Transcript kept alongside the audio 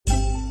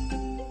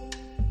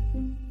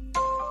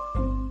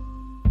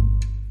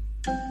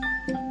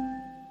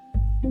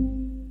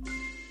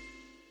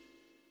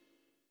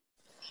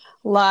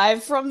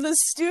Live from the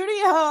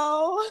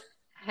studio.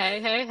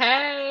 Hey, hey,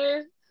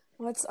 hey.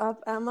 What's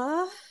up,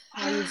 Emma?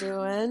 How you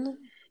doing?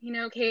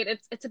 Kate,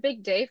 it's a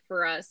big day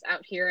for us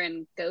out here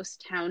in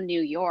Ghost Town,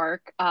 New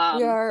York. We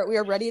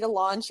are ready to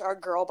launch our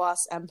girl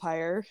boss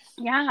empire.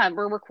 Yeah,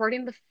 we're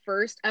recording the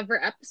first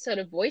ever episode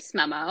of Voice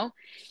Memo.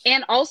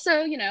 And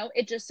also,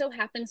 it just so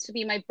happens to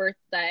be my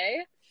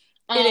birthday.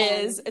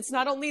 It is. Um, It's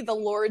not only the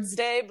Lord's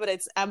Day, but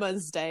it's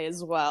Emma's Day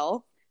as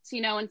well.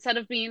 so, instead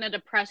of being a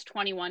depressed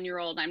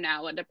 21-year-old, I'm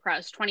now a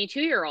depressed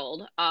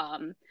 22-year-old.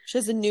 She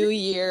has a new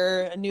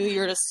year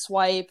to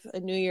swipe, a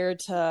new year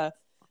to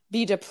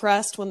be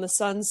depressed when the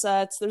sun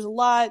sets. There's a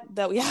lot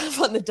that we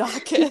have on the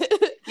docket.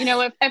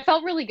 It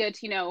felt really good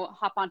to,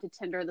 hop onto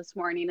Tinder this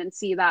morning and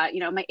see that,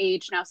 my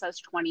age now says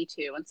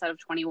 22 instead of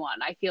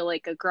 21. I feel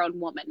like a grown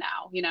woman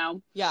now.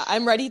 Yeah,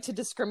 I'm ready to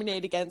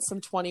discriminate against some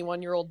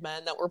 21-year-old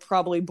men that were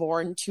probably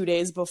born 2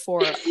 days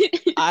before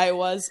I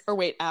was, or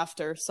wait,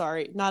 after.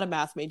 Sorry, not a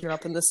math major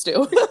up in the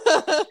stew.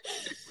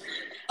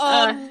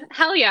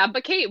 Hell yeah.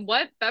 But Kate,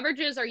 what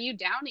beverages are you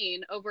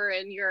downing over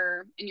in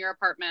your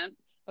apartment?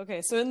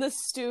 Okay, so in the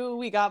stew,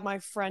 we got my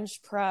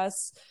French press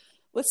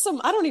with some,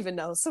 I don't even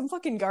know, some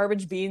fucking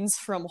garbage beans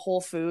from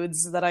Whole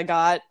Foods that I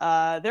got.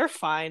 They're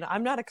fine.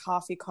 I'm not a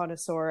coffee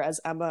connoisseur as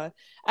Emma.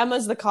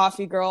 Emma's the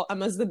coffee girl.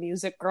 Emma's the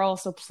music girl.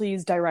 So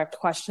please direct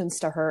questions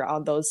to her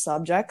on those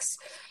subjects.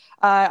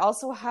 I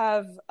also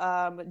have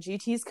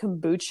GT's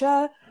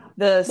kombucha,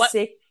 What?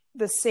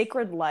 the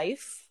Sacred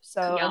Life.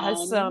 So it has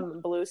Yum.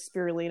 some blue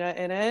spirulina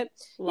in it.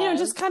 Love.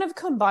 Just kind of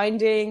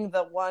combining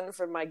the one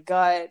for my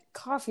gut.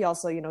 Coffee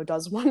also,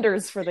 does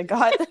wonders for the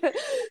gut.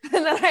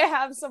 And then I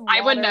have some I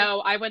would water. know.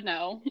 I would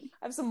know.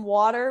 I have some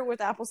water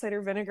with apple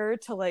cider vinegar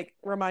to like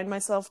remind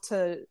myself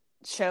to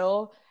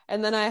chill.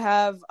 And then I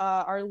have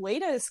our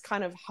latest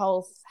kind of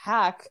health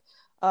hack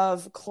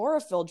of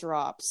chlorophyll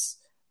drops.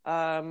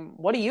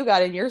 What do you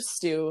got in your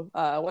stew?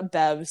 What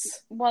bevs?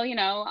 Well,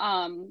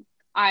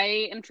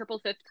 I am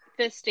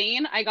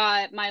fisting. I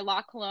got my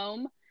La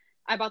Colombe.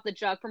 I bought the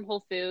jug from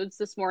Whole Foods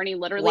this morning,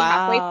 literally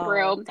halfway Wow,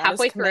 through. that is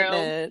Halfway through.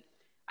 commitment.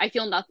 I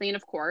feel nothing,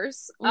 of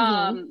course.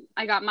 Mm-hmm.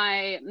 I got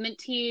my mint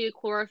tea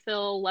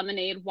chlorophyll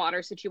lemonade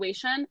water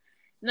situation. And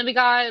then we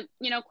got,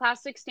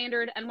 classic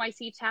standard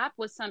NYC tap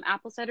with some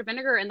apple cider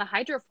vinegar in the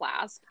hydro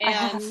flask.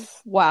 And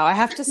I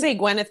have to say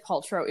Gwyneth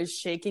Paltrow is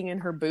shaking in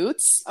her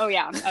boots. oh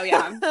yeah, oh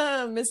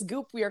yeah. Miss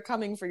Goop, we are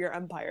coming for your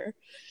empire.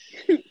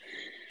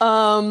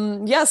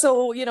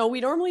 So we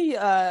normally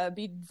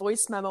be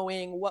voice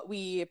memoing what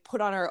we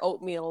put on our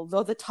oatmeal,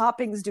 though the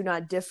toppings do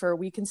not differ.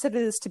 We consider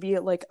this to be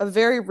like a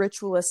very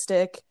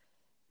ritualistic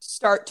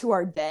start to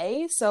our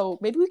day. So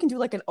maybe we can do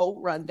like an oat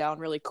rundown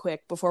really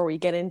quick before we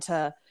get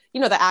into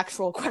the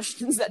actual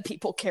questions that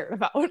people cared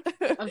about.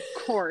 Of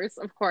course,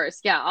 of course.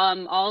 Yeah,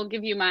 I'll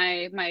give you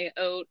my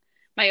oat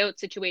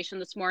situation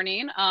this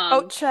morning.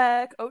 Oat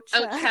check, oat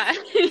check. Oat check.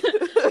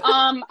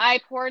 I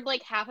poured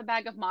like half a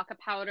bag of maca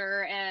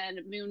powder and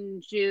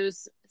moon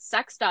juice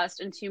sex dust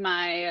into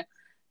my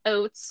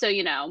oats. So,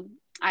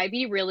 I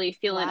be really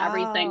feeling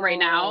everything right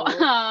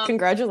now.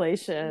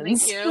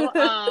 Congratulations. Thank you.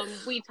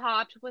 We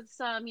topped with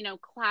some,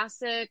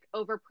 classic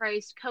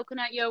overpriced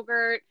coconut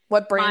yogurt.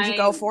 What brand you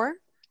go for?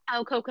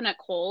 Oh, coconut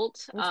cold.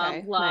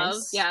 Okay, Love.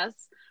 nice. Yes.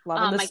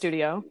 Love in the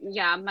studio.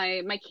 Yeah,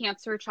 my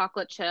cancer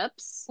chocolate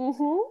chips.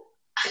 Mm-hmm.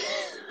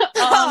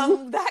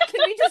 That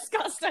can be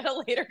discussed at a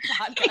later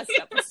podcast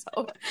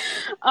episode.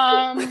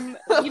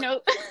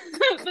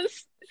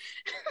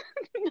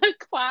 The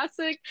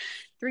classic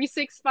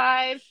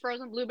 365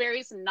 frozen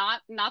blueberries,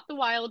 not the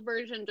wild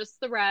version, just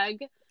the reg.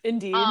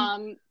 Indeed.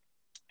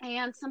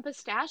 And some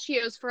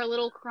pistachios for a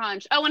little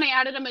crunch. Oh, and I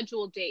added a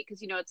medjool date because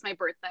it's my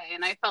birthday,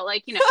 and I felt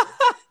like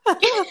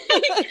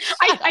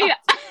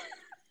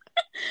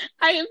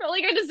I felt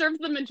like I deserved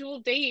the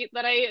medjool date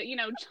that I,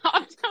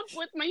 chopped up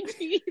with my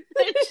teeth.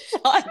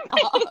 Shut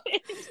up.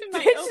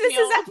 Bitch, this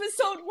is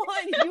episode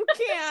 1. You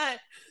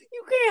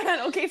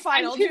can't. Okay,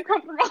 fine. I'm too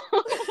comfortable.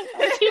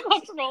 I'm too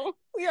comfortable.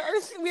 We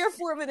are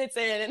 4 minutes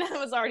in, and I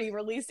was already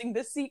releasing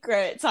the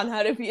secrets on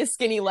how to be a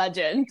skinny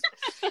legend.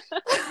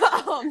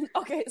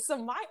 Okay, so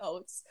my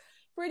oats,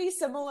 pretty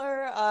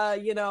similar. I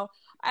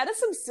added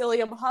some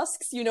psyllium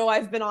husks.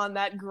 I've been on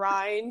that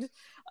grind.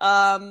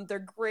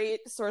 They're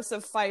great source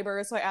of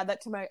fiber, so I add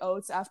that to my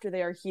oats after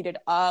they are heated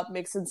up.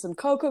 Mix in some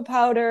cocoa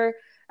powder,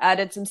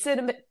 added some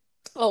cinnamon.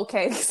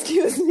 Okay,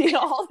 excuse me,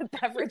 all the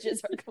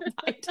beverages are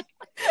combined.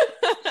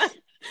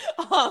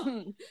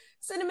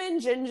 Cinnamon,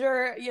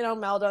 ginger,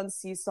 meld on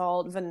sea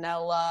salt,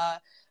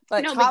 vanilla,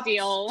 but no big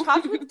deal.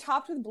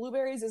 topped with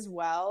blueberries as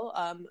well.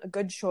 A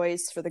good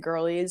choice for the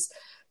girlies.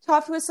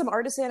 Topped with some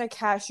artisanal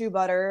cashew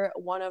butter,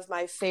 one of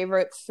my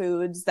favorite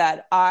foods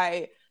that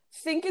I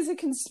think is a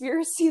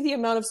conspiracy, the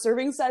amount of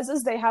serving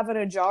sizes they have in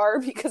a jar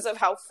because of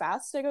how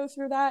fast I go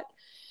through that.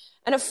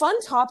 And a fun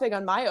topic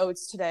on my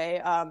oats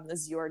today,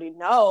 as you already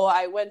know,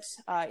 I went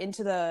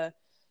into the,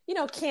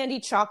 candy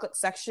chocolate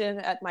section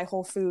at my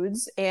Whole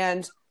Foods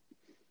and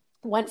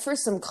went for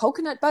some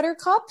coconut butter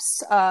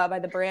cups by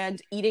the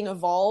brand Eating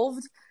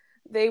Evolved.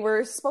 They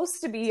were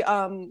supposed to be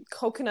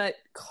coconut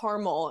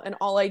caramel, and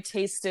all I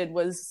tasted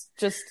was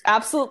just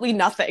absolutely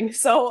nothing.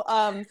 So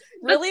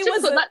really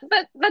that's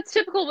was that's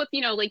typical with,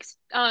 you know, like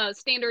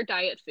standard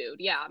diet food.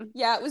 Yeah.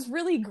 yeah, it was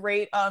really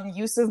great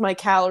use of my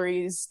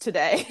calories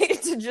today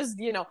to just,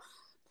 you know,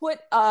 put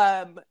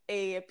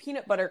a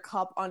peanut butter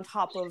cup on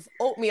top of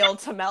oatmeal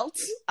to melt,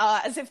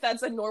 as if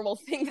that's a normal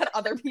thing that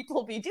other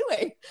people be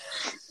doing.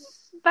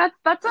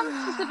 That's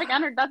some specific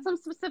energy. That's some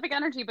specific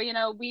energy, but you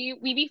know, we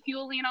be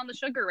fueling on the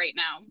sugar right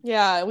now.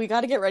 Yeah, we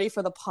got to get ready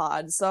for the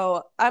pod.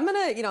 So I'm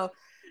gonna, you know,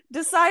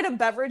 decide a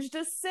beverage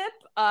to sip,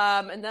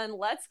 and then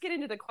let's get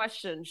into the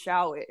question,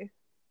 shall we?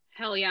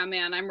 Hell yeah,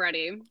 man, I'm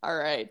ready. All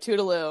right,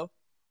 toodaloo.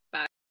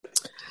 Bye.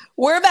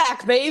 We're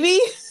back, baby.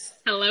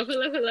 Hello,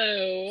 hello,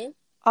 hello.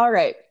 All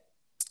right.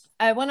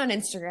 I went on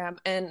Instagram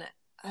and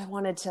I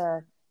wanted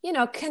to, you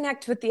know,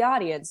 connect with the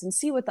audience and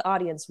see what the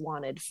audience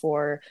wanted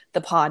for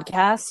the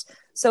podcast.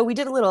 So we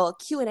did a little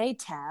Q&A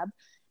tab.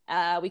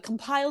 We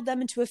compiled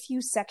them into a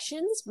few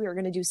sections. We were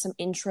going to do some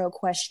intro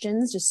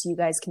questions just so you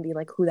guys can be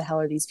like, who the hell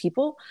are these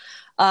people?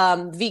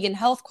 Vegan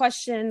health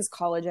questions,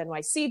 college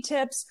NYC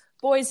tips,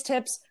 boys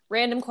tips,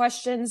 random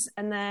questions.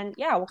 And then,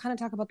 yeah, we'll kind of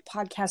talk about the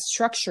podcast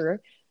structure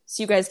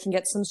so you guys can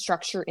get some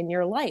structure in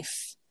your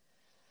life.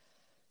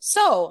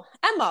 So,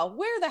 Emma,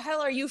 where the hell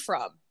are you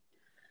from?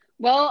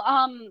 Well,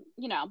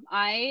 you know,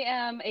 I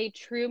am a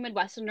true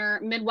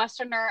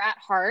Midwesterner at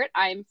heart.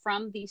 I'm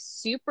from the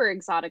super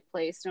exotic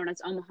place known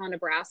as Omaha,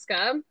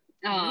 Nebraska.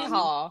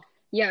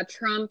 Yeah,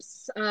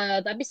 Trump's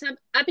the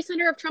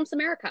epicenter of Trump's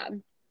America.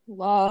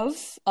 Love.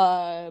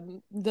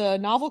 The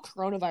novel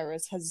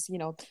coronavirus has, you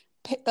know,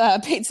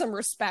 paid some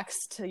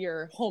respects to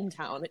your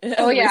hometown.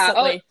 Oh yeah,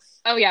 recently.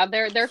 oh yeah,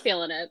 they're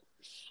feeling it.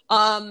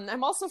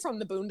 I'm also from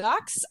the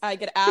Boondocks. I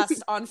get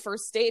asked on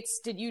first dates,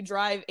 did you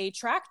drive a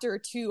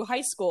tractor to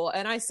high school?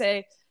 And I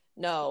say,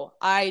 no,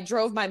 I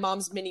drove my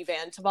mom's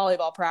minivan to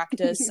volleyball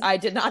practice. I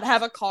did not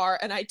have a car,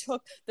 and I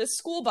took the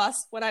school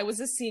bus when I was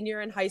a senior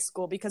in high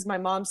school because my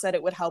mom said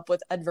it would help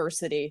with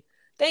adversity.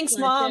 Thanks,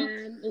 Mom.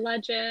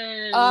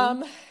 Legend.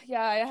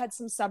 Yeah, I had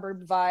some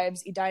suburb vibes.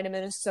 Edina,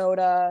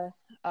 Minnesota.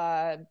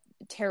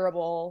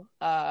 Terrible.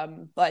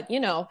 But you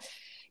know,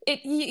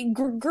 it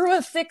grew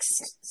a thick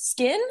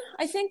skin,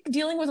 I think,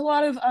 dealing with a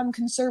lot of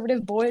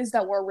conservative boys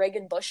that wore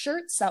Reagan Bush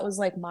shirts. That was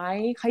like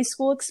my high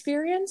school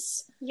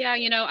experience. Yeah,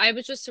 you know, I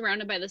was just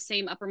surrounded by the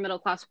same upper middle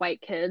class white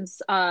kids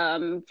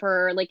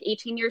for like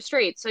 18 years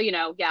straight. So, you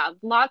know, yeah,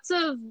 lots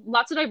of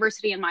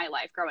diversity in my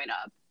life growing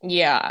up.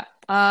 Yeah.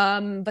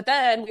 But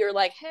then we were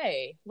like,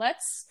 hey,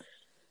 let's,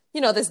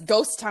 you know, this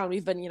ghost town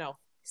we've been, you know,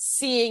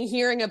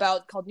 hearing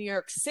about called New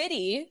York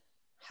City.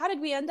 How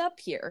did we end up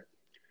here?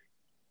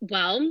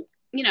 Well,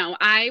 you know,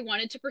 I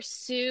wanted to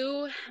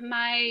pursue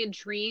my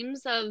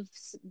dreams of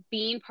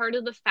being part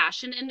of the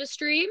fashion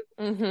industry.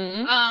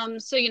 Mm-hmm.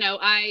 So, you know,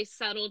 I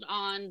settled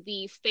on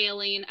the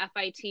failing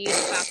FIT, the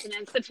Fashion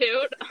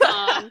Institute.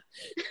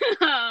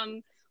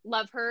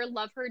 Love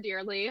her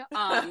dearly.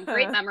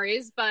 Great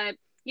memories. But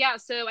yeah,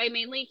 so I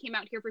mainly came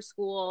out here for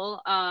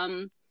school.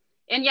 And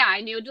yeah,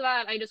 I knew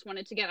that I just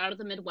wanted to get out of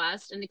the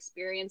Midwest and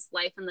experience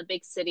life in the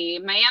big city.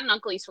 My aunt and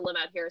uncle used to live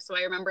out here. So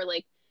I remember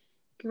like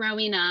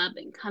growing up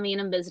and coming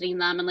and visiting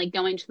them and like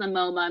going to the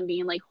MoMA and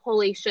being like,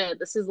 holy shit,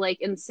 this is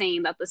like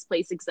insane that this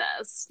place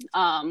exists.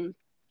 So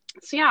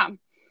yeah.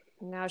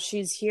 Now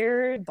she's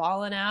here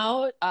balling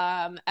out.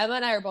 Emma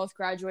and I are both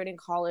graduating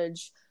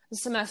college a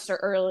semester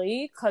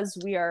early because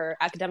we are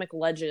academic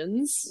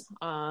legends.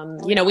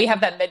 You know, we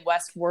have that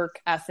Midwest work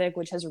ethic,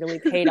 which has really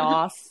paid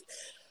off.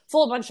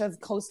 Full bunch of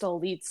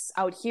coastal elites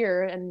out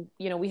here. And,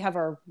 you know, we have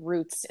our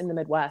roots in the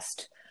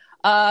Midwest.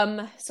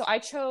 So I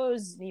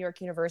chose New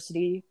York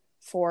University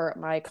for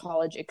my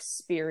college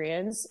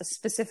experience, a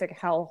specific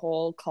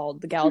hellhole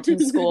called the Gallatin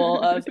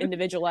School of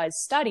Individualized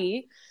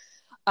Study,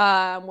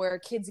 where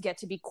kids get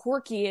to be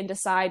quirky and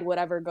decide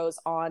whatever goes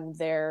on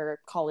their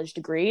college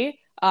degree.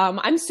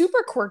 I'm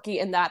super quirky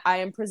in that I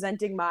am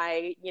presenting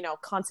my, you know,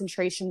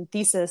 concentration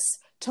thesis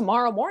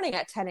tomorrow morning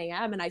at 10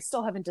 a.m. and I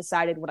still haven't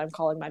decided what I'm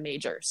calling my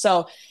major.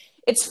 So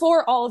it's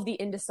for all of the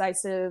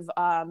indecisive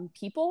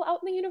people out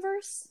in the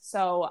universe.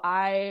 So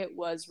I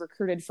was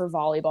recruited for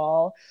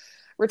volleyball.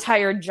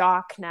 Retired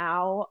jock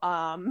now.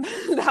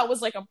 That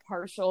was like a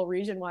partial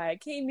reason why I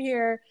came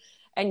here.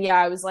 And yeah,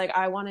 I was like,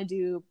 I want to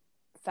do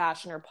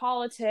fashion or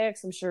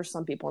politics. I'm sure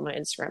some people on my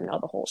Instagram know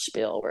the whole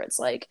spiel where it's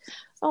like,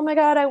 oh my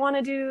God, I want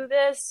to do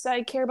this.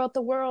 I care about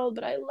the world,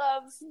 but I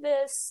love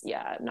this.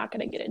 Yeah, I'm not going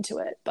to get into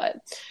it. But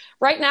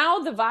right now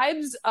the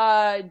vibes,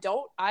 I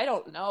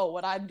don't know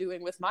what I'm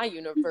doing with my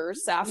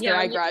universe after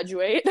I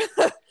graduate.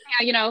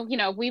 Yeah, you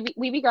know, we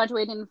be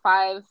graduating in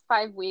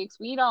five weeks.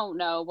 We don't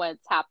know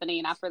what's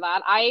happening after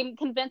that. I'm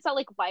convinced that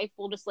like life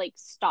will just like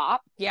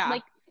stop. Yeah.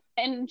 Like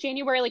in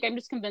January, like I'm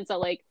just convinced that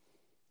like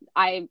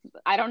I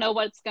don't know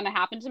what's gonna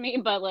happen to me,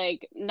 but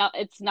like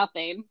it's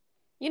nothing.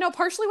 You know,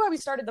 partially why we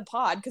started the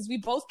pod, because we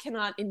both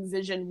cannot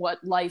envision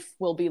what life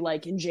will be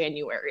like in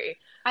January.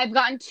 I've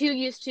gotten too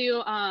used to,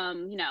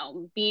 you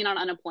know, being on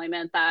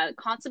unemployment. That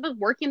concept of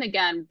working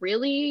again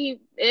really,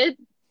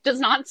 does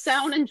not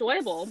sound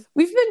enjoyable.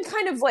 We've been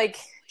kind of like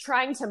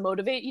trying to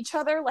motivate each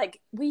other. Like,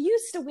 we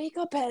used to wake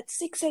up at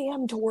 6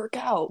 a.m. to work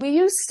out. We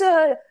used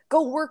to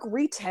go work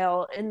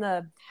retail in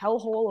the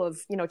hellhole of,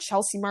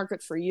 Chelsea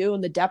Market for you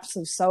and the depths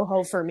of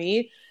Soho for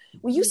me.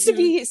 We used to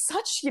be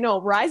such,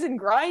 rise and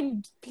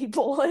grind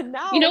people, and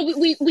now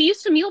we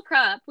used to meal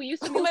prep. We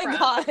used to meal prep.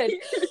 Oh my God.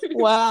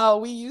 Wow,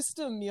 we used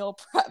to meal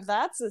prep.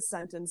 That's a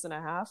sentence and a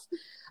half.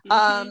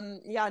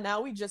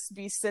 Now we just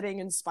be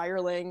sitting and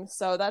spiraling.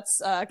 So that's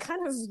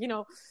kind of,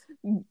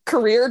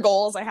 career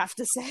goals, I have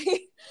to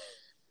say.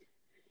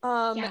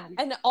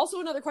 And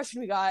also another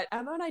question we got,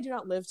 Emma and I do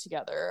not live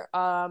together.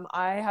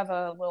 I have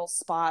a little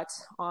spot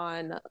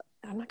on,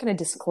 I'm not going to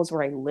disclose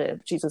where I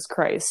live, Jesus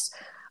Christ.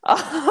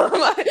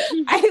 I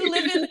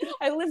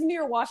live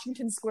near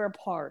Washington Square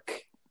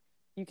Park.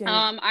 You can.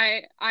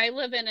 I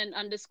live in an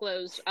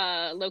undisclosed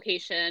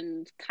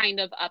location, kind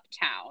of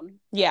uptown.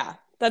 Yeah,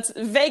 that's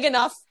vague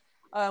enough.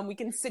 We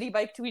can city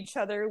bike to each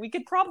other. We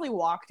could probably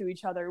walk to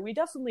each other. We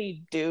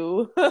definitely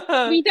do.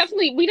 we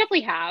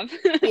definitely have.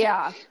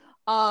 Yeah.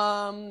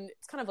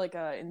 It's kind of like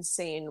a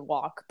insane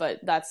walk,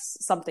 but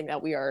that's something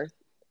that we are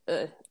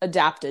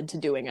adapted to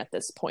doing at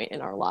this point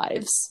in our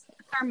lives.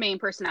 Our main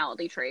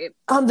personality trait.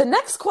 The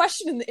next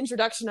question in the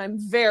introduction I'm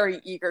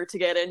very eager to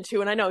get into,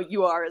 and I know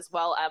you are as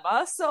well,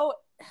 Emma. So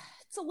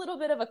it's a little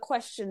bit of a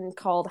question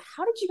called,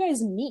 how did you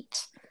guys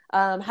meet?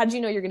 How did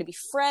you know you're going to be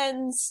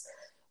friends?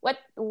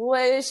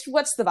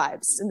 What's the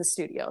vibes in the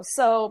studio?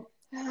 So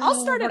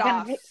I'll start it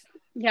off.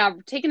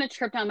 Taking a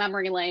trip down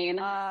memory lane.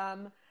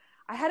 I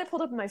had it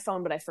pulled up on my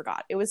phone, but I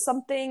forgot. It was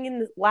something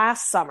in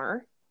last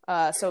summer,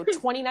 so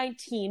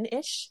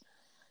 2019-ish.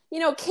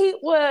 Kate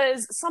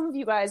some of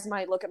you guys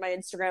might look at my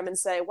Instagram and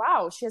say,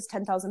 wow, she has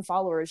 10,000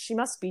 followers. She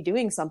must be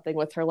doing something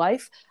with her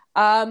life.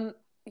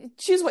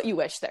 Choose what you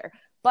wish there.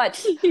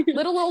 But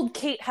little old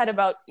Kate had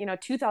about,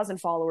 2,000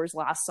 followers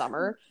last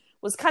summer,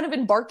 was kind of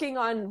embarking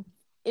on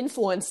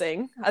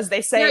influencing, as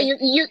they say.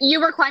 Yeah, you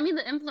were climbing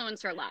the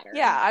influencer ladder.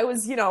 Yeah, I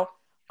was,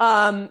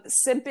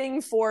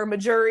 simping for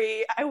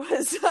Majuri. I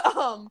was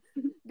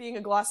being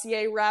a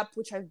Glossier rep,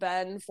 which I've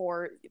been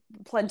for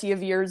plenty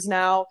of years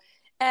now.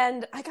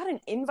 And I got an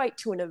invite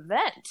to an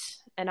event,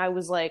 and I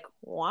was like,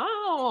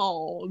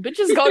 wow,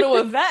 bitches go to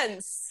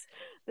events.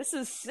 This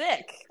is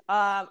sick.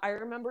 I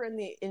remember in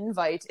the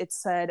invite, it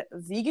said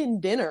vegan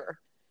dinner,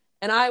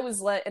 and I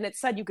was and it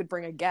said you could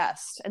bring a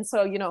guest. And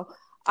so,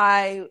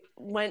 I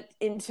went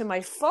into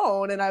my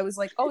phone and I was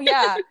like, oh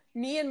yeah,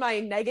 me and my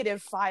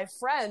 -5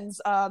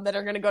 friends that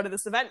are going to go to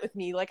this event with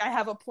me. Like, I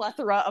have a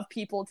plethora of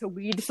people to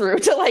weed through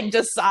to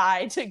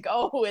decide to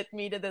go with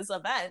me to this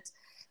event.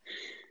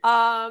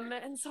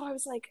 And so I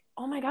was like,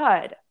 oh my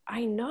God,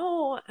 I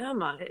know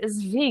Emma is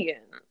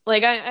vegan.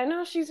 Like, I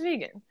know she's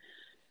vegan.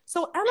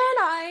 So Emma and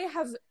I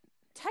have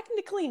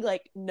technically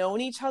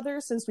known each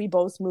other since we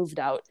both moved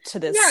out to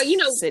this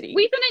city.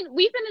 We've been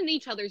in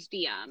each other's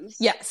DMs.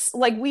 Yes.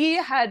 We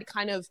had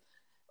kind of,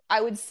 I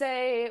would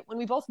say when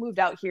we both moved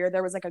out here,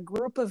 there was a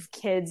group of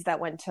kids that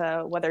went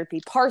to, whether it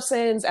be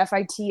Parsons,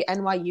 FIT,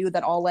 NYU,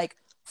 that all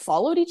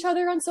followed each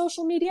other on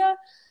social media.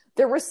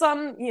 There were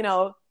some,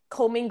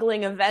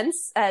 commingling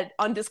events at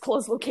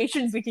undisclosed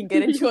locations we can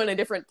get into on a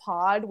different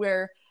pod,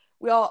 where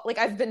we all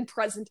I've been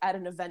present at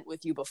an event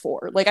with you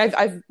before.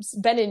 I've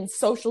been in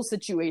social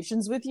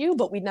situations with you,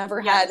 but we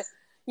never had,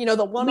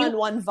 the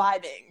one-on-one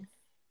vibing.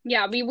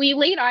 Yeah, we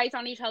laid eyes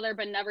on each other,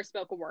 but never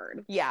spoke a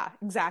word. Yeah,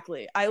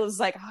 exactly. I was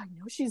like, oh, I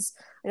know she's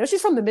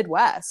from the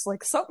Midwest. We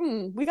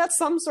got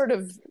some sort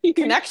of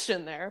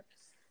connection there.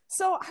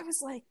 So I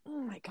was like,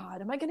 oh my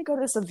God, am I going to go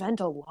to this event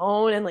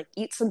alone and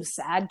eat some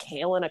sad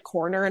kale in a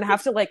corner and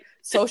have to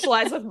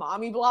socialize with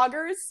mommy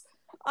bloggers?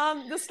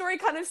 The story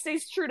kind of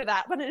stays true to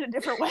that, but in a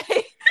different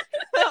way.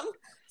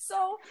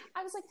 So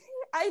I was like, hey,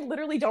 I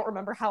literally don't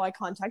remember how I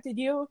contacted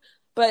you,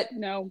 but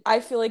no,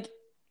 I feel like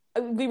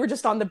we were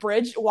just on the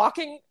bridge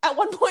walking at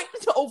one point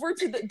over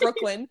to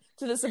Brooklyn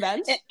to this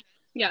event.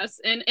 Yes,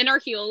 and in our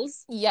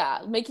heels. Yeah,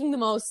 making the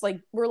most,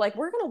 we're going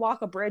to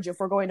walk a bridge if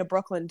we're going to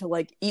Brooklyn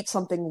to, eat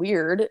something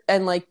weird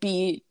and,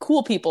 be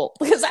cool people.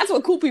 Because that's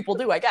what cool people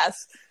do, I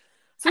guess.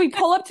 So we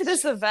pull up to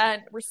this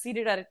event. We're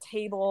seated at a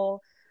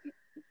table.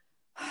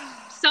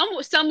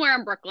 Somewhere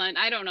in Brooklyn.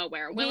 I don't know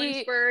where.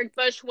 Williamsburg,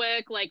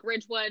 Bushwick,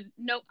 Ridgewood.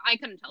 Nope, I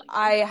couldn't tell you.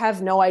 I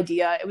have no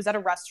idea. It was at a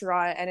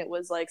restaurant, and it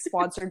was,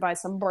 sponsored by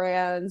some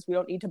brands. We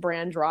don't need to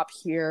brand drop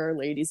here,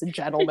 ladies and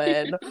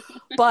gentlemen.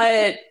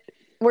 But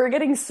we're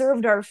getting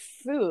served our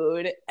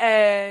food,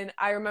 and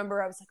I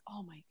remember I was like,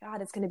 oh my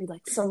God, it's going to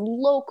be some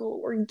local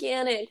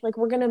organic,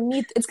 we're going to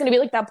meet, it's going to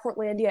be that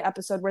Portlandia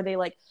episode where they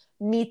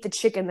meet the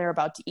chicken they're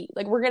about to eat.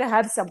 We're going to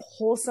have some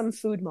wholesome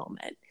food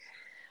moment.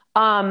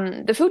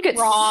 The food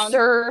gets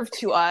served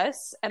to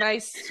us, and I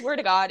swear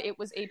to God, it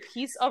was a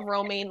piece of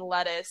romaine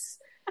lettuce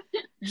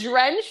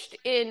drenched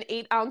in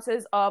 8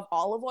 ounces of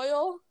olive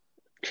oil.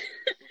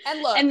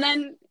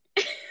 And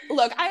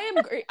look,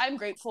 I'm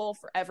grateful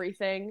for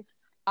everything.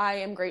 I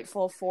am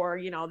grateful for,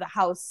 the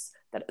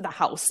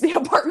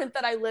apartment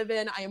that I live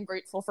in. I am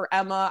grateful for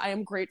Emma. I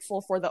am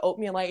grateful for the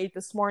oatmeal I ate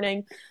this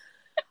morning.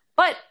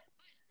 But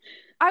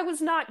I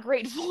was not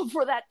grateful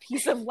for that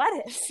piece of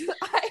lettuce.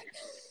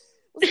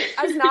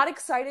 I was not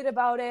excited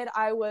about it.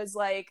 I was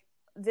like,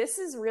 this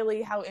is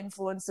really how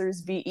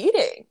influencers be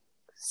eating.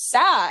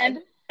 Sad.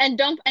 And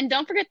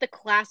don't forget the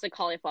classic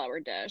cauliflower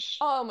dish.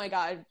 Oh my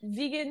God.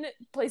 Vegan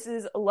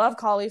places love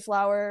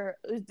cauliflower.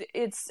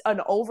 It's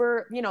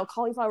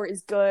cauliflower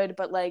is good,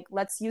 but like,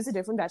 let's use a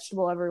different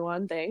vegetable,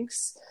 everyone.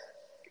 Thanks.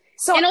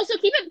 So, and also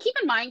keep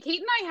in mind, Kate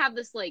and I have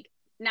this like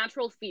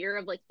natural fear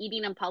of like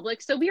eating in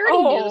public, so we already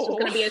knew this was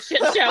going to be a shit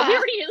show. We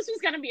already knew this was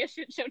going to be a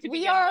shit show to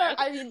begin with.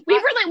 I mean,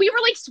 we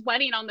were like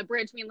sweating on the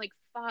bridge, being like,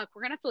 "Fuck,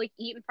 we're gonna have to like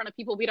eat in front of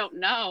people we don't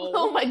know."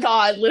 Oh my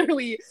God,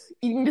 literally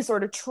eating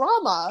disorder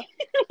trauma.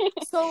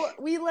 So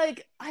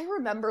I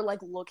remember like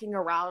looking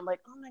around, like,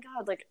 oh my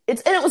God, like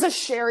it was a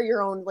share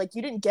your own, like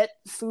you didn't get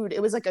food.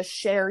 It was like a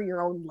share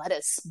your own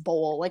lettuce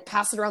bowl, like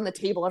pass it around the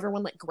table.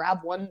 Everyone like grab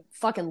one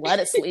fucking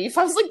lettuce leaf.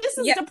 I was like, this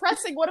is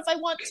depressing. What if I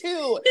want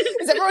two?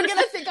 Is everyone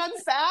gonna think I'm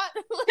fat?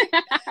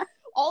 Like,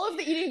 all of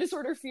the eating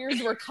disorder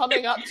fears were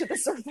coming up to the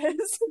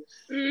surface.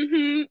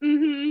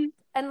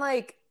 And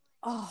like,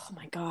 oh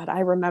my God, I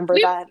remember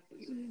that.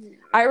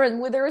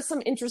 There were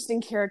some interesting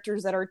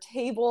characters at our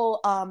table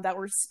that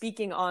were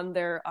speaking on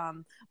their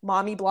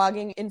mommy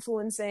blogging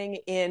influencing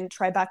in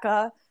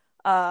Tribeca.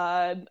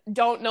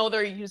 Don't know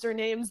their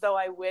usernames, though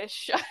I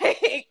wish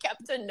I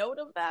kept a note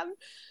of them.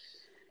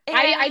 And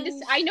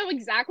I know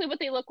exactly what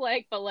they look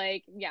like, but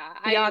like, yeah.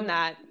 Beyond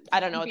that, I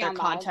don't know what their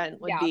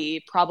content would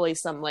be. Probably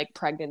some like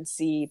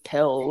pregnancy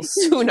pills.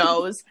 Who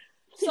knows?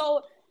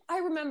 So I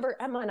remember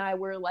Emma and I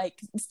were like,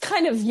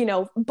 kind of,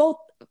 both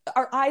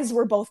our eyes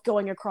were both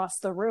going across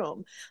the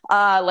room.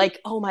 Like,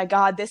 oh my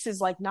God, this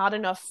is like not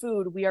enough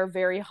food. We are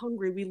very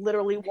hungry. We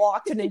literally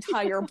walked an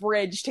entire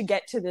bridge to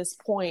get to this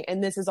point,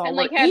 and this is all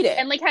we're eating.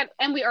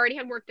 And we already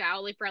had worked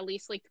out like for at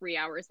least like 3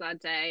 hours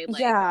that day.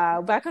 Like, yeah,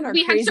 back on our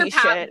crazy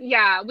shit.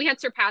 Yeah, we had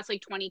surpassed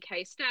like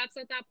 20K steps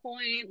at that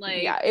point.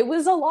 Like, yeah, it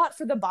was a lot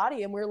for the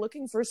body, and we were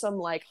looking for some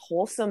like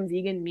wholesome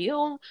vegan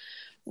meal.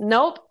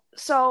 Nope.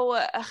 So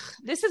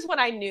this is when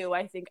I knew,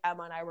 I think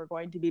Emma and I were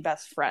going to be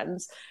best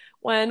friends,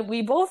 when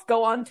we both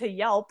go on to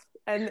Yelp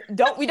and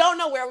we don't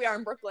know where we are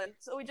in Brooklyn.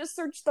 So we just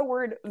searched the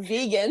word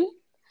vegan,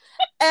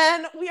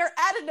 and we are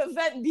at an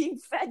event being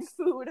fed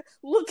food,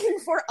 looking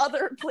for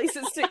other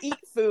places to eat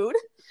food.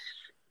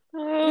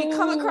 We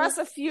come across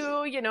a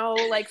few,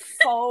 like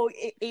faux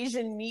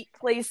Asian meat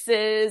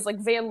places, like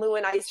Van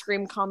Leeuwen ice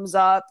cream comes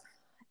up,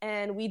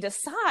 and we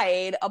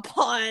decide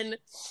upon...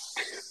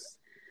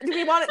 Do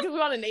we want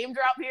a name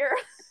drop here?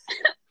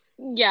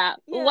 Yeah.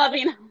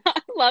 Loving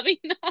Hut.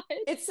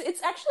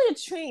 It's actually a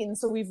chain,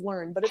 so we've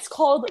learned, but it's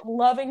called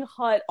Loving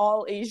Hut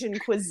All Asian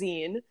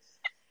Cuisine.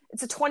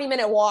 It's a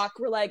 20-minute walk.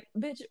 We're like,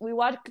 bitch, we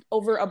walk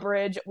over a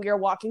bridge. We are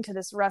walking to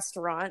this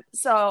restaurant.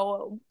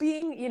 So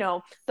being,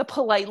 the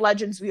polite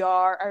legends we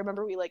are, I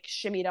remember we like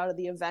shimmied out of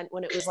the event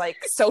when it was like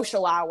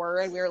social hour,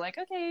 and we were like,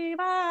 okay,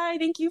 bye.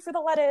 Thank you for the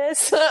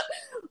lettuce.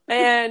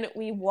 And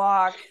we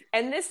walk.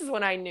 And this is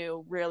when I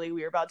knew really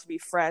we were about to be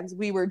friends.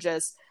 We were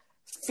just,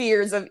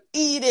 fears of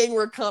eating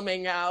were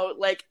coming out.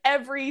 Like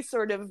every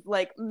sort of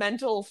like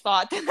mental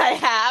thought that I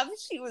have,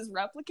 she was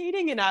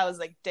replicating. And I was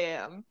like,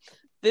 damn.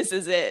 This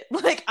is it.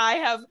 Like, I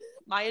have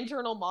my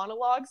internal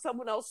monologue.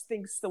 Someone else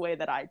thinks the way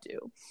that I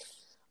do.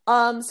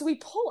 So we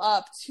pull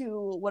up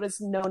to what is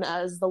known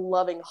as the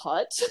Loving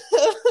Hut.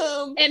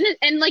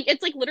 and like,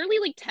 it's like literally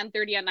like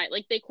 10:30 at night.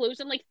 Like they close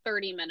in like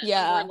 30 minutes.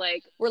 Yeah.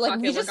 We're like,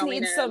 we just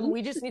need some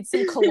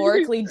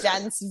calorically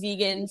dense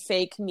vegan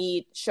fake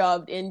meat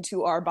shoved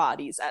into our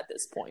bodies at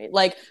this point.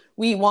 Like,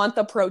 we want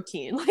the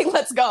protein. Like,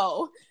 let's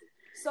go.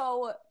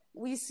 So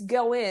we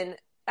go in.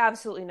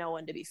 Absolutely no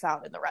one to be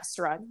found in the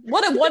restaurant.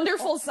 What a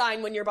wonderful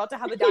sign when you're about to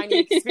have a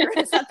dining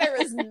experience that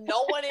there is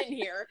no one in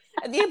here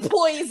and the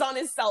employee's on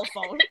his cell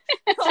phone.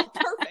 Oh,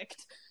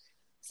 perfect.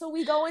 So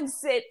we go and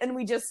sit and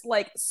we just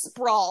like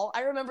sprawl.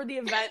 I remember the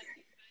event.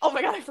 Oh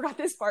my God, I forgot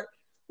this part.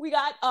 We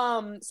got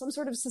some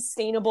sort of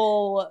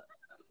sustainable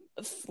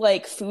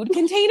like food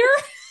container.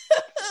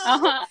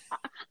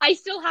 I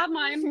still have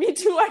mine. Me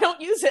too. I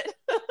don't use it.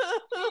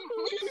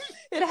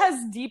 It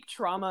has deep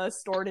trauma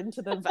stored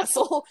into the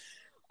vessel.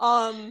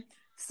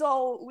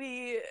 So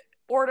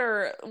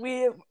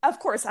of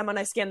course, Emma and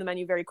I scanned the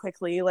menu very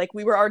quickly. Like,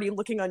 we were already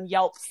looking on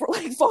Yelp for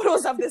like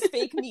photos of this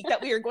fake meat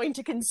that we are going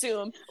to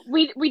consume.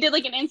 We did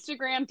like an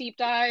Instagram deep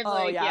dive.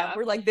 Oh yeah.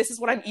 We're like, this is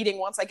what I'm eating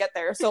once I get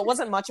there. So it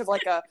wasn't much of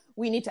like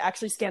we need to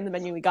actually scan the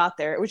menu we got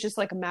there. It was just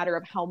like a matter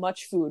of how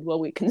much food will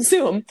we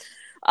consume.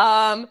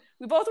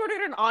 We both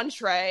ordered an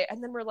entree,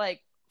 and then we're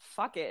like,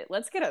 fuck it.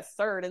 Let's get a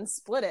third and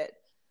split it.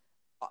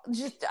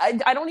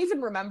 I don't even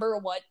remember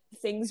what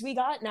things we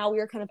got. Now we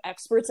are kind of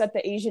experts at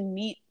the Asian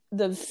meat,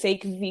 the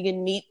fake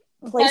vegan meat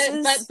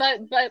places.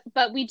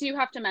 But we do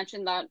have to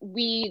mention that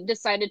we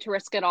decided to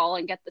risk it all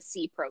and get the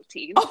sea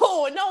protein.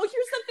 Oh no, here's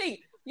the thing.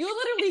 You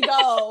literally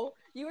go,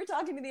 you were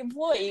talking to the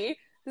employee,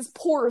 this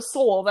poor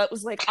soul that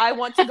was like, I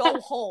want to go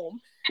home.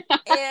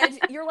 And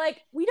you're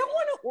like, we don't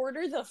want to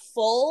order the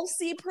full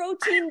sea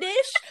protein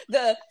dish,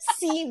 the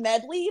sea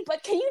medley,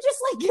 but can you just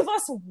like give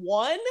us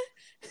one?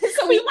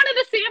 So we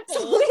wanted a sample.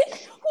 So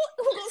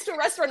who goes to a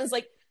restaurant and is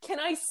like, can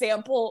I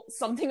sample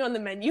something on the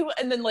menu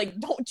and then like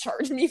don't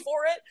charge me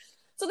for it?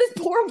 So this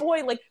poor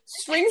boy like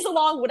strings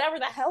along whatever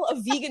the hell a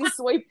vegan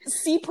soy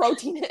sea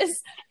protein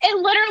is. It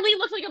literally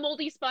looked like a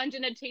moldy sponge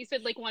and it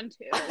tasted like one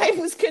too. I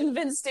was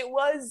convinced it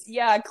was,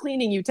 a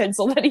cleaning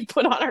utensil that he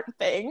put on our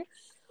thing.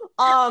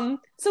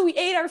 So we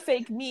ate our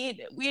fake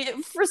meat. We,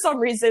 for some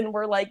reason,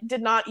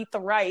 did not eat the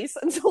rice.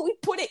 And so we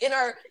put it in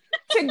our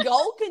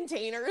to-go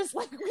containers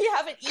like we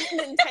haven't eaten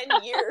in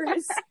 10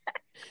 years.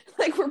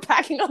 Like we're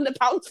packing on the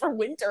pounds for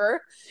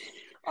winter.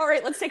 All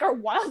right, let's take our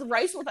wild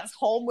rice with us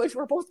home, which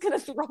we're both going to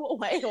throw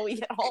away when we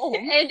get home.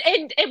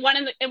 And it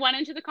went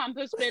into the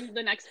compost bin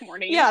the next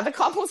morning. Yeah, the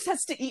compost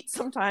has to eat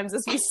sometimes,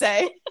 as we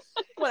say,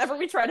 whenever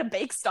we try to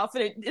bake stuff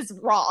and it is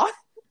raw.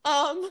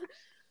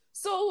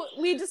 So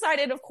we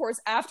decided, of course,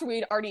 after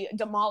we'd already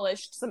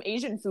demolished some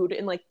Asian food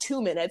in like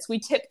 2 minutes, we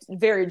tipped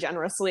very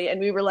generously and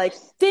we were like,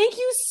 thank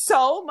you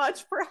so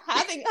much for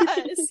having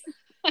us.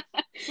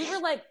 We were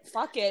like,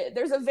 fuck it.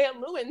 There's a Van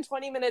Leeuwen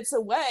 20 minutes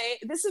away.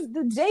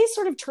 The day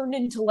sort of turned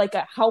into like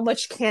a how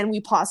much can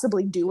we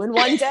possibly do in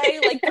one day?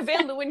 Like the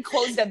Van Leeuwen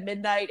closed at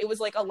midnight. It was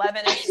like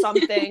 11-ish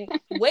something,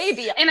 way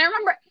beyond. And I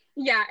remember,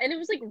 yeah, and it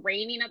was like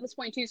raining at this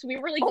point too. So we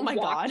were like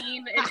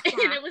walking and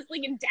it was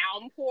like a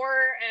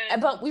downpour.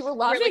 But we were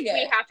loving it.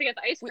 We have to get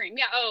the ice cream.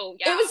 It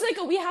was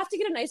like, we have to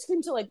get an ice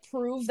cream to like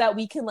prove that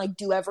we can like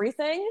do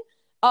everything.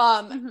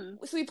 So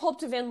we pulled up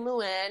to Van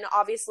Leeuwen.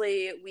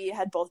 Obviously, we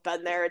had both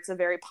been there. It's a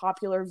very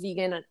popular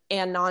vegan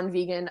and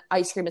non-vegan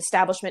ice cream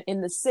establishment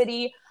in the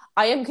city.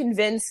 I am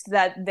convinced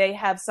that they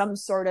have some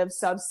sort of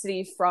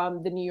subsidy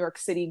from the New York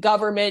City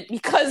government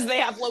because they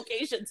have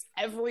locations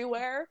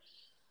everywhere.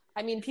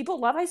 I mean, people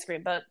love ice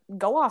cream, but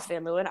go off,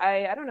 Van Leeuwen.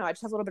 I don't know. I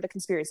just have a little bit of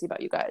conspiracy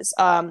about you guys.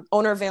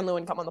 Owner of Van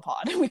Leeuwen, come on the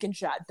pod. We can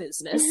chat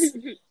business.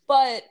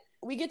 But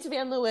we get to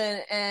Van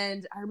Leeuwen,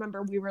 and I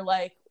remember we were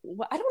like,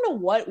 I don't know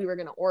what we were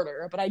going to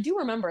order, but I do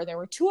remember there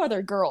were 2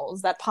 other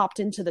girls that popped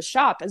into the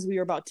shop as we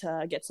were about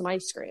to get some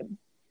ice cream.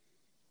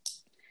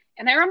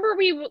 And I remember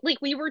we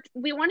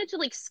wanted to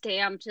like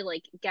scam to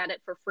like get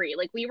it for free.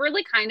 Like we were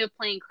like kind of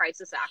playing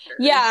crisis actors.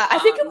 Yeah, I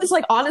think it was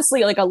like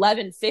honestly like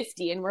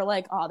 11:50, and we're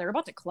like, oh, they're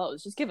about to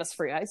close. Just give us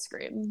free ice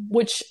cream.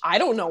 Which I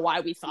don't know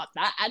why we thought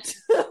that.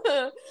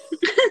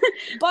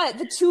 But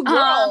the 2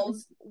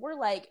 girls were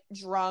like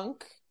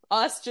drunk.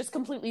 Us just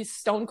completely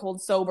stone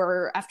cold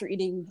sober after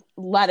eating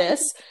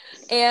lettuce,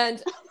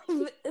 and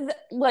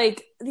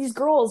like these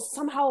girls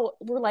somehow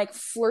were like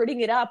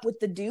flirting it up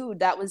with the dude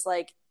that was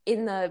like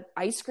in the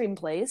ice cream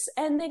place,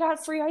 and they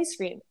got free ice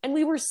cream, and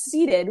we were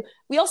seated.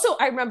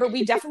 I remember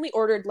we definitely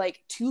ordered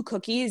like 2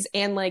 cookies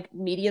and like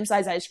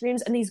medium-sized ice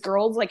creams, and these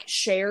girls like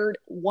shared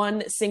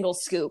 1 single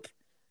scoop.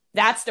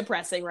 That's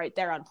depressing right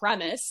there on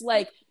premise.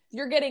 Like,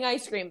 you're getting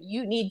ice cream,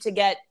 you need to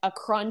get a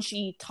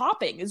crunchy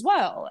topping as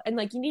well, and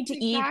like you need to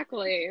eat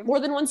more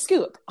than 1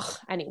 scoop. Ugh,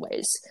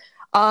 anyways,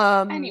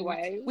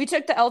 we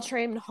took the L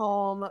train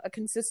home. A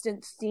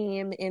consistent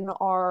theme in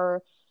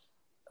our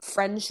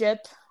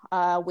friendship,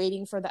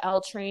 waiting for the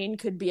L train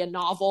could be a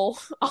novel.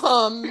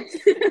 I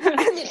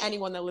mean,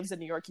 anyone that lives in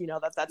New York, you know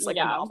that's like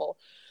a novel.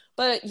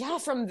 But yeah,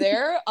 from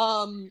there,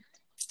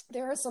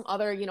 there are some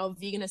other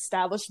vegan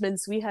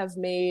establishments we have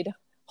made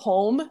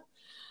home.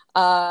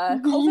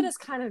 COVID has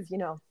kind of,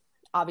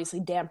 obviously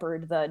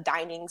dampered the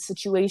dining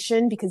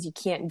situation because you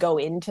can't go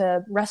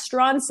into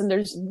restaurants. And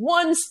there's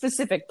one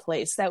specific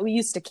place that we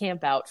used to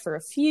camp out for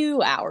a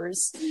few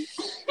hours.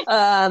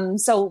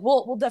 So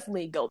we'll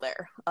definitely go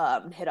there,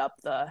 hit up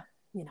the,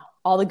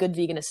 all the good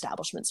vegan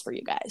establishments for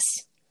you guys.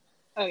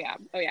 Oh yeah.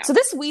 So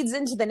this leads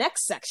into the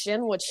next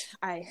section, which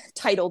I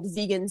titled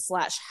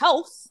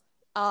Vegan/Health.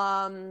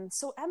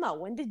 So Emma,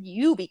 when did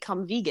you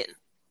become vegan?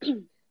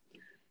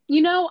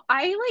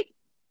 I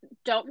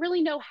don't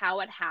really know how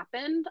it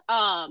happened.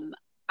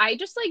 I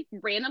just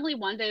randomly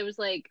one day was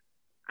like,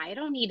 I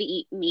don't need to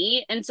eat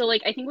meat. And so I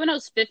think when I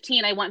was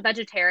 15, I went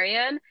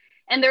vegetarian,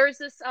 and there was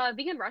this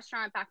vegan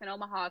restaurant back in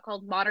Omaha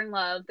called Modern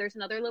Love. There's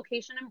another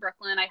location in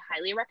Brooklyn. I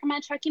highly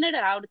recommend checking it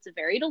out. It's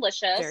very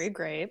delicious. Very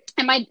great.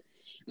 And my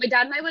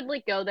dad and I would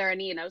go there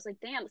and eat, and I was like,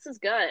 damn, this is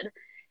good.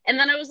 And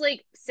then I was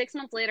 6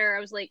 months later, I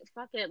was like,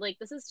 fuck it,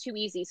 this is too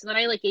easy. So then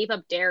I gave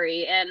up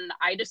dairy, and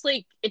I just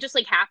it just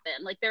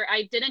happened.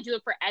 I didn't do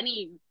it for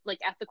any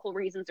ethical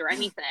reasons or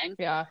anything.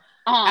 Yeah.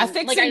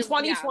 Ethics in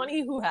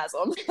 2020, who has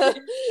them?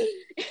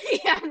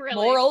 Yeah, really.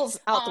 Morals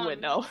out the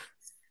window.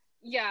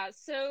 Yeah,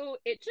 so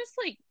it just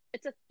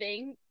it's a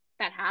thing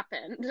that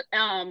happened.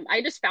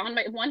 I just found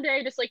one day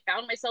I just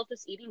found myself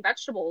just eating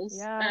vegetables.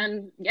 Yeah.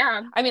 And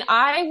yeah. I mean,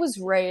 I was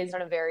raised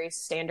on a very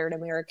standard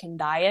American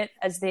diet,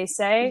 as they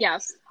say.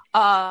 Yes.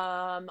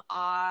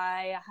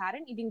 I had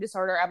an eating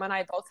disorder. Emma and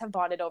I both have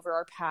bonded over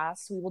our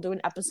past. We will do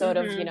an episode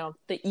of, Mm-hmm.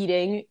 the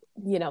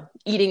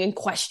eating and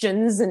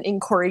questions and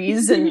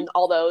inquiries and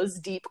all those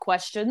deep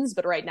questions.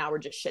 But right now we're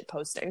just shit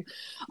posting.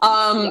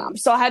 Yeah.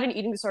 So I had an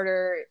eating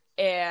disorder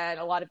and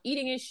a lot of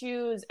eating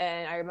issues.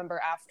 And I remember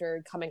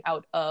after coming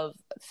out of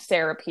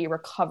therapy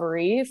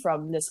recovery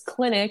from this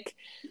clinic,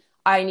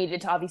 I needed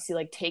to obviously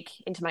like take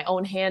into my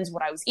own hands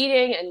what I was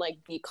eating and like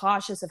be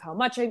cautious of how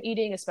much I'm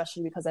eating,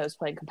 especially because I was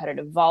playing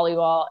competitive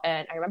volleyball.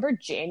 And I remember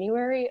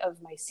January of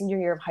my senior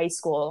year of high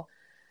school,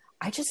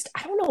 I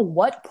don't know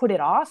what put it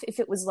off. If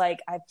it was like,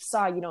 I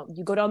saw,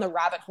 you go down the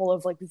rabbit hole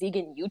of like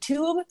vegan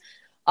YouTube,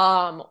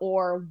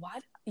 or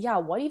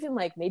what even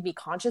like made me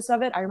conscious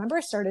of it. I remember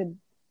I started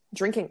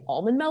drinking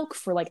almond milk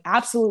for like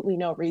absolutely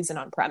no reason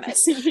on premise.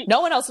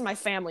 No one else in my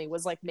family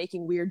was like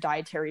making weird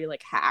dietary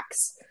like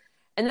hacks.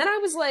 And then I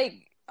was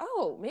like,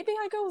 oh, maybe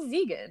I go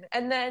vegan.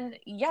 And then,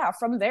 yeah,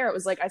 from there, it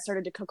was like I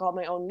started to cook all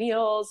my own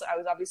meals. I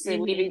was obviously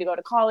leaving to go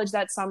to college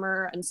that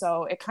summer. And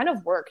so it kind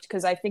of worked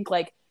because I think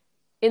like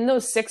in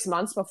those 6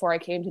 months before I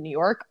came to New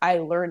York, I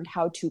learned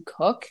how to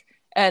cook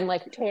and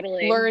like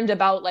Totally. learned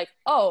about like,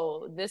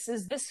 oh, this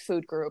is this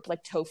food group.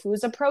 Like tofu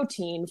is a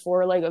protein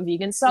for like a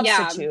vegan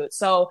substitute. Yeah.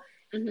 So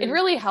it Mm-hmm.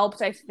 really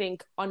helped, I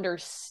think,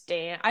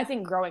 understand. I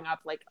think growing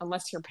up, like,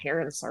 unless your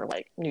parents are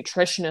like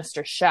nutritionists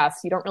or chefs,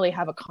 you don't really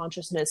have a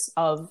consciousness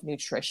of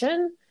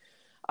nutrition.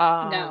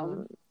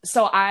 No.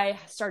 So I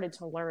started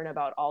to learn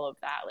about all of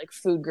that, like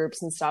food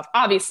groups and stuff.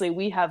 Obviously,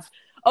 we have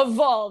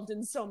evolved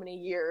in so many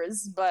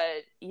years,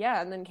 but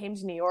yeah, and then came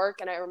to New York,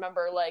 and I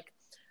remember like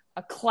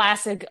a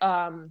classic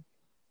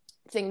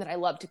thing that I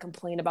love to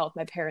complain about with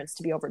my parents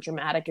to be over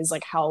dramatic is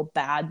like how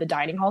bad the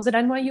dining halls at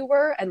NYU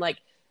were, and like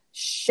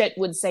shit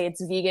would say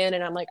it's vegan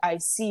and I'm like, I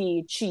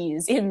see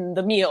cheese in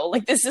the meal,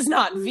 like this is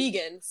not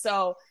vegan.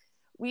 So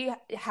we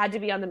had to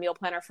be on the meal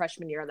plan our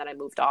freshman year, and then I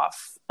moved off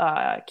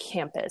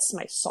campus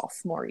my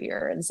sophomore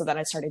year. And so then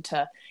I started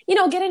to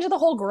get into the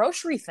whole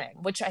grocery thing,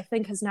 which I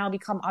think has now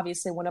become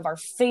obviously one of our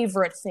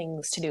favorite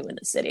things to do in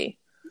the city.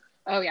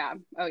 Oh yeah.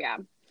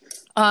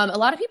 A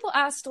lot of people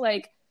asked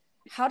like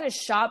how to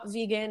shop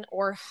vegan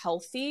or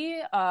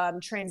healthy,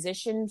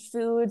 transition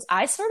foods.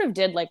 I sort of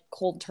did like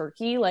cold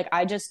turkey. Like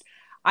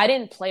I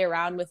didn't play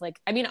around with like,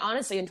 I mean,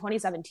 honestly, in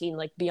 2017,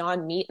 like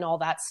Beyond Meat and all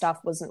that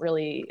stuff wasn't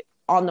really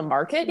on the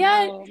market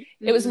yet. No.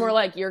 It was more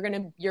like you're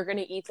gonna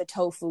eat the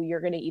tofu, you're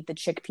gonna eat the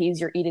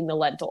chickpeas, you're eating the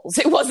lentils.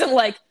 It wasn't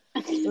like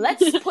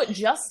let's put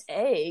just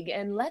egg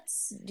and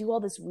let's do all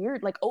this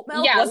weird like oat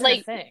milk wasn't like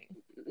a thing.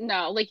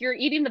 no, like you're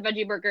eating the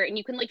veggie burger and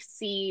you can like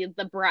see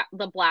the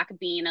black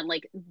bean and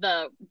like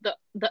the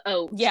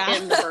oat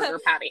in the burger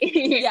patty.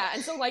 Yeah,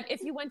 and so like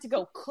if you went to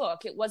go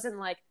cook, it wasn't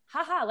like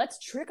haha, let's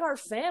trick our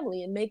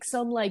family and make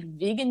some like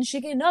vegan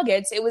chicken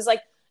nuggets. It was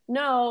like,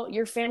 no,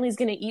 your family's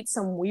gonna eat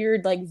some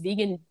weird like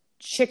vegan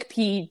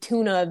chickpea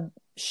tuna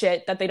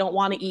shit that they don't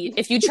want to eat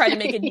if you try to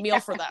make a meal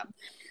for them.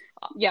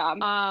 Yeah.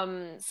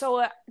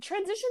 So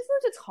transition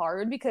foods, it's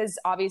hard because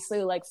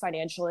obviously like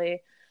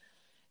financially,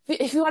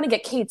 if you want to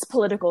get Kate's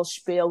political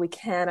spiel, we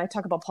can. I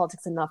talk about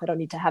politics enough. I don't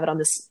need to have it on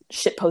this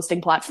shit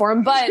posting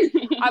platform. But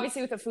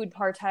obviously with a food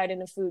apartheid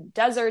and the food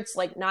deserts,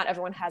 like not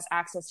everyone has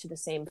access to the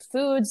same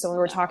food. So when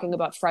we're talking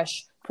about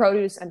fresh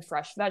produce and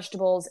fresh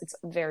vegetables, it's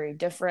very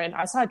different.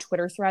 I saw a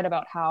Twitter thread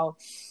about how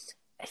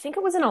I think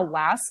it was in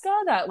Alaska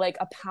that like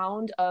a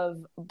pound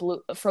of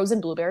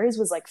frozen blueberries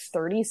was like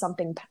 30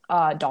 something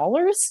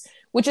dollars,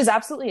 which is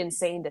absolutely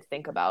insane to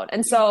think about.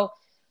 And so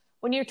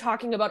when you're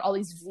talking about all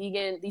these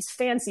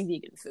fancy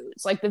vegan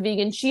foods, like the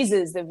vegan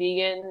cheeses, the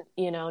vegan,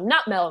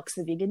 nut milks,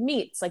 the vegan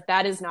meats, like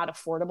that is not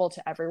affordable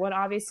to everyone,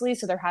 obviously.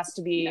 So there has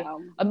to be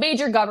a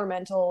major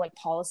governmental like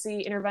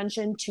policy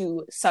intervention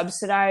to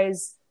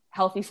subsidize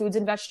healthy foods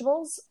and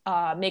vegetables,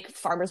 make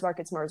farmers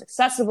markets more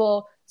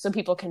accessible so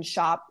people can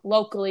shop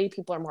locally.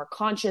 People are more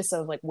conscious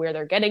of like where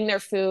they're getting their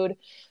food.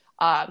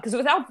 Because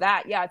without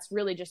that, it's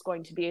really just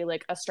going to be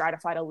like a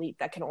stratified elite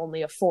that can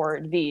only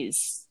afford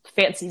these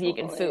fancy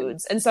vegan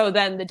foods. And so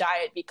then the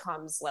diet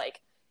becomes like,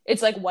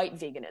 it's like white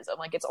veganism.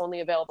 Like it's only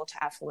available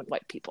to affluent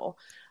white people.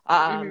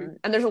 And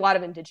there's a lot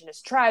of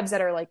indigenous tribes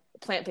that are like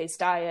plant-based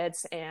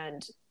diets.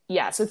 And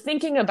so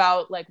thinking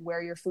about like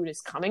where your food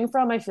is coming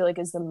from, I feel like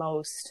is the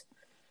most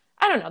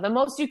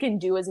you can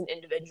do as an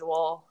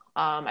individual.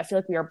 I feel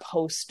like we are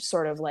post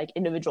sort of like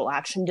individual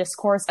action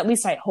discourse. At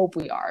least I hope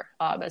we are,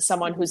 as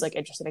someone who's like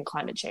interested in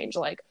climate change.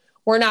 Like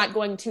we're not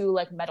going to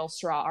like metal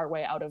straw our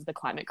way out of the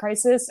climate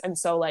crisis. And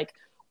so like,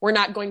 we're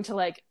not going to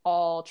like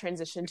all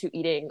transition to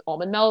eating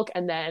almond milk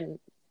and then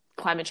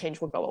climate change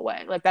will go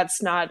away. Like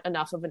that's not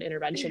enough of an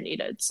intervention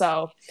needed.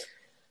 So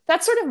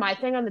that's sort of my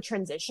thing on the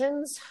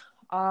transitions.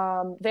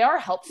 They are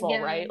helpful,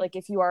 right? Like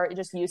if you are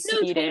just used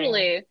to eating.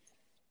 Totally.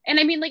 And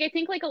I mean, like, I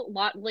think like a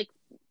lot, like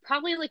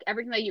probably like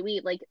everything that you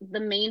eat, like the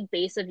main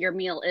base of your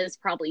meal is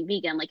probably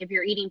vegan. Like if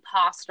you're eating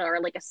pasta or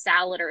like a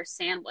salad or a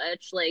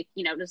sandwich, like,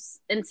 just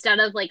instead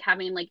of like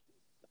having like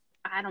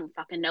I don't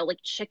fucking know, like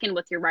chicken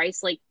with your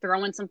rice, like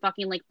throw in some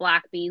fucking like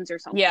black beans or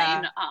something.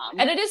 Yeah.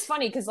 And it is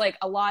funny because like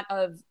a lot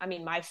of, I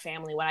mean, my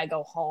family, when I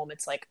go home,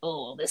 it's like,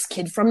 oh, this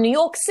kid from New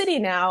York City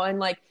now. And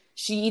like,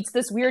 she eats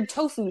this weird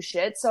tofu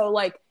shit. So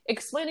like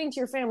explaining to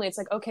your family, it's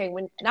like, okay,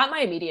 when not my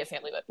immediate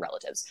family, but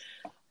relatives,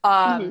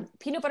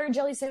 peanut butter and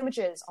jelly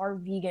sandwiches are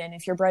vegan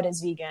if your bread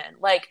is vegan.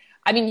 Like,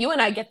 I mean, you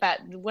and I get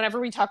that whenever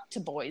we talk to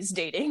boys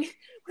dating,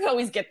 we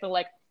always get the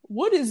like,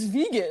 what is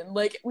vegan?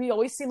 Like, we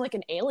always seem like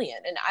an alien.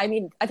 And I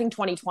mean, I think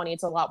 2020,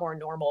 it's a lot more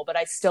normal, but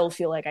I still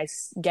feel like I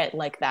get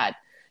like that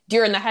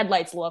deer in the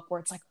headlights look where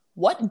it's like,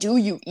 what do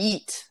you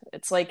eat?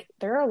 It's like,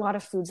 there are a lot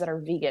of foods that are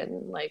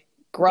vegan. Like,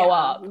 grow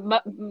up.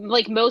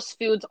 Like, most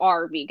foods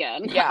are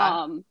vegan.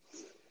 Yeah.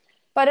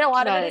 But a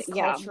lot of it is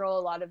cultural.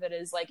 A lot of it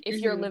is like, if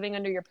you're living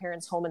under your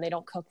parents' home and they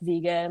don't cook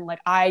vegan, like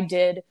I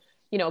did,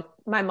 you know,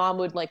 my mom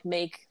would like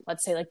make,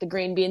 let's say like the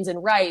green beans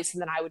and rice,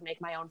 and then I would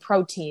make my own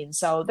protein.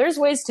 So there's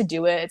ways to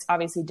do it. It's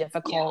obviously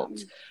difficult,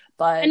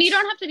 but. And you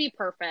don't have to be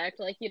perfect.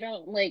 Like, you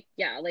don't like,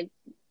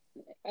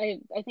 I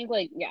think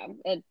like,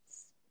 it's,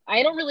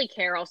 I don't really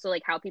care also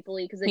like how people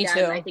eat. Cause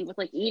again, I think with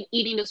like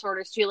eating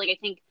disorders too, like I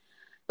think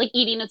like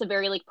eating is a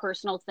very like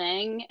personal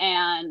thing,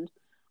 and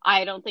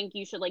I don't think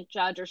you should like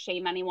judge or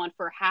shame anyone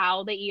for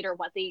how they eat or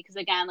what they eat. Cause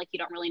again, like you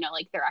don't really know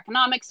like their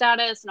economic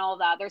status and all of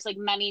that. There's like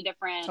many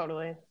different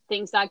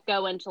things that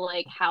go into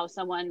like how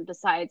someone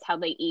decides how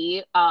they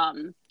eat.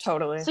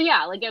 So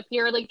yeah, like if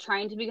you're like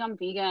trying to become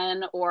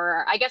vegan,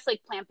 or I guess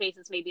like plant-based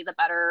is maybe the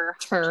better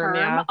term.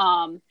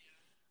 Yeah.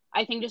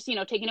 I think just, you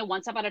know, taking it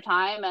one step at a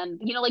time, and,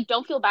 you know, like,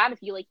 don't feel bad if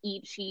you like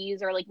eat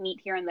cheese or like meat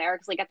here and there.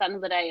 Cause like at the end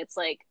of the day, it's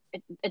like,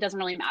 it doesn't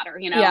really matter,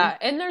 you know? Yeah.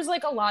 And there's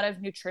like a lot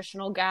of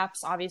nutritional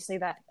gaps, obviously,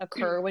 that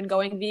occur when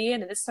going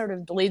vegan. And this sort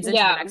of bleeds into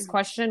the next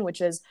question, which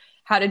is,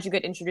 how did you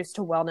get introduced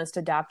to wellness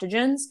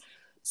adaptogens?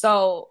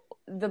 So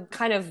the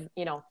kind of,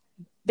 you know,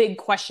 big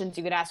questions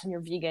you could ask when you're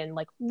vegan,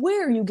 like,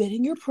 where are you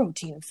getting your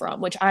protein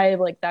from? Which I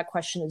like, that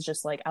question is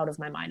just like out of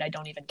my mind. I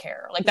don't even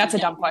care. Like, that's a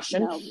dumb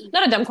question.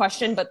 Not a dumb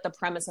question, but the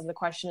premise of the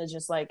question is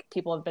just like,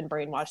 people have been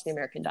brainwashed the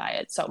American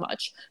diet so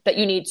much that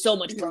you need so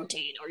much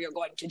protein or you're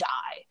going to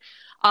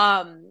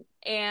die.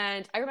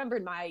 And I remember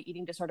in my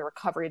eating disorder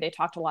recovery, they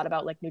talked a lot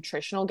about like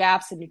nutritional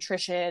gaps and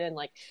nutrition and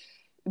like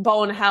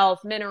bone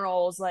health,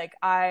 minerals. Like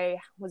I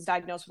was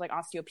diagnosed with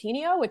like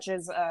osteopenia, which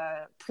is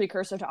a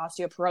precursor to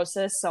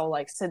osteoporosis. So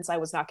like, since I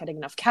was not getting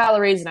enough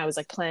calories and I was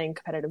like playing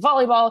competitive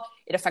volleyball,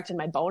 it affected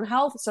my bone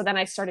health. So then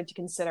I started to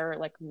consider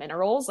like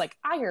minerals, like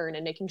iron,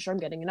 and making sure I'm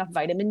getting enough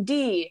vitamin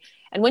D.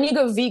 And when you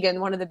go vegan,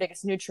 one of the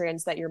biggest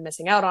nutrients that you're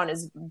missing out on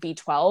is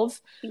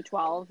B12.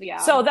 B12, yeah.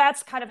 So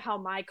that's kind of how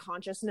my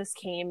consciousness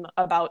came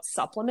about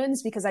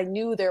supplements, because I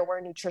knew there were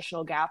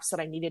nutritional gaps that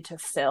I needed to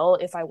fill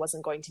if I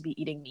wasn't going to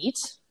be eating meat.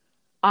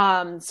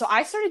 So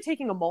I started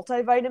taking a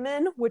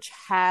multivitamin, which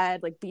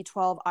had like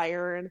B12,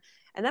 iron.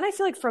 And then I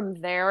feel like from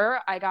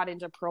there, I got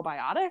into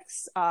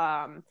probiotics.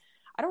 I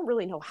don't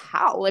really know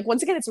how. Like,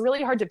 once again, it's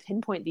really hard to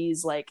pinpoint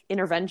these like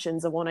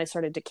interventions of when I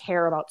started to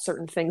care about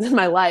certain things in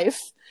my life.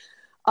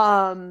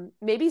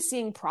 Maybe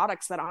seeing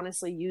products that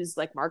honestly used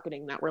like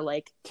marketing that were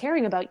like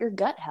caring about your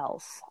gut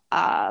health.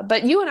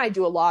 But you and I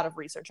do a lot of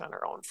research on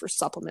our own for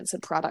supplements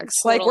and products.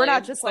 Like, we're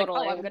not just like,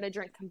 oh, I'm going to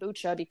drink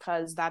kombucha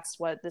because that's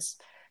what this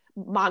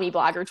mommy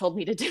blogger told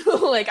me to do.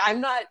 Like,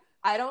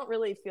 I don't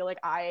really feel like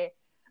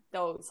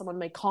though someone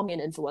may call me an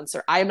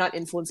influencer, I am not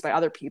influenced by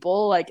other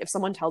people. Like, if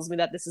someone tells me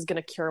that this is going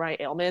to cure my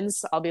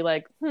ailments, I'll be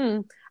like,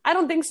 I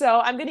don't think so.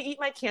 I'm going to eat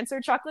my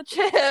cancer chocolate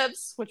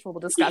chips, which we'll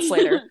discuss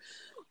later.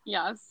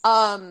 Yes.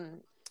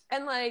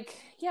 And like,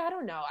 yeah, I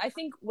don't know. I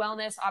think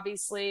wellness,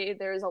 obviously,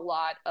 there's a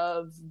lot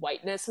of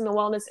whiteness in the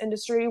wellness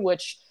industry,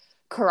 which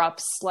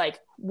corrupts like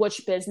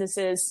which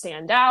businesses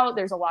stand out.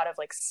 There's a lot of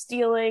like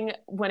stealing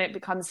when it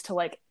becomes to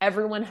like,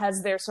 everyone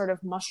has their sort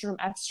of mushroom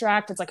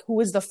extract. It's like, who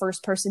was the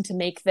first person to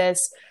make this?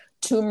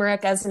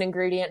 Turmeric as an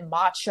ingredient,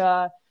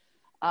 matcha.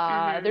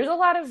 There's a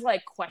lot of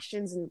like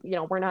questions, and you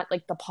know, we're not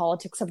like the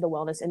politics of the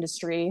wellness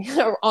industry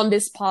on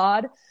this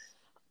pod.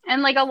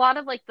 And like a lot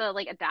of like the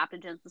like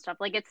adaptogens and stuff,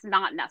 like it's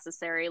not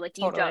necessary. Like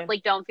you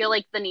don't feel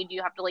like the need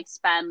you have to like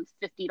spend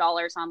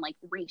 $50 on like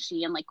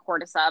reishi and like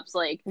cordyceps.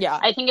 Like, yeah,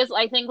 I think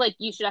like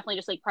you should definitely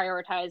just like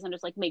prioritize and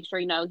just like make sure,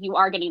 you know, you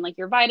are getting like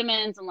your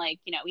vitamins and like,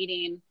 you know,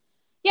 eating,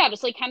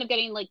 just like kind of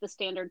getting like the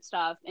standard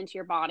stuff into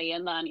your body,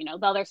 and then, you know,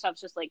 the other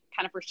stuff's just like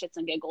kind of for shits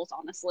and giggles,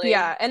 honestly.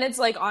 Yeah, and it's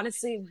like,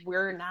 honestly,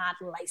 we're not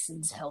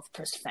licensed health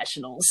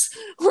professionals.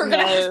 We're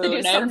gonna have to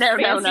do some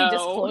fancy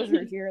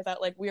disclosure here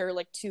that like we are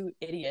like two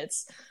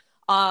idiots.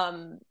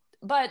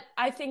 But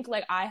I think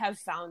like I have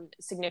found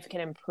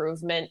significant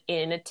improvement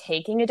in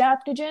taking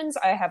adaptogens.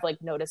 I have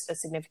like noticed a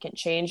significant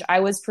change.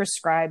 I was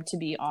prescribed to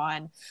be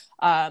on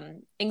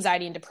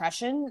anxiety and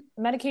depression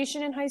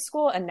medication in high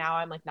school, and now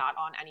I'm like not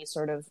on any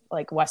sort of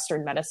like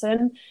Western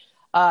medicine.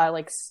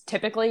 Like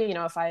typically, you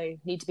know, if I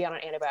need to be on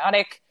an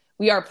antibiotic,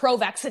 we are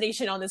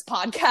pro-vaccination on this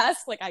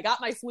podcast. Like, I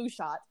got my flu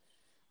shot,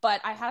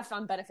 but I have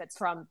found benefits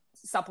from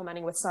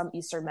supplementing with some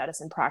Eastern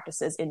medicine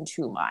practices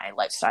into my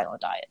lifestyle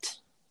and diet,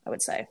 I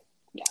would say.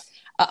 Yeah,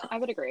 I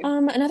would agree.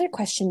 Another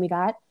question we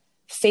got: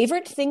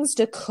 favorite things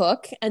to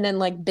cook, and then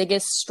like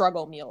biggest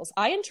struggle meals.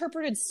 I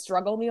interpreted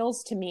struggle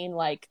meals to mean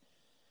like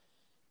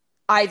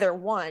either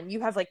one,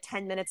 you have like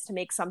 10 minutes to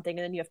make something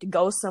and then you have to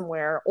go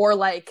somewhere, or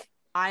like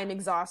I'm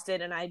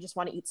exhausted and I just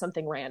want to eat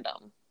something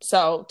random.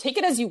 So take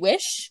it as you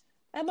wish,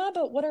 Emma,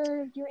 but what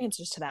are your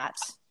answers to that?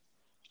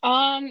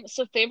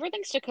 So favorite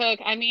things to cook.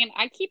 I mean,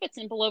 I keep it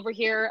simple over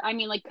here. I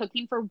mean, like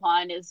cooking for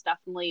one is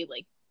definitely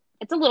like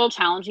it's a little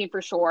challenging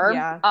for sure.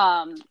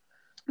 Yeah.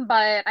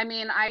 But I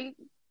mean,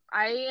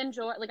 I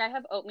enjoy like I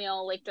have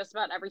oatmeal like just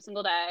about every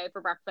single day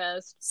for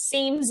breakfast.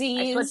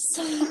 Samesies.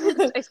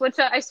 I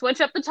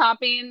switch up the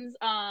toppings.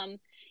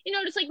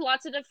 Just like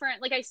lots of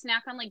different like I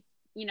snack on like,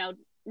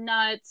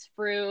 nuts,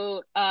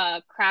 fruit,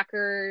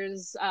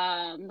 crackers,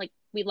 like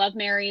we love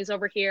Mary's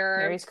over here.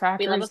 Mary's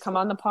crackers, come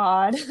on the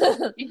pod.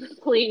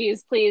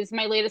 Please.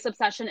 My latest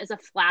obsession is a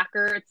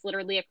flacker. It's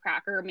literally a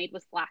cracker made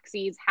with flax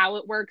seeds. How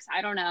it works,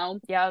 I don't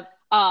know. Yeah.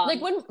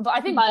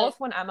 Both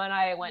when Emma and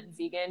I went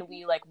vegan,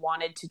 we like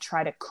wanted to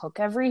try to cook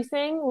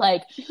everything.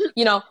 Like,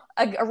 a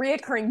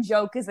reoccurring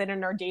joke is that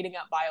in our dating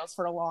app bios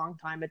for a long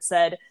time, it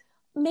said,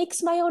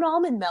 makes my own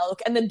almond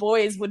milk, and then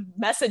boys would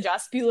message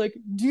us be like,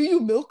 do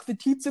you milk the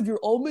teats of your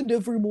almond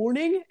every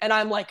morning? And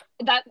I'm like,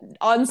 that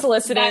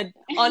unsolicited,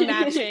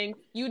 unmatching,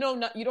 you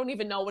don't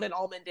even know what an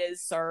almond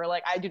is, sir.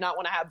 Like, I do not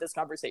want to have this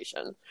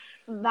conversation.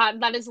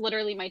 That is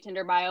literally my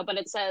Tinder bio, but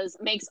it says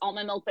makes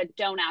almond milk, but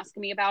don't ask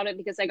me about it,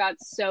 because I got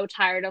so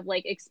tired of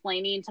like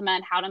explaining to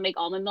men how to make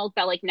almond milk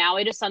that like now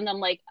I just send them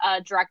like a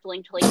direct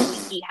link to like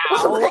Wiki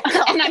how.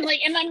 and I'm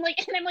like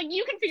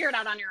you can figure it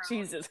out on your own.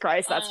 Jesus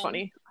Christ, that's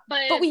funny.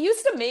 But we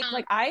used to make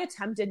I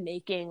attempted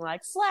making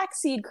like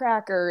flaxseed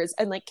crackers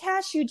and like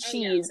cashew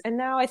cheese, and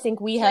now I think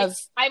we have.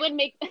 I would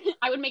make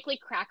like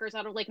crackers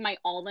out of like my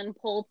almond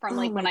pulp from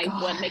like when I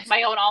would make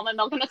my own almond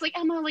milk, and it's like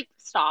Emma, like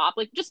stop,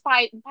 like just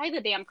buy the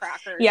damn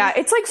crackers. Yeah,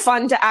 it's like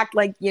fun to act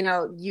like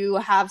you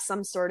have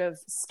some sort of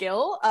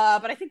skill,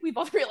 but I think we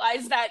both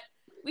realized that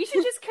we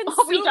should just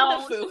consume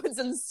the foods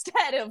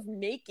instead of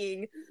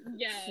making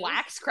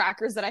flax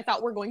crackers that I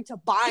thought were going to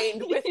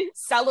bind with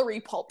celery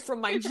pulp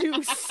from my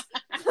juice.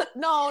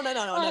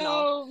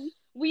 No.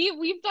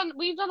 We've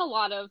done a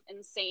lot of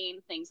insane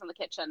things in the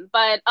kitchen,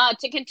 but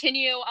to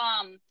continue,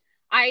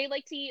 I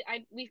like to eat.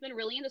 We've been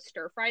really into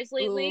stir fries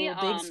lately. Ooh,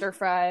 big stir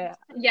fry.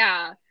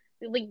 Yeah.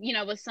 Like,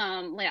 with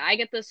some, like, I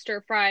get the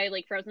stir fry,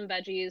 like, frozen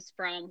veggies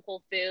from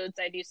Whole Foods.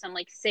 I do some,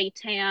 like,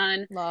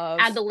 seitan. Love.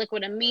 Add the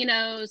liquid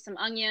aminos, some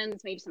onions,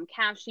 maybe some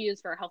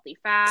cashews for a healthy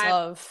fat.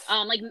 Love.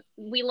 Like,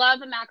 we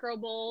love a macro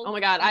bowl. Oh, my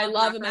God. I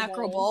love a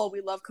macro bowl. We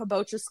love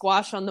kabocha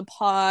squash on the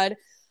pod.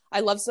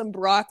 I love some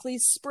broccoli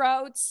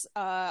sprouts.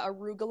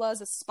 Arugula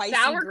is a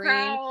spicy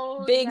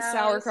green. Big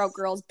sauerkraut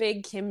girls.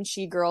 Big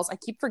kimchi girls. I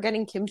keep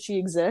forgetting kimchi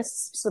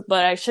exists,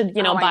 but I should,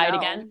 buy it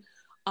again.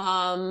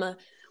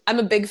 I'm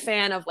a big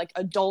fan of like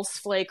a dulse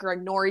flake or a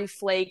nori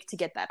flake to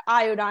get that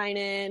iodine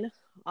in.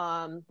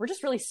 We're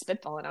just really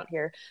spitballing out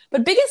here.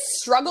 But biggest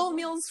struggle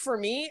meals for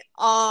me,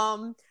 we're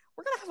going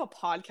to have a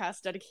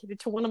podcast dedicated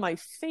to one of my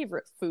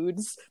favorite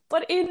foods,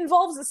 but it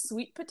involves a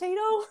sweet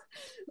potato.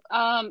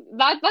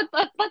 That's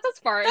as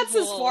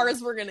far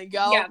as we're going to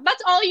go. Yeah,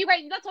 that's all you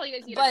guys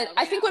need. But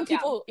I think when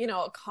people,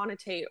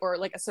 connotate or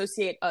like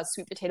associate a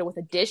sweet potato with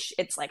a dish,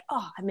 it's like,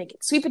 oh, I'm making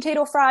sweet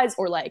potato fries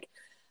or like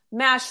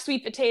mashed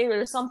sweet potato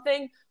or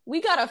something. We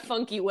got a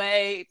funky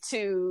way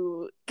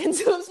to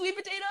consume sweet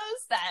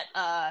potatoes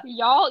that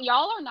y'all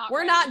are not.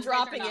 We're not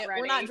dropping it.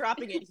 We're not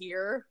dropping it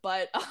here.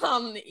 But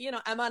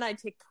Emma and I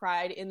take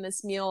pride in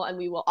this meal, and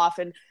we will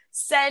often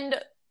send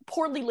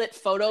poorly lit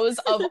photos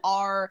of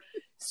our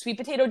sweet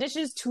potato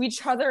dishes to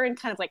each other and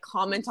kind of like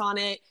comment on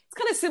it. It's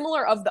kind of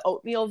similar of the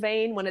oatmeal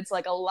vein when it's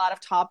like a lot of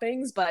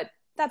toppings, but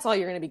that's all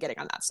you're going to be getting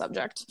on that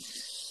subject.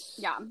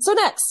 Yeah. So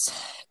next,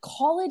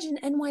 college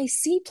and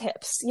NYC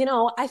tips.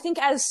 I think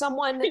as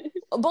someone,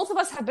 both of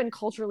us have been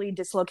culturally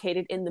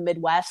dislocated in the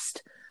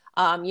Midwest,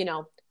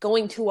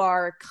 going to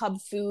our Cub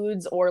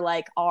Foods or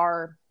like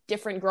our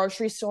different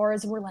grocery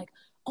stores, and we're like,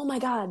 oh my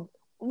God,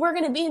 we're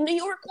going to be in New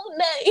York one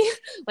day.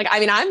 Like,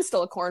 I mean, I'm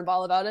still a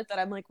cornball about it, that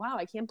I'm like, wow,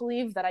 I can't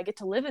believe that I get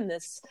to live in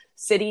this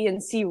city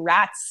and see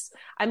rats.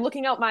 I'm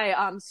looking out my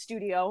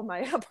studio, my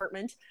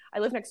apartment. I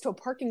live next to a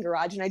parking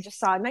garage, and I just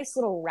saw a nice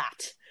little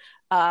rat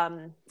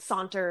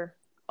saunter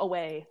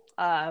away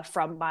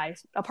from my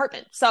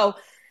apartment. So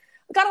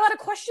I got a lot of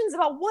questions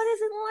about what is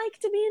it like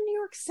to be in New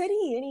York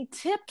City. Any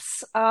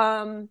tips?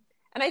 And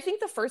I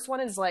think the first one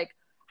is like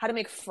how to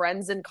make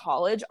friends in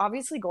college.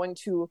 Obviously, going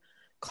to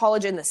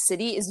college in the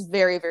city is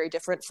very, very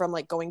different from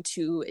like going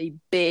to a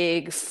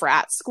big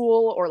frat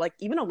school or like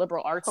even a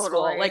liberal arts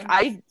school. Like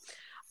I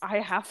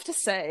have to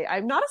say,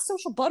 I'm not a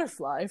social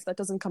butterfly, if that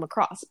doesn't come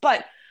across,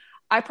 but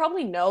I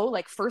probably know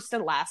like first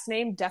and last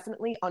name,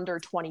 definitely under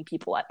 20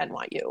 people at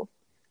NYU.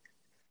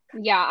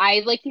 Yeah,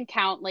 I like can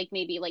count like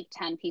maybe like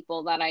 10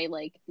 people that I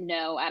like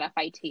know at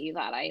FIT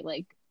that I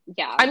like.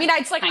 Yeah, I mean,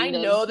 it's like I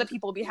know that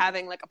people be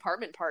having like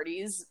apartment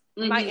parties.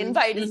 Mm-hmm, my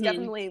invite is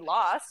definitely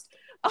lost.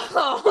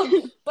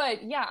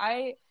 But yeah,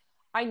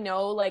 I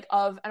know like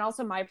and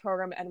also my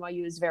program at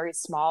NYU is very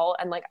small,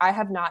 and like I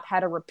have not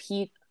had a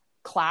repeat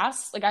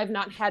class. Like I've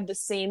not had the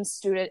same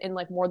student in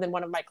like more than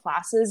one of my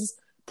classes,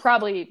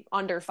 probably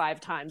under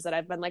 5 times that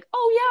I've been like,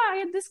 oh yeah, I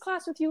had this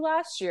class with you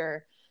last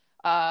year.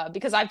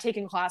 Because I've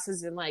taken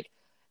classes in like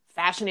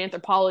fashion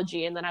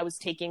anthropology, and then I was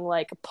taking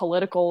like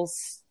political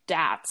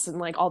stats and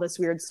like all this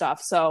weird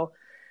stuff. So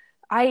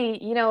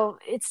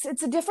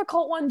it's a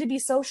difficult one to be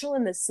social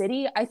in the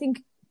city. I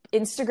think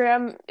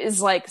Instagram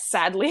is like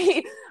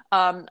sadly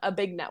a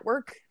big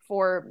network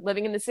for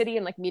living in the city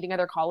and like meeting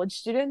other college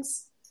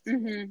students.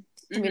 Mm-hmm.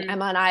 I mean,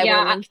 Emma and I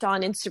were linked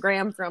on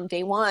Instagram from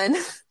day one.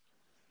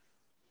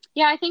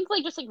 Yeah, I think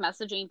like just like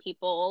messaging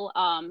people,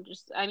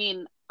 I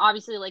mean,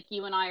 obviously like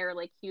you and I are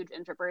like huge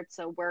introverts,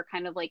 so we're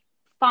kind of like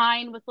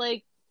fine with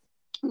like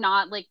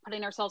not like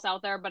putting ourselves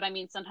out there, but I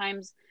mean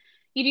sometimes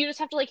you do just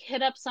have to like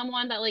hit up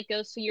someone that like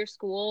goes to your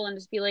school and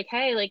just be like,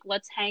 hey, like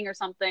let's hang or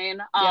something.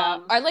 Yeah.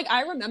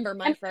 I remember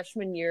my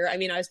freshman year. I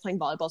mean, I was playing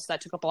volleyball, so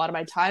that took up a lot of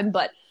my time,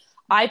 but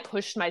I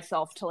pushed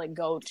myself to like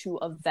go to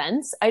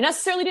events. I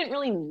necessarily didn't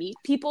really meet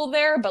people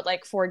there, but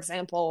like for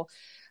example,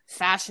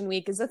 Fashion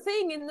Week is a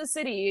thing in the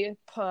city,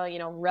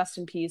 rest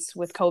in peace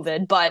with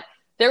COVID, but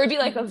there would be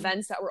like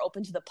events that were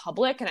open to the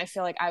public, and I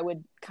feel like I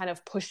would kind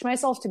of push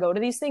myself to go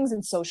to these things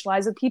and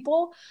socialize with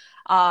people,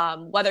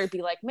 whether it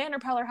be like Man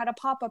Repeller had a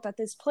pop-up at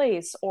this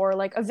place, or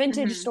like a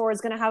vintage store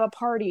is going to have a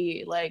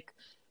party. Like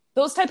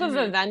those type of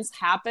events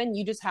happen.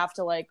 You just have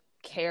to like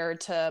care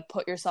to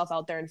put yourself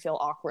out there and feel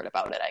awkward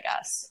about it, I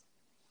guess.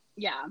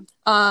 Yeah.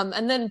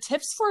 And then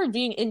tips for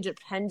being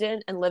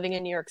independent and living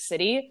in New York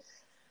City.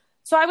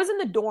 So I was in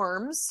the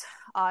dorms.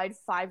 I had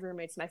 5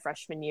 roommates my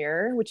freshman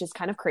year, which is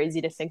kind of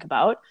crazy to think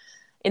about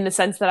in the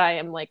sense that I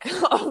am like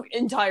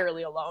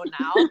entirely alone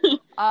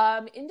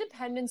now.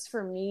 Independence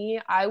for me,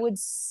 I would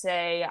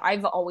say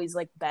I've always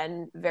like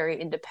been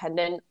very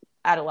independent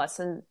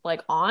adolescent,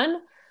 like on.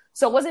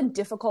 So it wasn't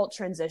difficult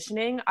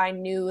transitioning. I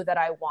knew that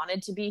I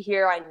wanted to be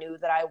here. I knew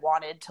that I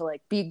wanted to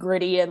like be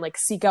gritty and like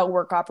seek out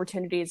work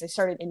opportunities. I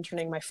started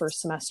interning my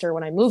first semester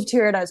when I moved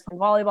here and I was playing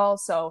volleyball.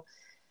 So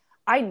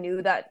I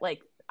knew that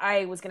like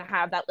I was going to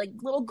have that like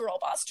little girl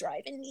boss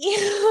drive in me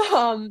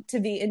to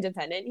be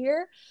independent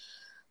here.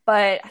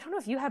 But I don't know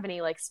if you have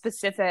any like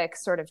specific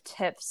sort of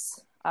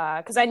tips,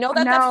 because I know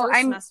that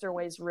first semester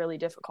was really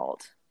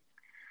difficult.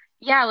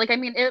 Yeah, like I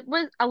mean, it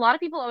was a lot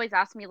of people always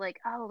ask me like,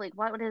 oh, like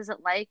what is it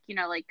like,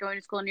 like going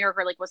to school in New York,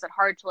 or like was it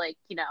hard to like,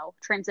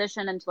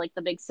 transition into like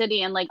the big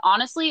city? And like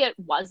honestly, it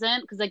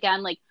wasn't, because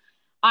again, like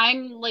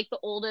I'm like the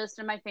oldest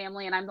in my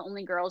family and I'm the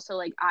only girl, so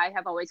like I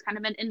have always kind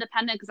of been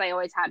independent because I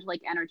always had to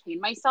like entertain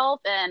myself,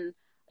 and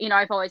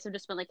I've always have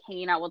just been like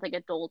hanging out with like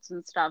adults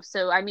and stuff.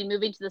 So I mean,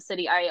 moving to the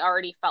city, I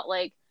already felt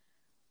like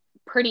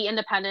pretty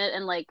independent,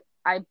 and like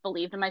I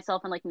believed in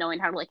myself and like knowing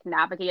how to like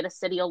navigate a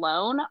city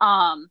alone.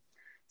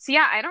 So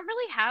yeah, I don't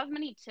really have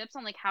many tips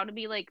on like how to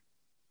be like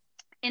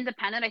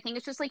independent. I think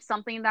it's just like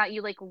something that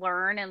you like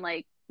learn, and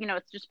like,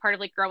 it's just part of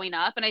like growing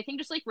up. And I think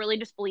just like really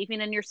just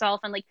believing in yourself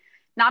and like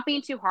not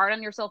being too hard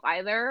on yourself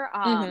either.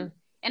 And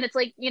it's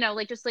like,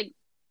 like just like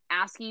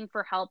asking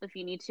for help if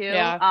you need to.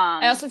 Yeah.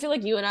 I also feel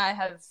like you and I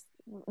have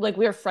like,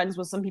 we are friends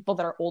with some people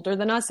that are older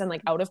than us and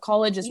like out of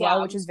college as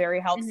well, which is very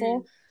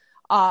helpful.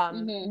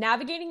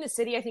 Navigating the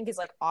city, I think, is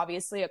like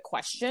obviously a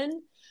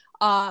question.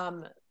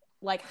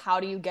 Like, how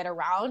do you get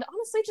around?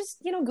 Honestly,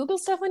 just, Google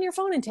stuff on your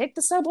phone and take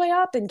the subway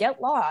up and get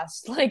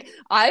lost. Like,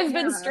 I've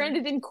been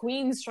stranded in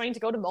Queens trying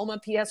to go to MoMA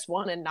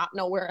PS1 and not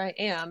know where I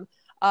am.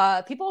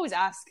 People always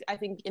ask, I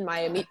think in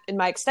my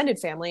extended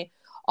family,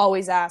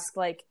 always ask,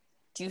 like,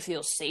 do you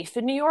feel safe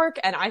in New York?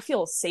 And I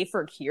feel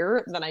safer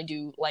here than I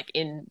do, like,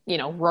 in,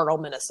 rural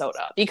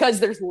Minnesota. Because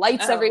there's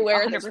lights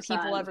everywhere, 100%. There's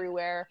people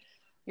everywhere.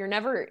 You're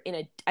never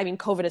I mean,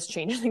 COVID has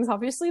changed things,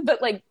 obviously,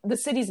 but like the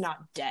city's not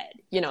dead.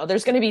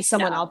 There's going to be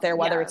someone out there,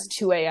 whether it's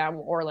 2 a.m.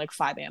 or like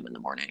 5 a.m. in the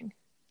morning.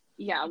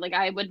 Yeah, like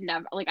I would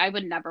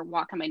never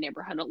walk in my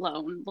neighborhood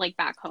alone, like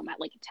back home at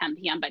like 10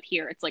 p.m. But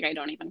here, it's like I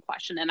don't even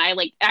question it. And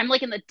I'm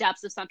like in the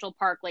depths of Central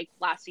Park, like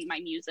blasting my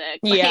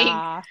music. Like,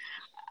 yeah.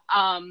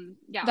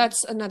 Yeah.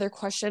 That's another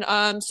question.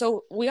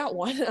 So we got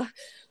one.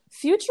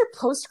 Future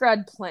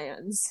post-grad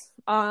plans.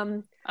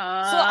 Can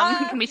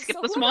we skip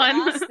this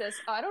one?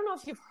 I don't know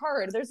if you've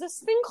heard. There's this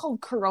thing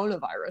called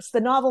coronavirus. The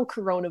novel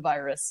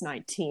coronavirus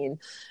 19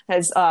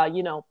 has,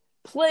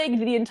 plagued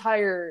the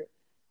entire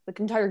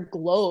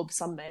globe.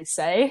 Some may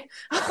say.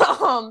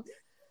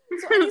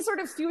 So any sort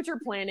of future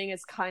planning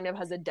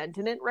has a dent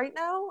in it right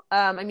now.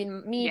 I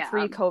mean,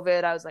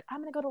 pre-COVID, I was like, I'm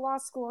gonna go to law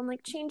school and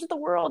like change the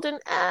world and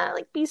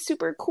like be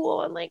super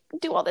cool and like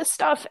do all this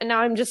stuff. And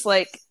now I'm just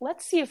like,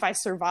 let's see if I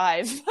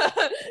survive.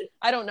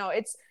 I don't know.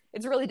 It's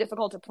really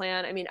difficult to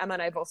plan. I mean, Emma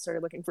and I both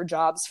started looking for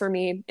jobs. For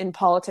me in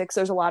politics,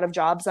 there's a lot of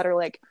jobs that are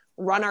like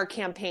run our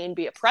campaign,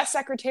 be a press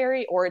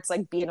secretary, or it's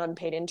like be an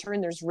unpaid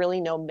intern. There's really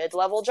no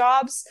mid-level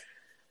jobs.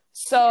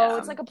 So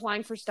it's like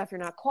applying for stuff you're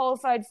not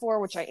qualified for,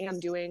 which I am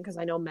doing because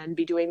I know men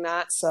be doing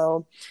that.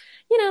 So,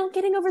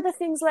 getting over the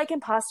things like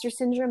imposter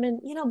syndrome and,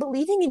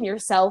 believing in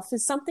yourself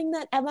is something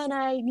that Emma and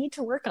I need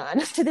to work on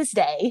to this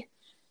day.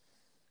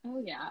 Oh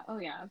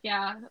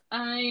yeah.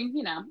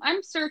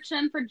 I'm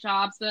searching for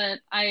jobs, but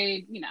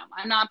I'm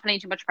not putting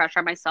too much pressure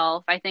on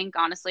myself. I think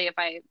honestly,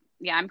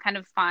 I'm kind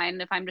of fine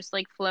if I'm just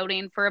like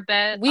floating for a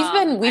bit.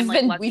 I'm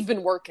like We've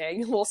been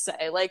working, we'll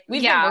say. Like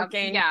we've been yeah,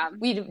 working. yeah,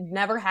 We've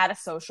never had a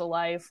social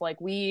life. Like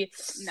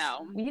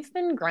no, we've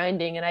been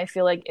grinding, and I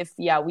feel like if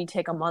we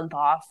take a month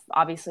off,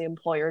 obviously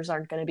employers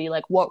aren't going to be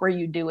like, "What were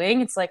you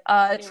doing?" It's like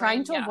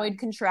trying to avoid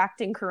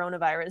contracting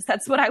coronavirus.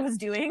 That's what I was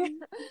doing.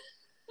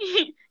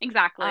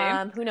 exactly.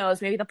 Who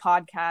knows? Maybe the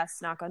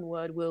podcast, knock on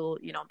wood, will,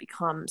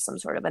 become some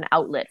sort of an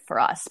outlet for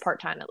us,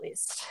 part-time at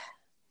least.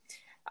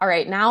 All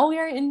right, now we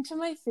are into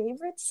my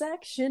favorite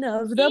section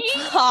of the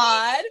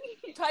pod,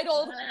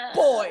 titled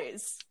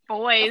Boys.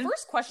 The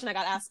first question I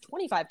got asked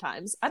 25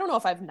 times. I don't know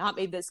if I've not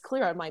made this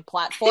clear on my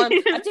platform.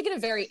 I've taken a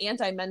very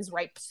anti-men's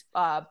rights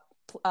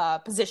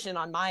position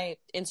on my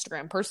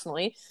Instagram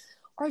personally.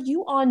 Are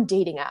you on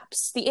dating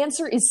apps? The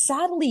answer is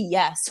sadly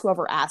yes,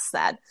 whoever asked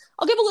that.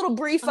 I'll give a little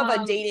brief of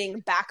a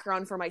dating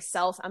background for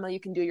myself. Emma, you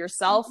can do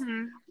yourself.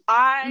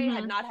 I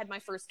had not had my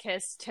first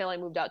kiss till I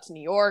moved out to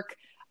New York.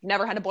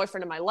 Never had a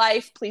boyfriend in my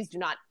life. Please do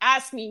not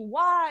ask me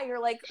why. You're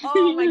like,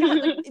 oh my God,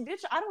 like,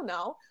 bitch, I don't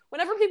know.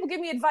 Whenever people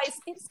give me advice,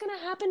 it's going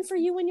to happen for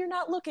you when you're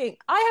not looking.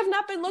 I have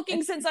not been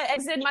looking since I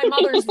exited my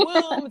mother's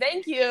womb.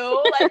 Thank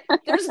you.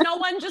 Like, there's no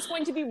one just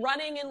going to be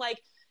running and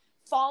like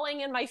falling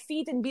in my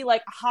feet and be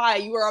like, hi,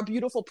 you are a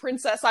beautiful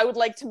princess. I would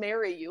like to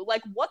marry you.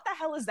 Like, what the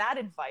hell is that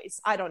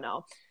advice? I don't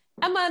know.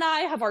 Emma and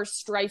I have our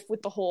strife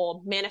with the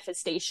whole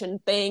manifestation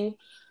thing.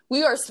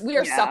 We are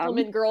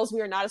supplement girls.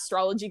 We are not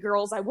astrology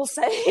girls, I will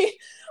say.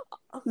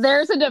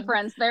 There's a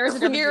difference. There's a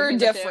clear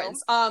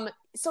difference.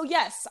 So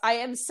yes, I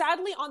am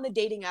sadly on the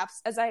dating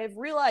apps, as I have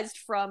realized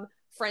from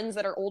friends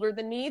that are older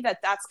than me that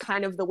that's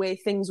kind of the way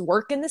things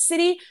work in the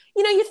city.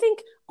 You think,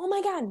 oh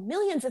my God,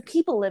 millions of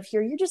people live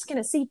here. You're just going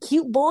to see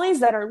cute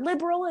boys that are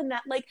liberal and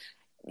that like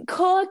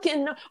cook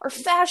and are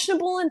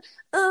fashionable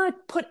and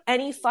put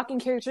any fucking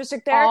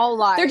characteristic there. All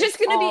lies. They're just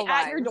going to be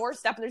at your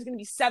doorstep, and there's going to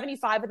be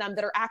 75 of them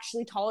that are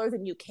actually taller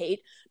than you, Kate.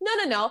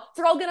 No.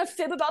 They're all going to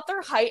fib about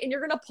their height, and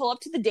you're going to pull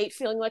up to the date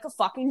feeling like a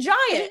fucking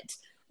giant.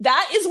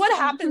 That is what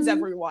happens,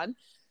 everyone.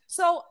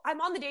 So I'm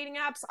on the dating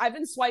apps. I've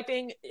been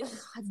swiping.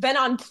 I've been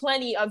on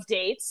plenty of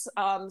dates.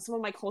 Some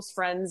of my close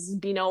friends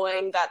be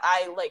knowing that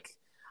I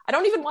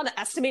don't even want to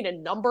estimate a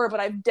number,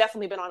 but I've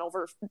definitely been on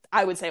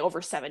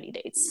over 70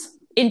 dates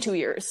in 2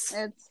 years.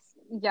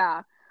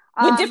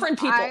 With different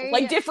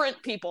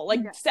people,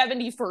 like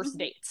 70 first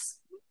dates.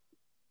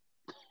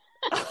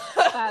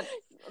 That's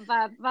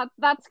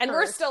and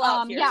we're still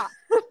out here. Yeah.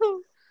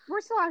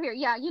 We're still out here.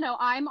 Yeah,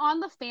 I'm on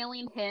the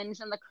failing Hinge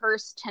and the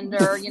cursed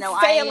Tinder.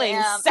 Failing,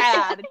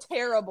 sad,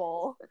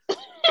 terrible.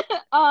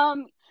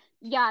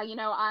 Yeah,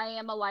 I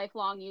am a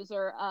lifelong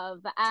user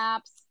of the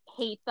apps.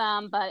 Hate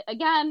them, but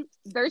again,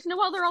 there's no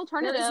other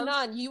alternative. There is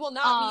none. You will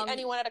not meet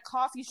anyone at a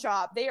coffee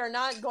shop. They are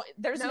not going.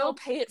 There's no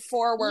pay it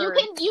forward.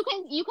 You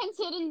can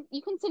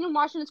sit in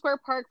Washington Square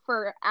Park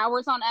for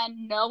hours on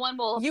end. No one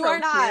will approach you. You are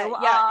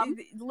not. Yeah,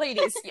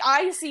 ladies,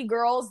 I see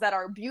girls that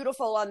are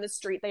beautiful on the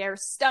street. They are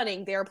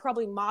stunning. They are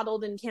probably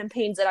modeled in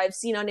campaigns that I've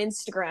seen on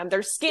Instagram.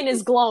 Their skin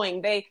is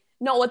glowing. They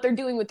know what they're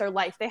doing with their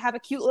life. They have a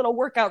cute little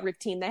workout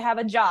routine. They have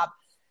a job.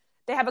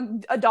 They have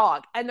a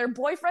dog, and their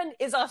boyfriend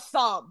is a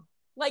thumb.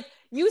 Like,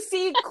 you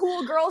see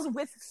cool girls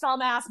with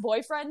thumb-ass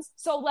boyfriends.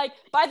 So, like,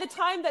 by the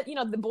time that,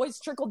 the boys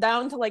trickle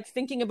down to, like,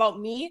 thinking about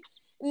me,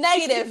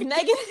 negative.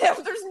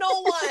 There's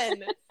no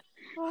one.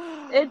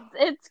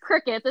 It's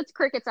crickets. It's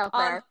crickets out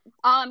there.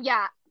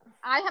 Yeah.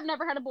 I have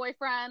never had a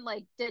boyfriend,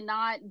 like, did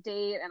not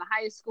date in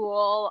high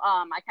school.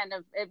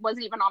 It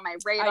wasn't even on my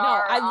radar.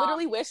 I know. I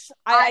literally wish,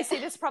 I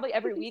say this probably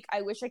every week,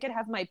 I wish I could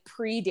have my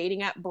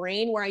pre-dating app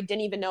brain where I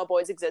didn't even know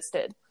boys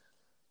existed.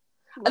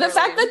 Literally. The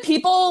fact that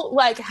people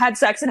like had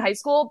sex in high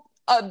school,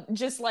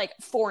 just like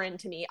foreign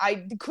to me.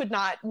 I could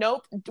not.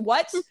 Nope.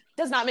 What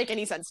does not make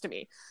any sense to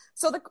me.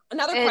 So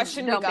another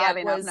question we got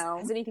was,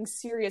 has anything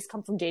serious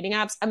come from dating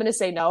apps? I'm going to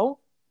say no.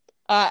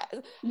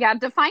 Yeah,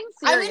 define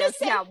serious. I'm going to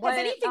say, has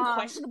anything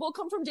questionable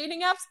come from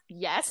dating apps?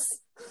 Yes.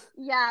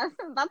 Yeah,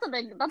 that's a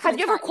big. Have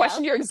you ever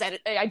questioned your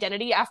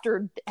identity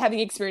after having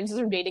experiences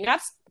from dating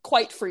apps?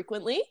 Quite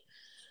frequently.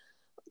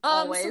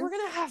 So we're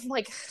gonna have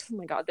oh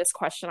my God, this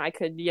question I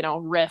could,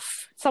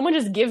 riff. Someone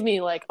just give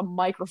me like a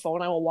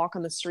microphone. I will walk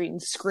on the street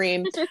and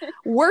scream.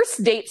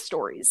 Worst date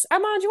stories.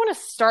 Emma, do you want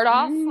to start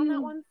off on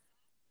that one?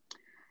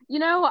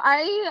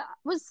 I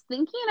was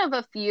thinking of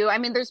a few. I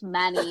mean, there's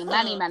many. But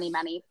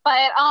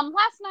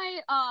last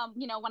night,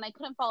 when I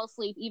couldn't fall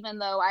asleep, even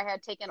though I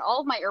had taken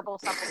all of my herbal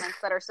supplements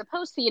that are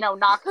supposed to,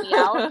 knock me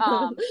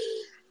out,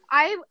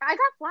 I got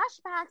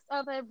flashbacks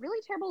of a really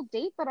terrible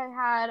date that I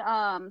had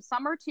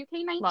summer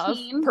 2K19. Love.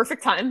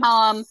 Perfect time.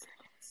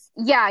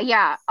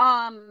 Yeah.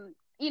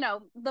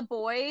 The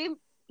boy,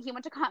 he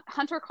went to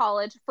Hunter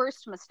College.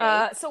 First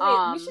mistake. So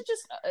wait, we should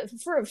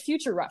just for a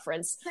future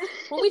reference,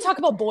 when we talk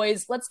about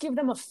boys, let's give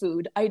them a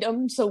food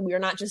item so we're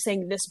not just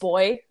saying this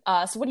boy.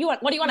 So what do you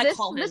want to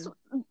call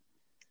him?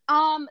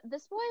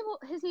 This boy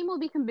his name will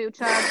be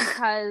Kombucha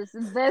because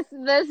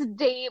this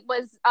date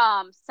was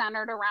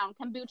centered around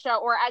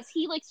kombucha, or as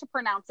he likes to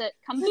pronounce it,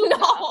 kombucha.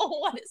 No,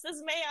 what is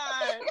this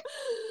man?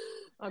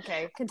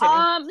 Okay,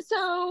 continue.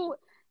 So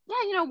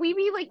yeah, we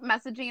be like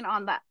messaging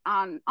on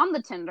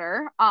the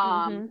Tinder.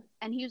 And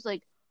he was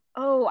like,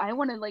 "Oh, I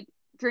want to like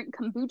drink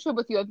kombucha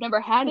with you. I've never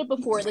had it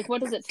before. Like,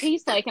 what does it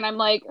taste like?" And I'm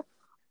like,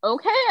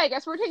 "Okay, I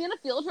guess we're taking a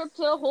field trip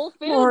to Whole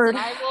Foods, Lord. and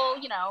I will,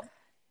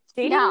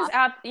 Dating's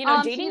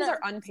datings are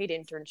unpaid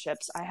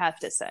internships, I have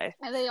to say.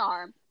 They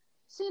are.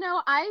 So,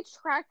 I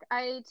trek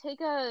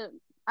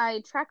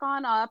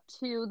on up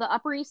to the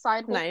Upper East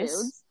Side Whole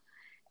Foods.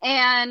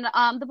 And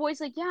the boy's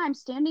like, "Yeah, I'm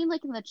standing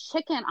like in the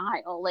chicken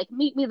aisle. Like,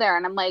 meet me there."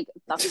 And I'm like,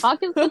 "The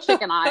fuck is the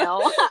chicken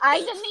aisle?" I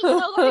didn't even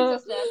know that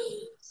existed.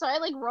 So I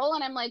like roll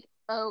and I'm like,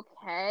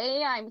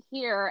 "Okay, I'm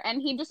here."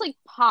 And he just like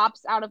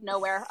pops out of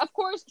nowhere. Of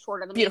course,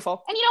 shorter than me.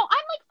 Beautiful. And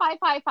I'm like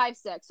 5'5",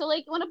 5'6". So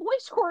like when a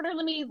boy's shorter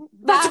than me,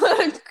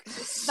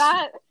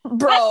 that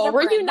bro,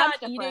 were you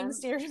not eating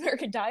standard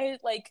American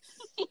diet like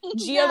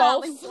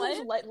GMO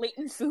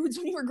latent foods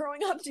when you were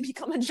growing up to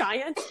become a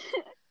giant?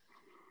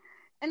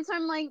 And so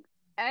I'm like,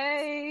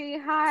 "Hey,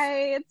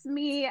 hi, it's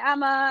me,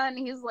 Emma." And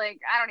he's like,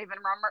 I don't even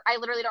remember. I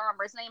literally don't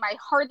remember his name. I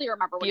hardly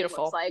remember what he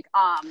looks like.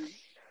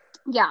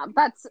 Yeah,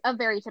 that's a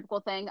very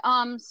typical thing.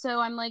 So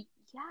I'm like,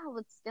 "Yeah,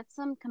 let's get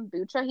some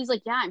kombucha." He's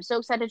like, "Yeah, I'm so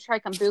excited to try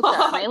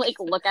kombucha." And I like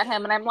look at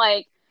him and I'm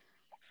like,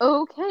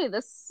 okay,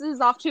 this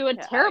is off to a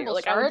terrible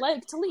start. I would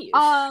like to leave.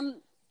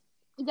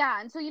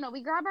 Yeah, and so,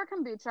 we grab our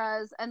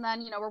kombuchas, and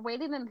then, we're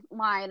waiting in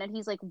line, and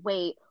he's like,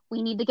 "Wait,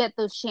 we need to get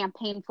those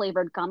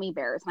champagne-flavored gummy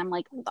bears." And I'm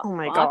like, "Oh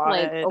my God."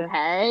 Like,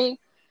 okay.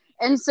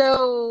 And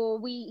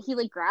so he,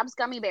 like, grabs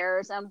gummy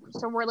bears, and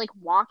so we're, like,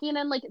 walking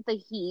in, like, the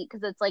heat,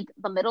 because it's, like,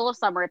 the middle of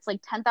summer. It's,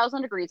 like,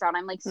 10,000 degrees out.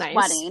 I'm, like,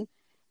 sweating.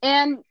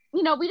 And,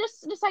 we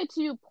just decide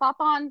to plop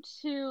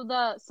onto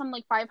some,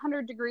 like,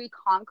 500-degree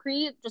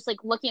concrete, just,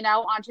 like, looking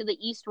out onto the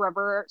East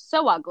River.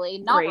 So ugly.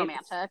 Not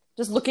romantic.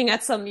 Just looking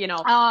at some,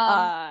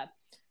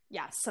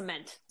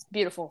 cement.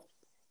 Beautiful.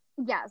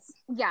 Yes.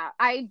 Yeah.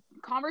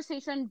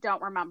 Conversation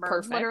don't remember.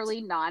 Perfect.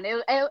 Literally none.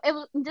 It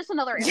was just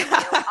another interview.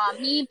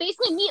 Me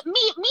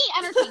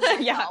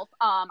entertaining myself.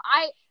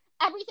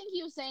 Everything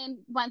he was saying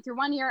went through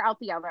one ear, out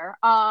the other.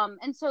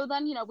 And so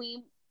then,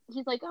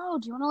 he's like, "Oh,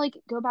 do you want to like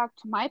go back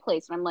to my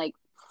place?" And I'm like,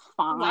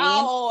 "Fine."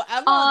 Wow,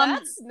 Emma,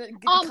 that's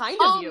kind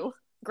of you.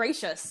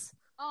 Gracious.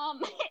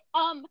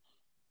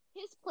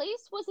 His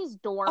place was his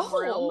dorm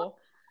room.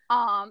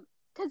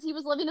 Because he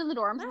was living in the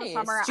dorms in the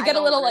summer. Did you get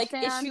a little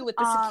issue with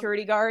the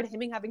security guard,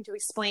 him having to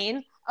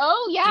explain?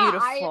 Oh yeah,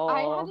 beautiful.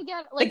 I had to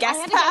get the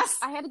guest pass.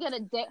 I had to get a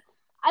day.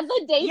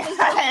 The day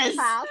pass.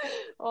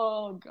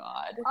 Oh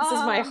God, this is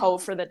my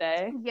hope for the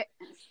day. Yeah.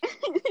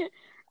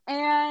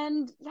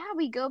 And yeah,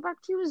 we go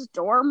back to his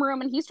dorm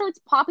room, and he starts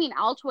popping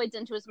Altoids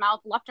into his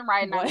mouth left and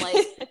right, and I'm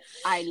like,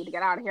 "I need to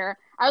get out of here."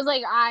 I was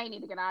like, "I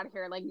need to get out of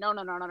here." Like, no.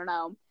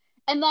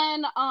 And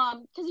then,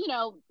 because,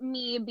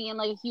 me being,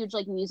 like, a huge,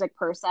 like, music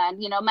person,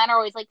 men are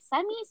always like,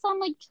 "Send me some,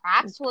 like,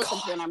 tracks to listen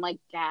to." And I'm like,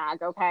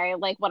 "Gag, okay."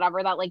 Like,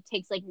 whatever. That, like,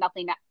 takes, like,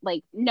 nothing,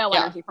 like, no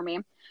energy for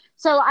me.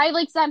 So I,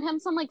 like, sent him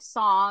some, like,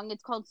 song.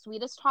 It's called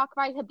Sweetest Talk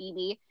by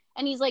Habibi.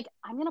 And he's like,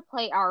 "I'm going to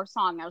play our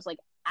song." I was like,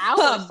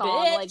 "Our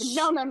song?" Bitch. Like,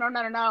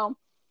 no.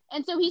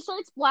 And so he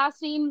starts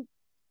blasting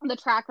the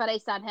track that I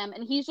sent him,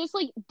 and he's just,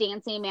 like,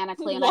 dancing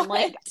manically. And I'm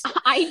like,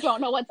 I don't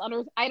know what's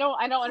I don't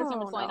understand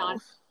what's going on.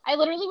 I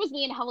literally was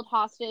being held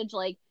hostage,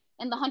 like,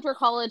 in the Hunter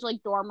College,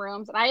 like, dorm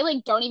rooms. And I,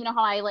 like, don't even know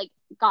how I, like,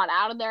 got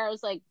out of there. I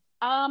was like,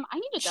 I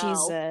need to go.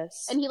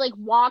 Jesus. And he, like,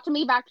 walked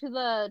me back to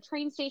the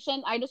train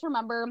station. I just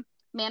remember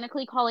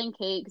manically calling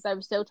Kate because I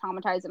was so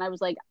traumatized. And I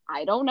was like,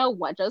 I don't know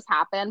what just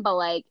happened, but,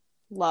 like,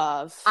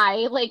 love.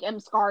 I, like, am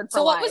scarred for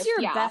life. So what life. was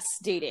your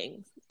best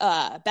dating?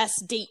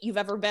 Best date you've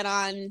ever been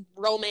on?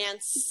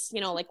 Romance?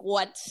 Like,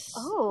 what?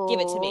 Oh. Give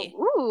it to me.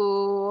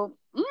 Ooh.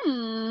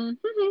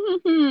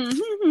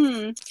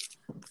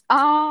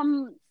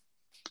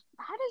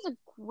 That is a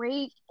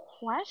great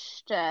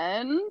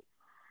question.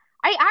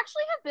 I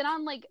actually have been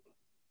on like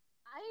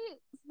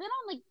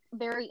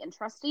very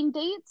interesting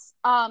dates.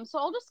 So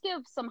I'll just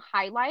give some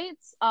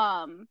highlights.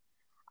 I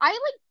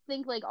like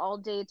think like all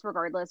dates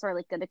regardless are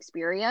like good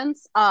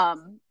experience. I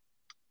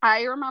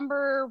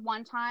remember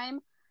one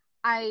time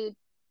I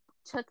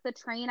took the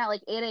train at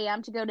like 8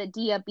 a.m. to go to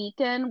Dia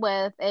Beacon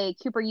with a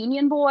Cooper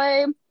Union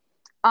boy.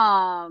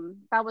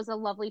 That was a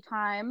lovely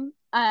time.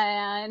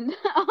 And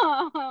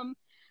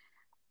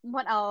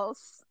what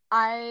else?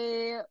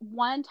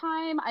 One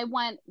time I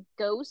went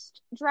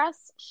ghost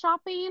dress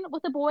shopping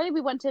with a boy. We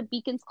went to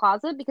Beacon's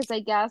Closet because I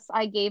guess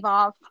I gave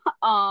off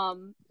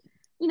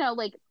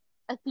like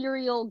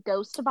ethereal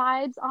ghost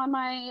vibes on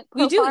my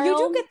profile. You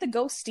do get the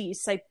ghosty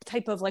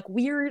type of like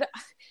weird.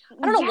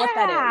 I don't know what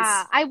that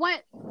is.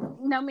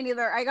 No, me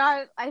neither.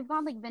 I've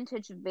gone like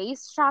vintage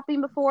vase shopping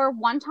before.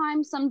 One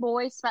time some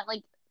boy spent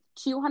like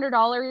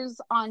 $200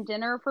 on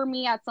dinner for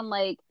me at some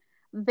like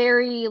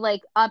very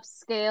like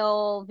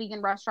upscale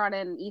vegan restaurant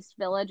in East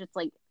Village. It's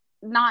like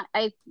not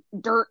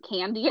dirt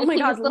candy. Oh my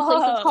God, the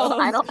place is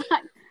called.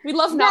 We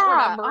love not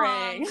Yeah,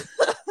 remembering.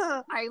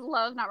 I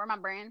love not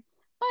remembering.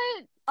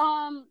 But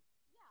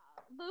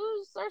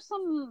those are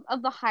some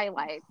of the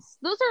highlights.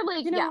 Those are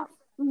like, You know,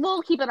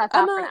 we'll keep it at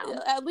that for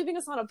now. leaving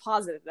us on a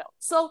positive note.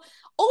 So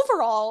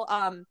overall,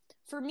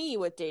 for me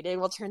with dating,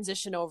 we'll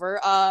transition over.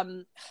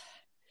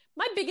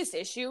 My biggest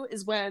issue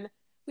is when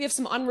we have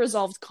some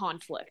unresolved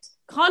conflict.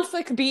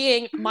 Conflict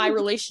being my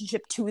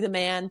relationship to the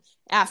man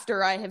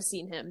after I have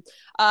seen him.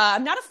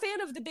 I'm not a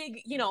fan of the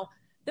big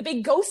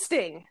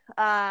ghosting.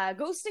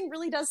 Ghosting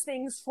really does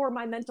things for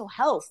my mental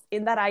health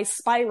in that I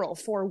spiral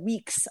for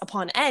weeks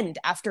upon end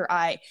after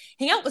I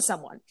hang out with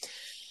someone.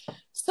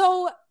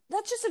 So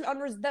that's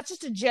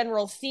just a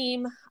general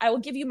theme. I will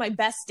give you my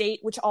best date,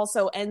 which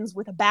also ends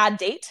with a bad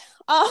date.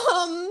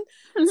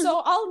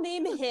 So I'll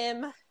name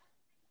him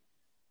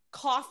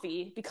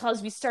Coffee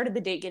because we started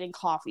the date getting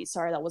coffee.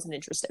 Sorry, that wasn't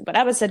interesting. But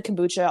Emma said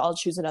kombucha. I'll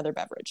choose another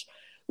beverage.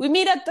 We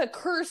meet at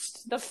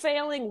the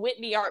failing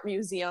Whitney Art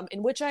Museum,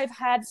 in which I've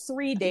had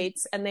 3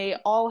 dates, and they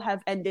all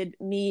have ended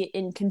me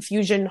in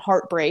confusion,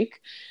 heartbreak.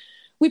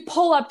 We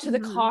pull up to the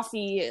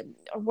coffee,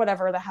 or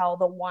whatever the hell,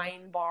 the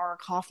wine bar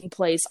coffee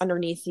place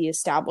underneath the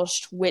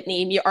established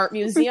Whitney Art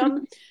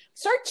Museum.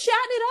 Start chatting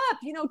it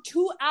up.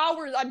 2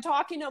 hours. I'm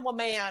talking to a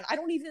man. I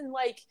don't even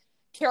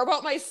care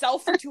about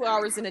myself for 2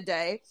 hours in a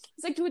day.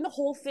 He's doing the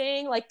whole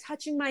thing,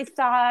 touching my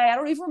thigh. I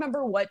don't even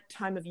remember what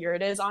time of year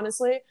it is,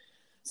 honestly.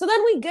 So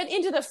then we get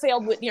into the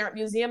failed Whitney Art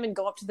Museum and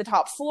go up to the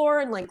top floor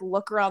and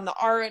look around the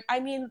art. I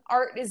mean,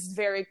 art is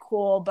very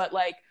cool, but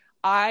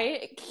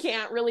I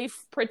can't really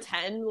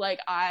pretend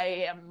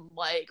I am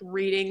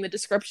reading the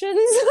descriptions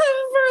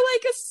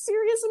for a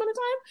serious amount of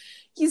time.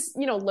 He's,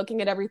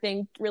 looking at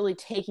everything, really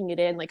taking it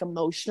in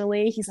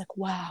emotionally. He's like,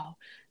 wow,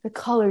 the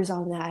colors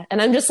on that.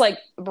 And I'm just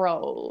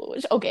bro,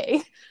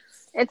 okay.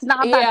 It's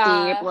not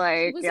that deep.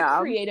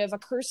 It was a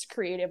cursed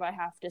creative, I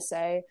have to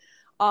say.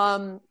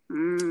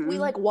 We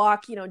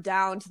walk,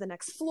 down to the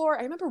next floor.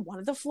 I remember one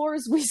of the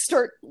floors we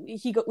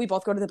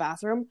both go to the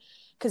bathroom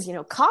because,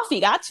 coffee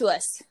got to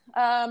us.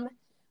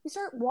 We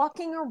start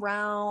walking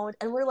around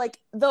and we're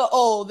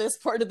this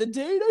part of the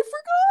date, I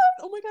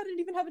forgot. Oh my God, I didn't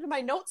even have it in my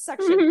notes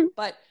section.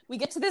 But we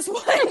get to this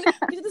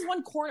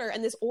one corner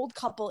and this old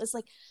couple is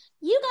like,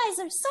 you guys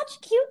are such a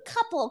cute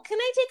couple. Can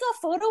I take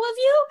a photo of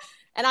you?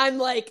 And I'm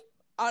like,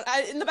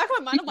 in the back of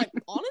my mind, I'm like,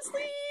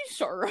 honestly,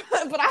 sure.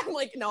 But I'm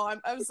like, no,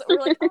 we're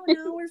like, oh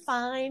no, we're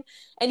fine.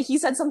 And he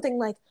said something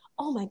like,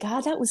 oh my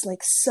God, that was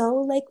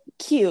so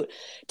cute.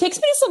 Takes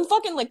me to some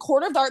fucking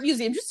corner of the art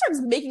museum, just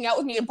starts making out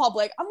with me in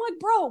public. I'm like,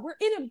 bro, we're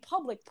in a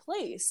public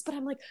place. But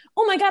I'm like,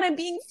 oh my God, I'm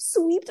being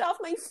swept off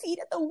my feet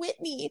at the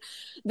Whitney.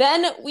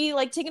 Then we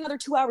take another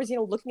 2 hours,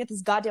 looking at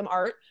this goddamn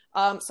art.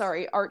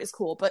 Sorry, art is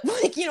cool, but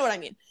you know what I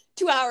mean.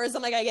 2 hours,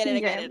 I'm like, I get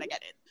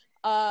it.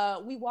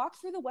 We walk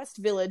through the West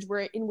Village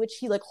in which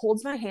he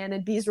holds my hand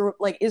and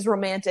is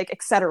romantic,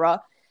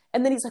 etc.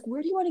 And then he's like,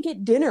 where do you want to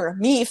get dinner?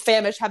 Me,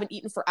 famished, haven't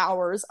eaten for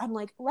hours. I'm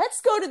like, let's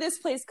go to this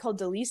place called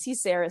Delisi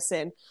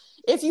Saracen.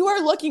 If you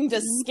are looking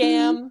to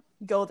scam,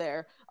 go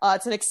there.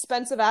 It's an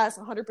expensive ass,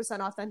 100%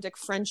 authentic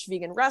French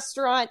vegan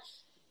restaurant.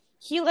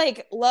 He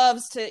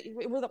loves to,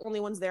 we're the only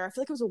ones there. I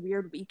feel like it was a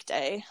weird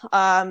weekday.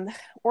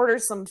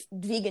 Orders some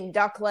vegan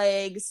duck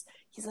legs.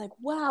 He's like,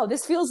 wow,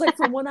 this feels like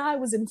from when I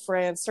was in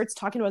France. Starts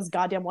talking about his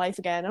goddamn life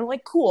again. And I'm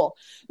like, cool.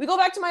 We go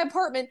back to my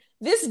apartment.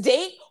 This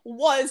date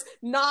was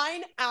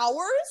 9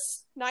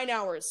 hours. 9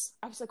 hours.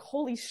 I was like,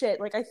 holy shit.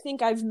 I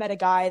think I've met a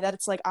guy that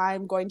it's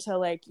I'm going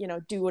to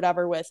do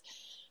whatever with.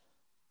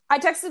 I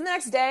texted him the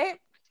next day.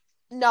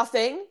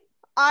 Nothing.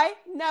 I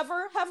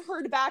never have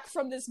heard back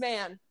from this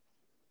man.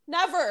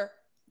 Never.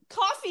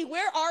 Coffee,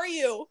 where are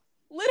you?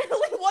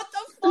 Literally, what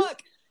the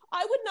fuck?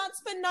 I would not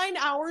spend 9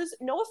 hours.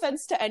 No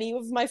offense to any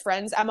of my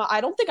friends, Emma.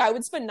 I don't think I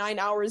would spend 9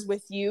 hours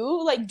with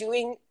you,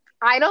 doing.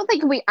 I don't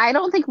think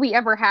we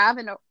ever have,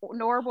 and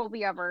nor will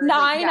we ever.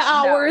 9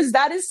 hours. No.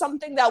 That is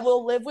something that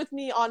will live with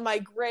me on my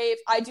grave.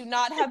 I do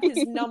not have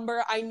his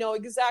number. I know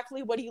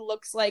exactly what he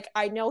looks like.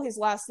 I know his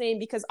last name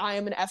because I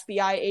am an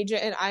FBI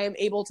agent and I am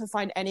able to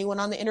find anyone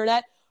on the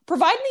internet.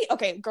 Provide me,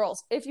 okay,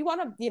 girls, if you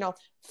want to,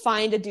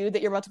 find a dude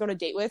that you're about to go on a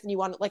date with and you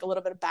want a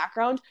little bit of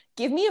background,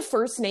 give me a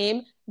first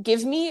name,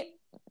 give me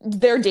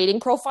their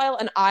dating profile,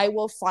 and I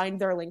will find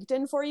their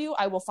LinkedIn for you.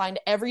 I will find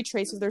every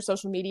trace of their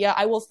social media.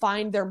 I will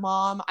find their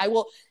mom.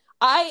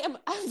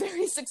 I'm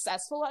very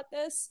successful at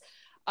this.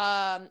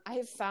 I'm not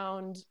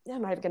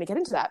even going to get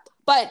into that.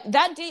 But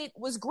that date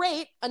was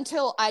great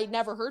until I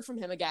never heard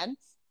from him again.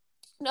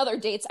 Other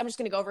dates, I'm just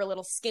going to go over a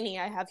little skinny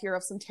I have here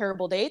of some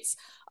terrible dates.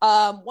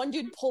 One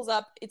dude pulls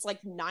up, it's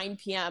 9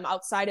 p.m.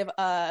 outside of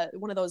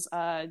one of those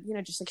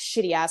just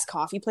shitty ass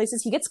coffee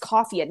places. He gets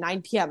coffee at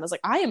 9 p.m. I was like,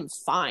 I am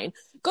fine.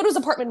 Go to his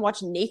apartment and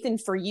watch Nathan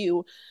For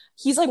You.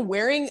 He's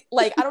wearing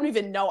I don't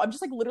even know. I'm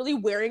just literally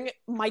wearing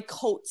my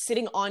coat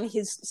sitting on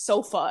his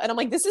sofa. And I'm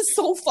like, this is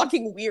so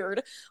fucking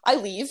weird. I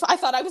leave. I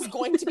thought I was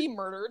going to be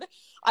murdered.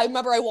 I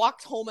remember I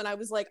walked home and I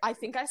was like, I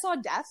think I saw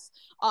death.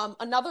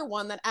 Another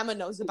one that Emma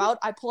knows about.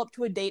 I pull up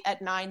to a date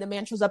at 9. The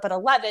man shows up at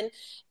 11.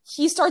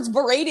 He starts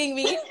berating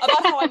me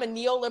about how I'm a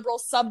neoliberal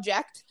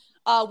subject.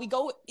 We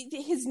go,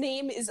 his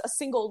name is a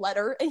single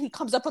letter, and he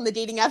comes up on the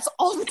dating apps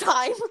all the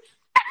time.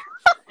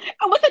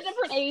 With a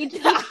different age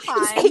each time.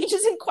 His age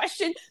is in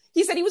question.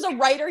 He said he was a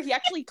writer. He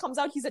actually comes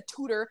out, he's a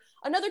tutor.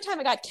 Another time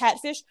I got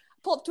catfish.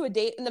 Pull up to a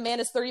date, and the man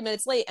is 30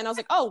 minutes late, and I was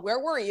like, oh, where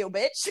were you,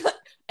 bitch?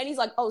 And he's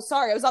like, oh,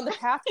 sorry, I was on the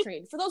PATH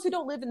train. For those who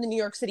don't live in the New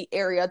York City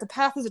area, the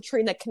PATH is a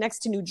train that connects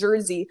to New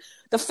Jersey,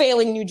 the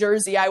failing New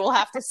Jersey, I will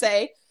have to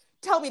say.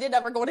 Tell me to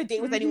never go on a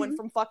date with anyone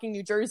from fucking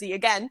New Jersey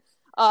again.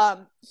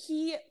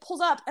 He pulls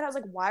up, and I was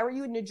like, why were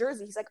you in New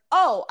Jersey? He's like,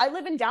 oh, I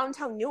live in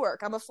downtown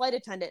Newark. I'm a flight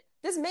attendant.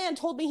 This man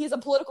told me he's a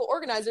political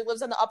organizer,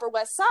 lives on the Upper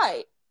West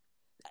Side.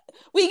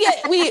 We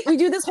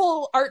do this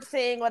whole art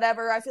thing,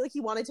 whatever. I feel like he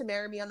wanted to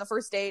marry me on the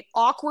first date.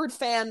 Awkward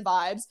fan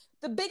vibes.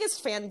 The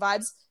biggest fan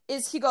vibes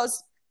is he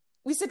goes,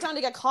 we sit down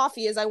to get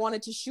coffee as I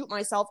wanted to shoot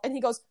myself, and he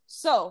goes,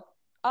 so,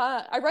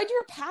 I read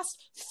your past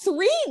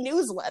 3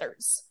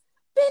 newsletters.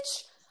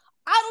 Bitch,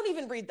 I don't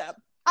even read them.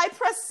 I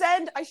press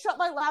send, I shut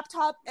my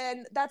laptop,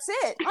 and that's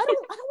it. I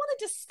don't want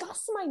to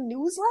discuss my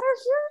newsletter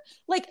here.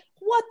 Like,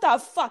 what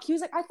the fuck? He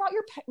was like, I thought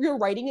you're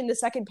writing in the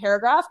second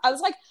paragraph. I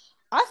was like,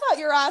 I thought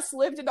your ass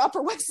lived in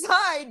Upper West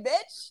Side,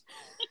 bitch.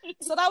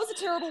 So that was a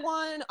terrible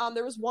one.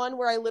 There was one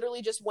where I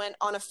literally just went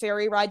on a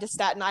ferry ride to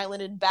Staten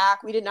Island and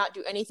back. We did not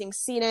do anything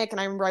scenic,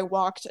 and I remember I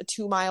walked a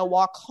 2-mile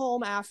walk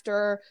home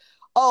after.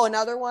 Oh,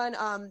 another one.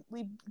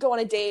 We go on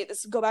a date.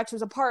 Go back to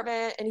his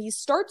apartment, and he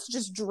starts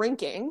just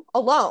drinking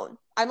alone.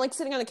 I'm like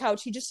sitting on the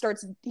couch. He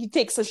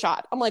takes a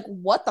shot. I'm like,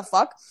 what the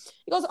fuck?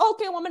 He goes,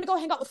 okay, well, I'm going to go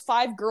hang out with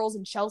 5 girls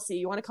in Chelsea.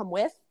 You want to come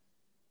with?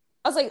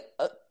 I was like,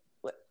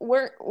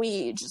 weren't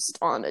we just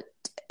on a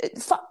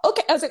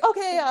okay? I was like,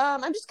 okay,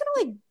 I'm just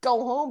gonna like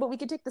go home, but we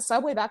could take the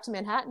subway back to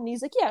Manhattan. And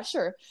he's like, yeah,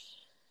 sure.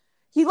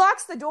 He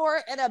locks the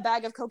door, and a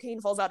bag of cocaine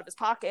falls out of his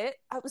pocket.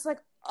 I was like,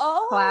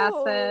 oh,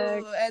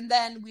 classic. And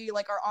then we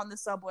like are on the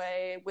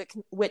subway,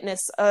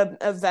 witness an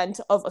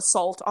event of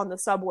assault on the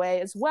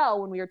subway as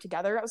well when we were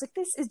together. I was like,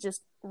 this is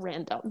just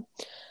random.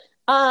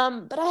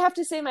 But I have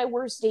to say, my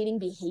worst dating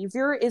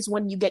behavior is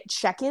when you get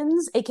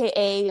check-ins,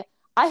 aka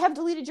I have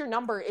deleted your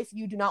number if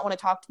you do not want to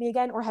talk to me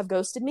again or have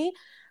ghosted me.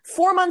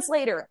 4 months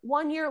later,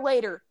 1 year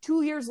later,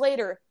 2 years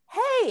later,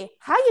 hey,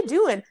 how you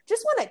doing?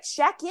 Just want to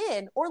check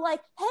in. Or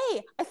like,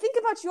 hey, I think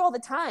about you all the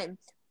time.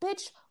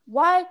 Bitch,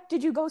 why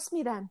did you ghost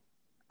me then?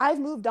 I've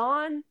moved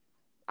on.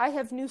 I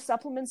have new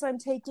supplements I'm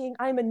taking.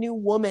 I'm a new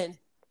woman.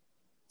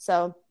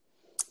 So,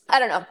 I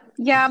don't know.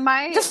 Yeah,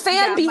 the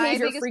fan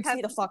behavior freaks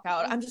me the fuck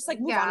out. I'm just like,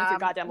 move on with your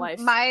goddamn life.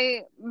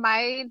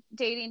 My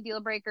dating deal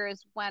breaker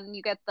is when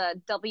you get the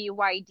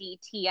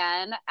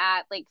WYDTN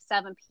at like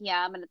 7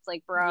 p.m. and it's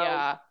like, bro,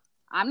 yeah.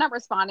 I'm not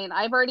responding.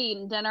 I've already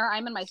eaten dinner.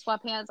 I'm in my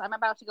sweatpants. I'm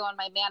about to go on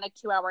my manic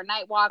 2-hour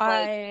night walk.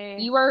 Like,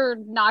 you are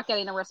not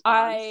getting a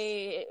response.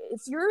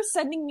 If you're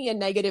sending me a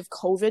negative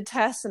COVID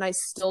test and I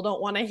still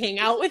don't want to hang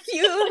out with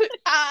you,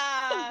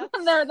 that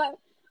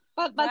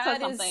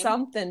is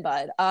something,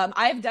 bud.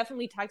 I've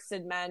definitely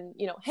texted men,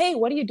 hey,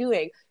 what are you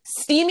doing?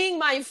 Steaming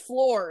my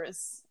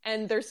floors.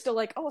 And they're still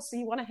like, oh, so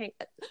you want to hang?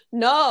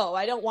 No,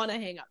 I don't want to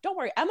hang out. Don't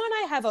worry. Emma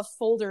and I have a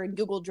folder in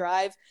Google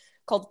Drive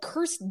called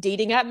Cursed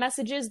Dating App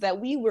Messages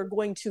that we were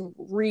going to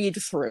read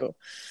through.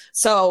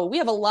 So we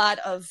have a lot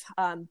of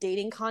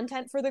dating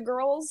content for the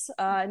girls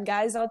and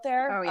guys out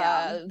there. Oh,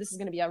 yeah. This is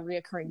going to be a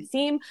reoccurring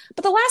theme.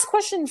 But the last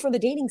question for the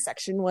dating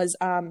section was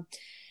how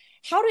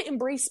to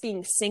embrace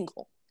being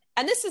single.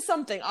 And this is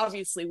something,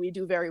 obviously, we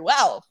do very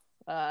well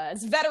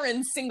as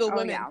veteran single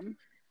women. Yeah.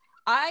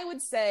 I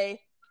would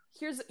say,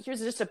 here's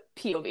just a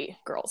POV,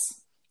 girls.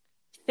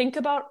 Think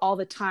about all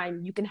the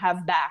time you can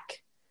have back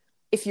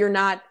if you're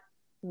not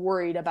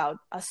worried about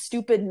a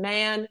stupid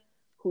man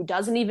who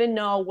doesn't even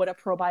know what a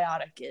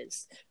probiotic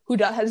is, who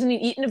hasn't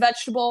eaten a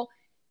vegetable,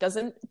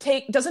 doesn't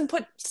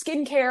put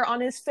skincare on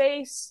his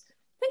face.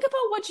 Think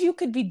about what you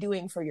could be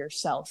doing for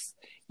yourself.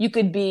 You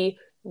could be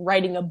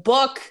writing a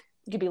book.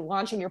 You could be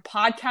launching your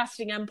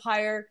podcasting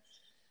empire.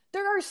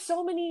 There are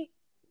so many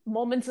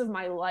moments of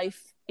my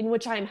life in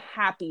which I'm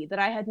happy that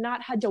I had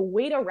not had to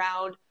wait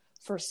around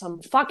for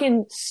some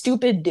fucking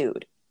stupid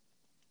dude.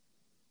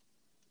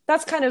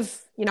 That's kind of,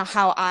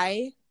 how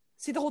I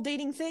see the whole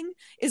dating thing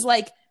is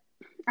like,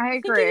 I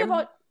agree. Thinking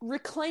about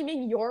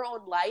reclaiming your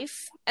own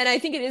life. And I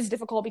think it is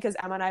difficult because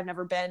Emma and I have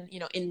never been,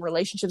 in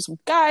relationships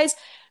with guys.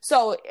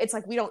 So it's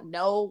like, we don't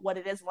know what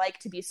it is like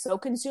to be so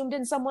consumed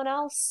in someone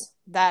else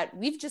that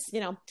we've just,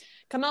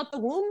 come out the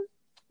womb.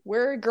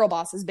 We're girl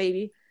bosses,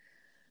 baby.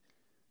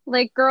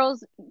 Like,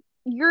 girls,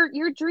 your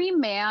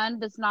dream man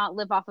does not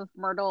live off of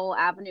Myrtle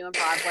Avenue and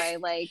Broadway.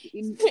 Like,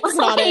 it's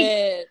not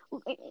it.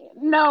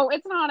 No,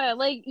 it's not it.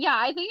 Like, yeah,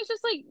 I think it's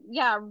just like,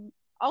 yeah.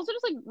 Also,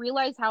 just like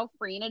realize how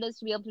freeing it is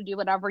to be able to do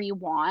whatever you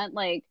want.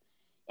 Like,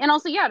 and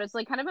also, yeah, just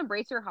like kind of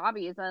embrace your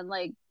hobbies and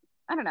like,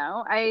 I don't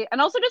know. And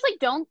also just like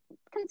don't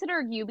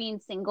consider you being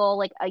single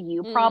like a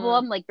you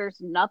problem. Like, there's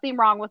nothing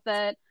wrong with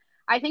it.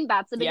 I think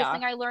that's the biggest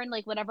thing I learned.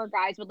 Like, whenever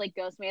guys would like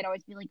ghost me, I'd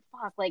always be like,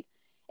 fuck, like,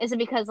 is it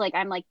because like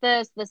I'm like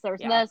this, there's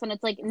this, and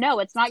it's like, no,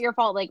 it's not your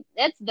fault. Like,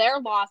 it's their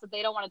loss if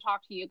they don't want to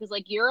talk to you because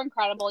like you're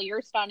incredible,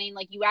 you're stunning,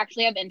 like you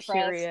actually have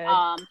interest. Period.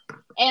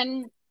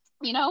 And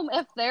you know,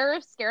 if they're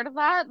scared of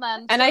that,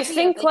 then And so I be it.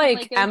 think They can, like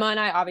like, Emma and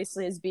I,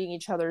 obviously as being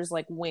each other's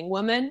like wing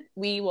women,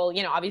 we will,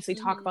 you know, obviously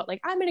talk mm-hmm. about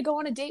like, I'm gonna go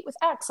on a date with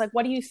X, like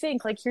what do you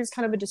think, like here's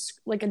kind of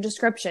a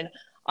description.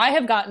 I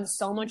have gotten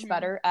so much Mm-hmm.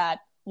 better at,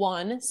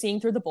 one, seeing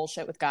through the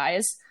bullshit with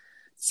guys,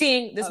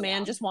 seeing this Oh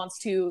man yeah. just wants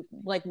to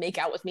like make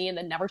out with me and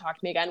then never talk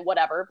to me again,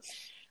 whatever,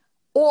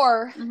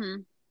 or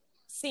Mm-hmm.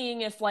 seeing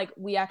if like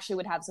we actually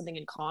would have something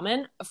in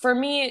common. For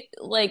me,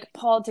 like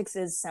politics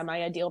is semi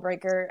a deal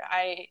breaker.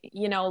 I,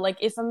 you know, like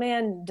if a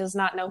man does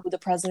not know who the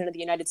president of the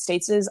United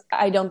States is,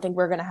 I don't think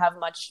we're going to have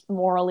much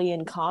morally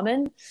in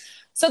common.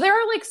 So there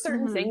are like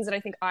certain Mm-hmm. things that I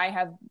think I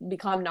have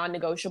become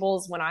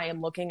non-negotiables when I am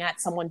looking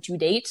at someone to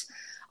date.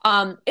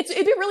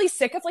 It'd be really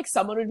sick if like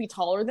someone would be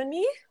taller than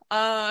me.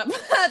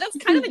 That's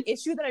kind of an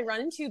issue that I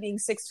run into being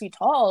 6 feet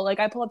tall.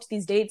 Like I pull up to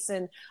these dates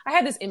and I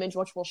had this image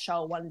which we'll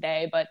show one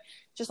day, but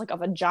just like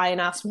of a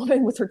giant ass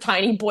woman with her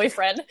tiny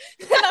boyfriend.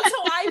 That's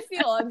how I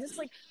feel. I'm just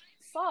like,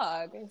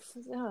 fuck.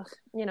 Ugh.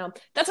 You know,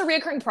 that's a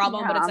reoccurring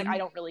problem, but it's Yeah. like I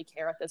don't really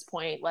care at this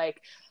point. Like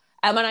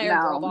Emma and I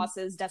are girl No.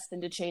 bosses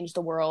destined to change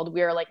the world.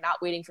 We are like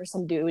not waiting for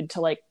some dude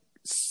to like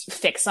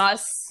fix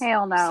us.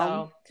 Hell no.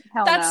 So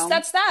Hell no.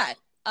 that's that.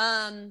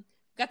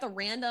 Got the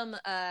random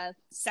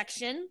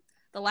section,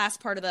 the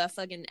last part of the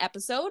fucking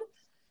episode.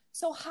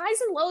 So highs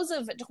and lows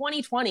of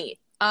 2020.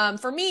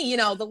 For me, you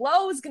know, the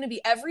low is going to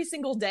be every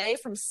single day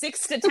from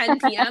 6 to 10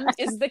 p.m.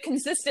 is the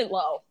consistent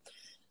low.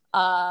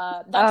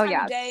 That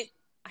time of day,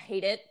 I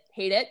hate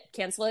it,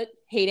 cancel it,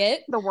 hate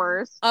it. The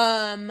worst.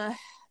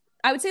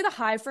 I would say the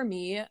high for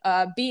me,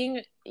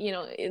 being, you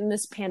know, in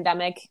this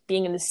pandemic,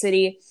 being in the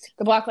city,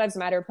 the Black Lives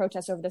Matter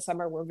protests over the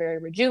summer were very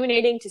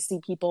rejuvenating to see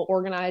people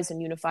organized and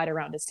unified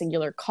around a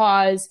singular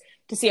cause,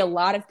 to see a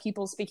lot of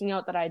people speaking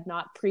out that I had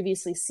not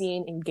previously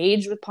seen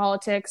engage with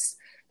politics.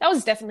 That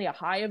was definitely a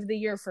high of the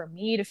year for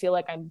me, to feel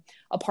like I'm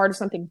a part of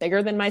something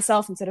bigger than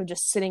myself instead of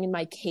just sitting in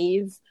my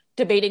cave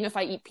debating if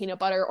I eat peanut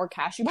butter or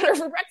cashew butter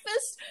for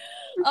breakfast.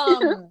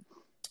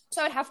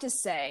 So I'd have to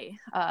say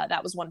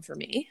that was one for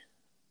me.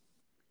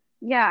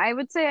 Yeah, I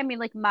would say, I mean,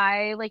 like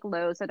my like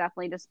lows have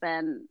definitely just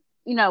been,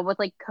 you know, with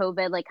like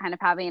COVID, like kind of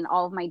having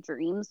all of my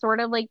dreams sort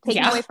of like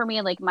taken Yeah. away from me,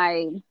 and like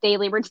my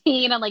daily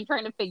routine and like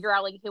trying to figure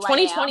out like who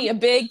I 2020, am. a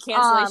big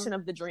cancellation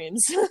of the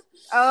dreams.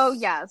 Oh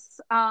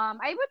yes.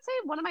 I would say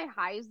one of my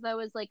highs though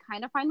is like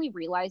kind of finally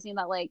realizing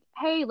that like,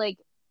 hey, like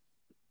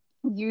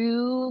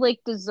you like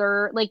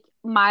deserve like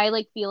my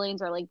like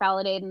feelings are like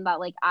validated and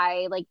that like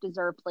I like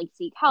deserve to like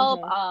seek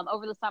help. Mm-hmm.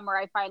 Over the summer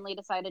I finally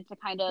decided to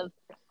kind of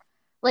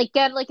like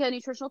get like a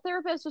nutritional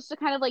therapist just to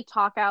kind of like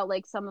talk out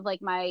like some of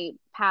like my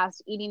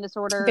past eating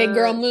Big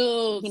girl disorder,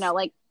 move. you know,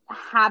 like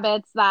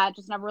habits that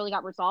just never really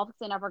got resolved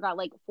because I never got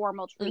like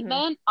formal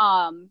treatment.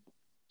 Mm-hmm.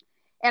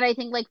 And I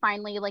think like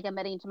finally like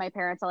admitting to my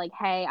parents that like,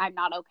 hey, I'm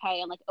not okay,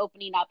 and like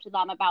opening up to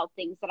them about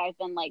things that I've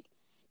been like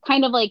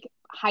kind of like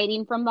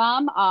hiding from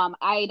them.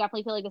 I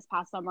definitely feel like this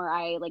past summer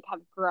I like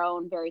have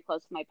grown very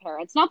close to my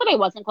parents. Not that I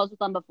wasn't close with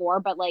them before,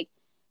 but like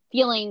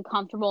feeling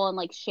comfortable and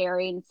like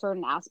sharing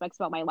certain aspects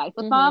about my life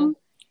with them.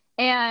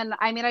 And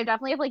I mean, I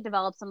definitely have like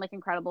developed some like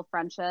incredible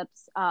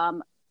friendships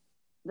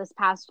this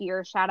past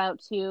year. Shout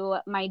out to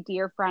my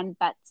dear friend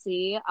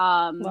Betsy.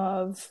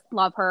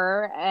 Love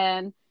her.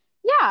 And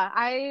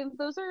yeah,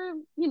 those are,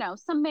 you know,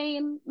 some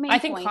main I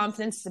think points.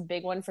 confidence is a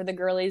big one for the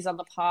girlies on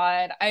the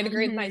pod. I'd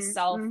agree with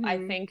myself.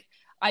 I think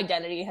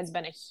identity has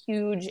been a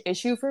huge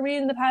issue for me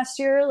in the past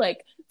year.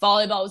 Like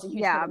volleyball was a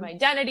huge part of my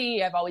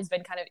identity. I've always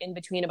been kind of in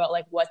between about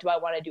like, what do I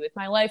want to do with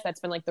my life?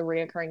 That's been like the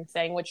reoccurring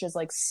thing, which is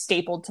like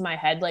stapled to my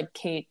head. Like,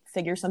 Kate,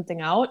 figure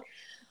something out.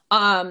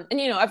 And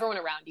you know, everyone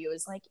around you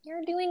is like,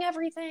 you're doing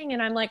everything.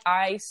 And I'm like,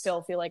 I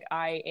still feel like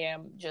I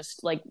am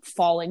just like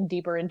falling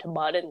deeper into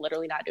mud and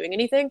literally not doing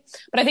anything.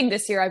 But I think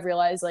this year I've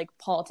realized like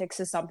politics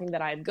is something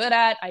that I'm good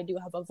at. I do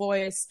have a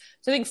voice.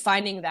 So I think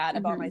finding that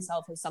about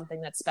myself is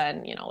something that's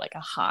been, you know, like a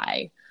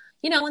high.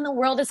 You know, when the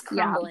world is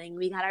crumbling,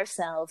 we got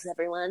ourselves,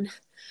 everyone.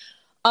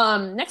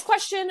 Next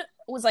question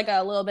was like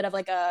a little bit of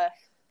like a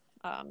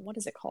what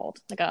is it called?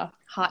 Like a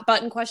hot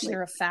button question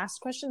or a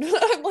fast question?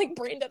 I'm like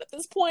brain dead at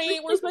this point.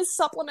 Where's my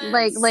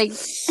supplements?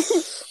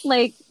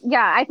 Like,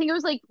 yeah, I think it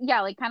was like,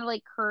 yeah, like kind of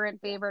like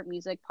current favorite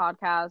music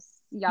podcasts,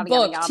 yada,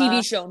 book, yada, yada.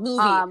 TV show,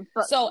 movie.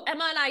 So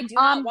Emma and I do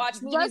not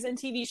watch movies and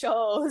TV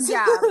shows.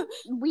 Yeah,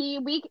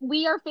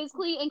 we are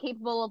physically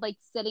incapable of like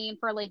sitting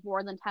for like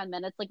more than 10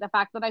 minutes. Like the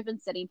fact that I've been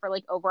sitting for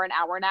like over an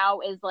hour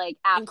now is like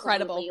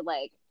absolutely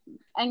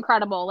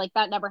incredible. Like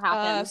that never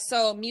happened.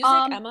 So music,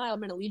 Emma, I'm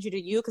going to lead you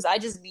to you because I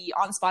just be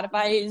on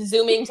Spotify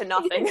zooming to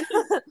nothing.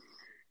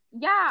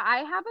 Yeah,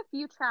 I have a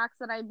few tracks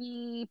that I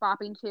be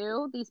bopping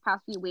to these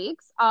past few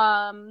weeks.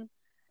 And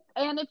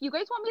if you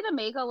guys want me to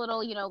make a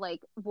little, you know,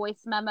 like voice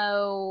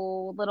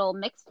memo, little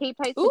mixtape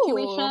type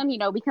situation, you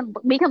know, we can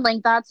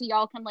link that so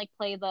y'all can like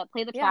play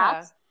the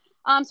tracks.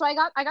 So I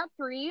got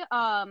three.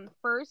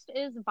 First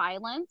is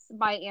Violence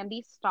by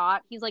Andy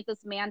Stott. He's like this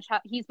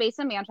he's based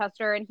in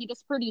Manchester and he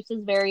just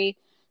produces very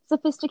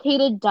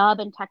sophisticated dub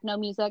and techno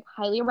music.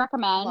 Highly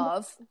recommend.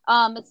 Love.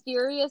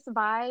 Mysterious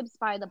Vibes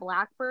by the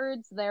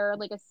Blackbirds. They're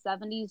like a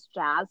 70s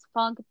jazz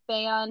funk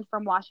band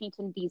from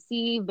Washington,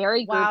 D.C.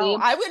 Very groovy. Wow,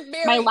 I would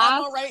marry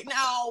Emma right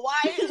now.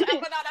 Why is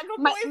Emma not have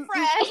a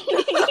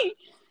boyfriend?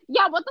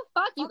 Yeah, what the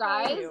fuck, you Fuck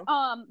guys? you.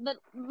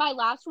 My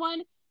last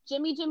one,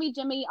 Jimmy Jimmy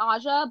Jimmy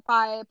Aja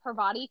by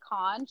Parvati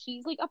Khan.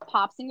 She's like a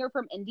pop singer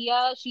from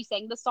India. She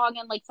sang the song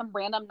in like some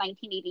random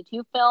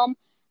 1982 film.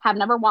 Have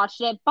never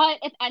watched it, but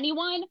if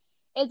anyone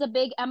is a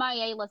big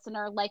MIA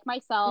listener like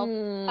myself,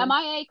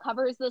 MIA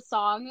covers the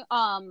song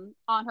on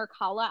her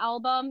Kala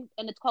album,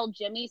 and it's called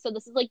Jimmy. So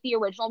this is like the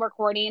original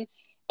recording.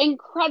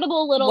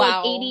 Incredible little like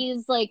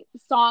 80s like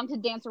song to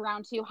dance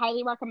around to.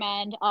 Highly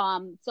recommend.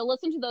 So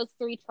listen to those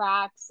 3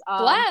 tracks.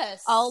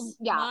 Bless.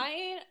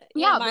 Mine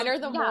are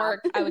the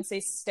more, I would say,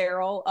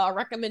 sterile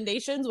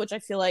recommendations, which I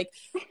feel like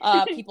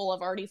people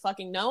have already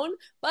fucking known.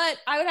 But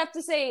I would have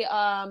to say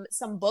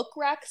some book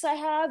recs I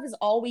have is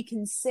All We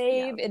Can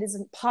Save. It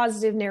is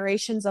positive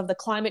narrations of the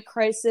climate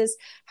crisis,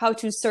 how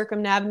to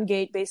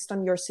circumnavigate based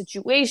on your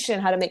situation,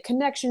 how to make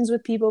connections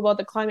with people about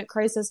the climate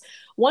crisis.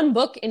 One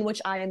book in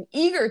which I am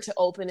eager to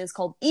open is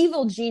called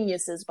Evil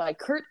Geniuses by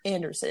Kurt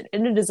Anderson,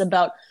 and it is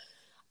about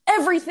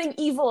everything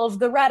evil of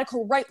the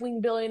radical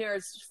right-wing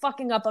billionaires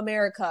fucking up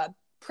America.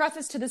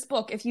 Preface to this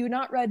book, if you've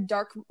not read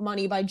Dark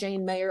Money by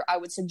Jane Mayer, I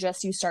would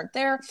suggest you start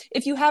there.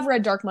 If you have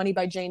read Dark Money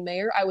by Jane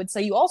Mayer, I would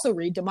say you also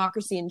read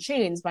Democracy in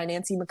Chains by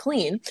Nancy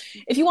MacLean.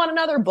 If you want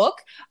another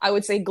book, I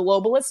would say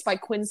Globalists by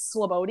Quinn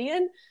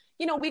Slobodian.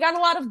 You know, we got a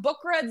lot of book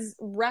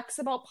recs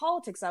about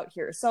politics out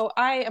here. So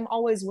I am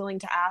always willing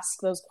to ask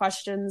those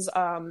questions,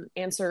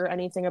 answer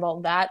anything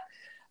about that.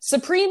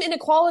 Supreme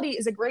Inequality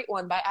is a great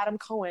one by Adam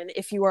Cohen.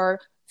 If you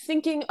are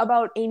thinking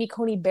about Amy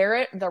Coney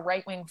Barrett, the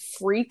right-wing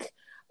freak.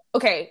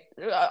 Okay,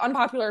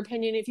 unpopular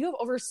opinion. If you have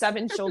over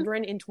 7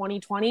 children in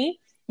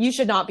 2020, you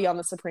should not be on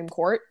the Supreme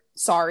Court.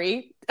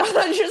 Sorry.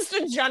 Just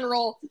a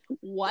general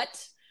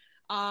what?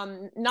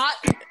 Insane.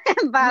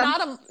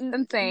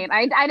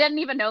 I didn't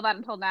even know that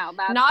until now.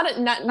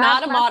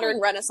 Not a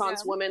modern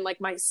Renaissance woman like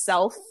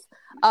myself.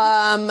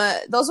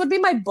 Those would be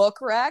my book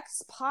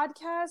recs.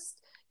 Podcast.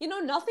 You know,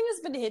 nothing has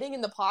been hitting in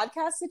the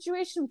podcast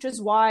situation, which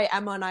is why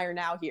Emma and I are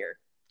now here.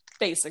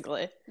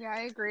 Basically. Yeah,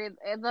 I agree.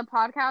 The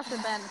podcast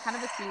has been kind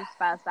of a snooze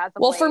fest as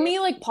of Well, late. for me,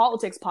 like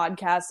politics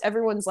podcasts,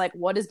 everyone's like,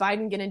 what is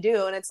Biden gonna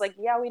do? And it's like,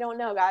 yeah, we don't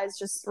know, guys.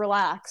 Just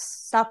relax.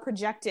 Stop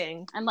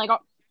projecting. And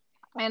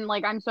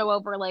I'm so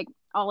over like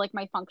all like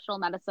my functional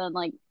medicine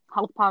like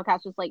health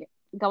podcasts just like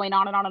going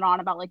on and on and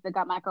on about like the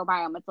gut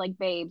microbiome. It's like,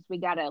 babes, we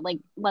get it. Like,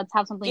 let's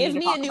have something. Give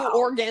me a new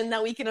organ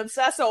that we can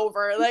obsess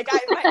over. Like,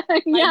 my gut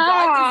is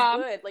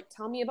good. Like,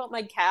 tell me about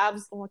my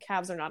calves. Well,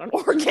 calves are not an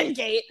organ,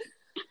 Kate.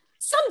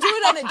 Some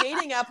dude on a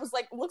dating app was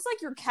like, looks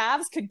like your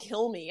calves could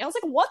kill me. I was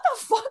like, what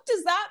the fuck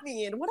does that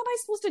mean? What am I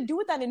supposed to do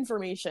with that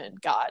information?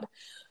 God.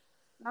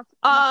 That's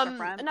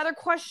different. Another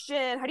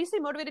question, how do you stay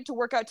motivated to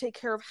work out, take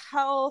care of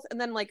health?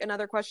 And then like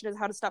another question is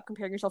how to stop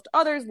comparing yourself to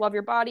others, love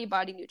your body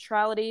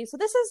neutrality. So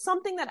this is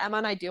something that Emma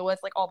and I deal with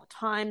like all the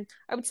time.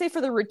 I would say for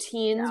the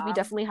routines, we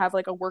definitely have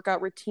like a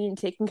workout routine,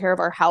 taking care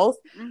of our health.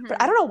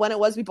 But I don't know when it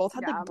was, we both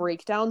had like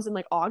breakdowns in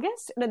like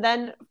August. And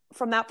then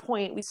from that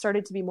point, we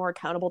started to be more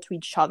accountable to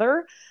each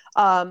other.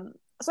 So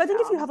I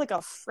think if you have like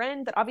a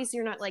friend that obviously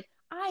you're not like,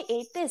 I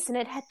ate this and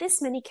it had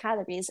this many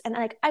calories and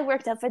like I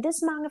worked out for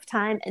this amount of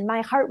time and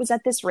my heart was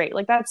at this rate.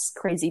 Like that's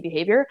crazy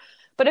behavior.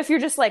 But if you're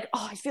just like,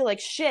 oh, I feel like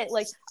shit,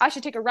 like I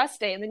should take a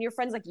rest day. And then your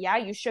friend's like, yeah,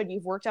 you should.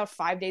 You've worked out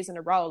 5 days in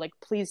a row. Like,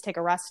 please take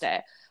a rest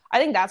day. I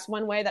think that's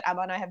one way that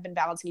Emma and I have been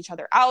balancing each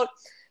other out.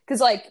 Cause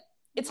like,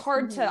 it's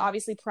hard to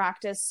obviously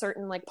practice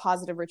certain like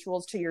positive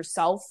rituals to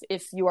yourself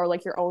if you are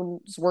like your own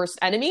worst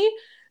enemy.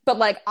 But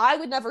like, I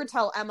would never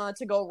tell Emma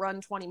to go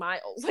run 20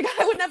 miles. Like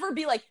I would never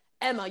be like,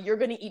 Emma, you're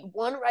going to eat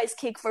 1 rice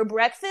cake for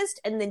breakfast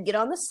and then get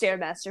on the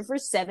Stairmaster for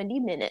 70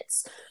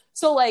 minutes.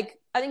 So, like,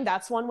 I think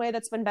that's one way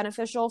that's been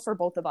beneficial for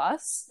both of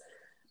us.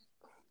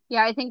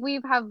 Yeah, I think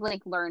we've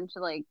like learned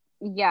to like,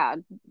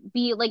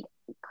 be like,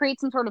 create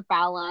some sort of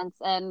balance.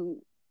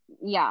 And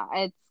yeah,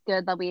 it's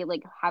good that we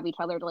like have each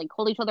other to like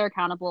hold each other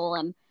accountable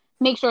and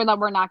make sure that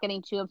we're not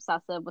getting too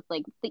obsessive with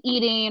like the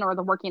eating or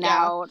the working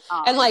out.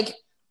 And like,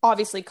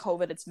 obviously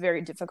COVID, it's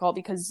very difficult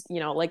because, you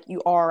know, like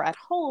you are at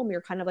home, you're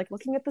kind of like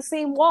looking at the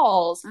same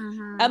walls.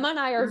 Emma and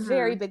I are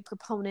very big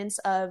proponents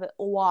of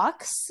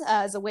walks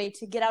as a way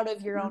to get out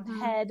of your own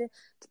head,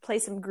 to play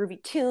some groovy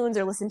tunes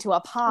or listen to a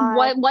pod.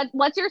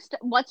 What's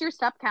your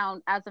step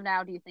count as of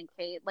now, do you think,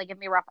 Kate? Like, give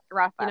me a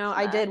rough You know,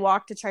 I did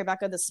walk to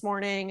Tribeca this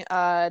morning.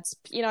 It's,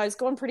 you know, it's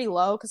going pretty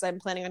low because I'm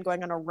planning on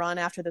going on a run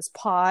after this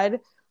pod.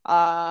 Right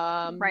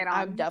on.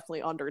 I'm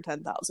definitely under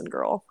 10,000,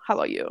 girl. How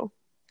about you?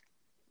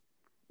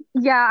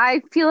 Yeah,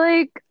 I feel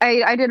like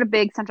I did a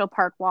big Central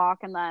Park walk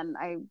and then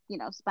I, you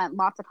know, spent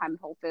lots of time in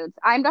Whole Foods.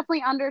 I'm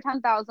definitely under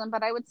 10,000,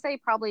 but I would say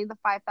probably the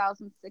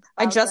 5,000, 6,000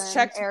 I just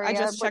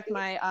checked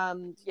my,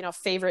 you know,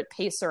 favorite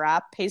Pacer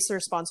app.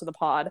 Pacer sponsor the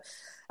pod.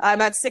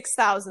 I'm at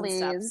 6,000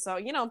 steps. So,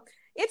 you know,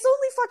 It's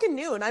only fucking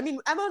noon. I mean,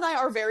 Emma and I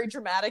are very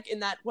dramatic in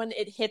that when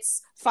it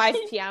hits 5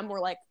 p.m., we're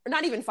like, or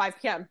not even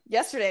 5 p.m.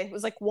 Yesterday it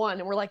was like 1,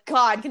 and we're like,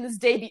 God, can this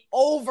day be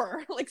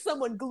over? Like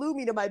someone glue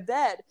me to my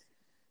bed.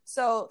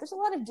 So there's a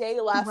lot of day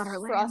left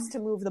for us to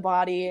move the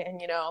body and,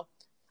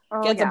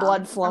 get the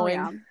blood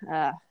flowing,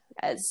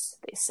 as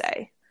they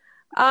say.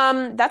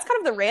 That's kind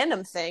of the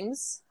random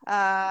things. We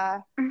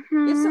have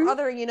some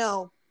other,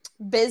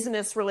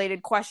 business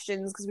related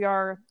questions because we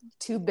are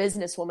 2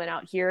 businesswomen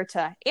out here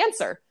to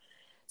answer.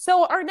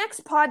 So our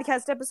next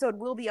podcast episode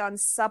will be on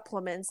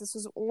supplements. This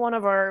was one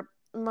of our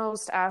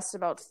most asked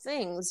about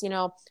things.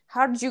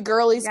 How did you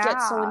girlies get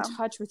so in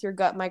touch with your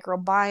gut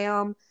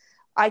microbiome?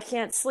 I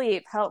can't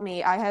sleep. Help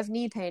me. I have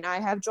knee pain.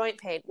 I have joint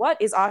pain. What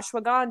is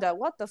ashwagandha?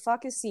 What the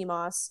fuck is sea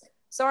moss?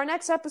 So our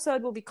next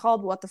episode will be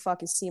called What the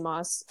Fuck is Sea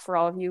Moss, for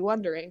all of you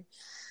wondering.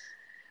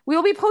 We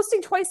will be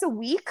posting twice a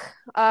week.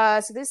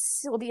 So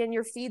this will be in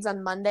your feeds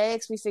on Monday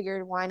because we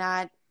figured why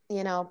not,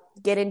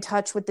 get in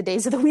touch with the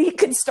days of the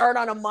week and start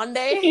on a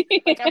Monday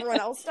like everyone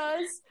else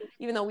does,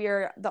 even though we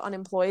are the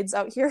unemployeds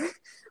out here.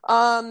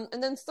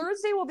 And then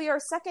Thursday will be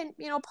our second,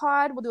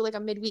 pod. We'll do like a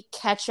midweek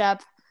catch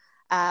up.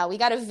 We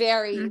got a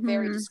very,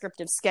 very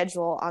descriptive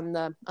schedule on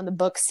the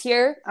books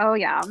here. Oh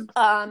yeah.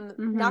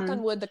 Knock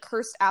on wood, the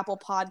cursed Apple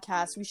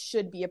podcast. We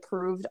should be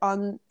approved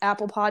on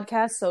Apple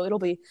Podcasts, so it'll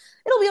be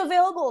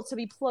available to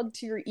be plugged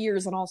to your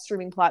ears on all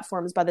streaming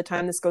platforms by the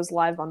time this goes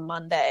live on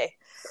Monday.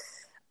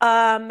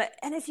 And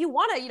if you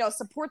want to,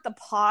 support the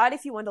pod,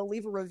 if you want to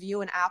leave a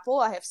review in Apple,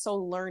 I have so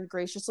learned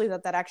graciously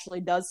that actually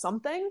does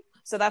something.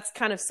 So that's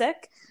kind of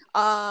sick.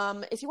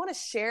 If you want to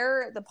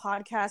share the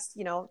podcast,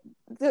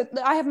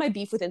 I have my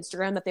beef with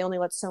Instagram that they only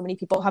let so many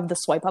people have the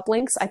swipe up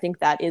links. I think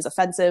that is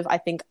offensive. I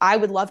think I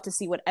would love to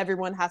see what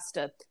everyone has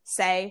to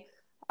say.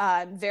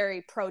 I'm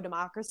very pro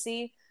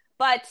democracy.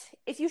 But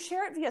if you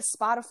share it via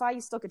Spotify,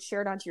 you still could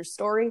share it onto your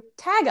story.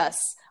 Tag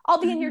us. I'll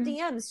be in your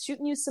DMs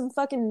shooting you some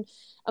fucking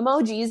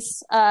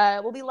emojis.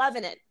 We'll be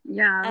loving it.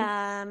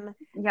 Yeah.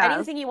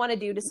 Anything you want to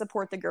do to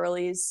support the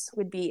girlies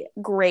would be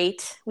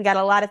great. We got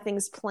a lot of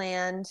things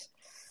planned.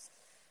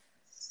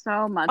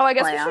 So much. Oh, I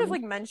guess we should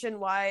have mentioned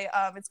why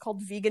it's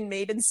called Vegan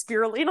Maid and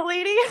Spirulina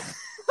Lady.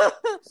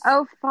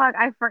 Oh fuck,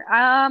 I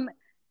forgot.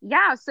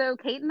 Yeah, so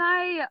Kate and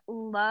I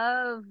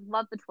love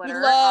the Twitter. We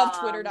love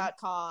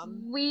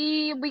Twitter.com.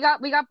 We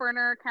got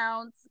burner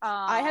accounts.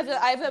 I have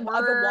a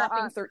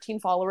whopping 13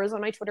 followers on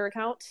my Twitter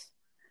account.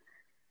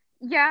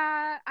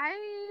 Yeah,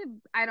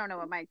 I don't know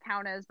what my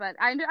account is, but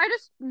I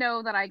just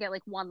know that I get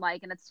like 1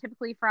 like, and it's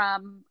typically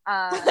from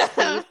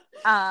Kate.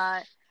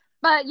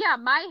 But yeah,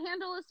 my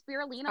handle is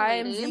Spirulina Lady. I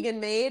am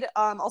Vegan Maid,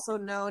 also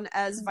known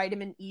as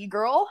Vitamin E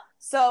Girl.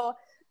 So.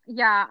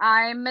 Yeah,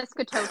 I'm Miss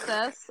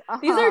Ketosis.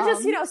 These are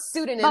just,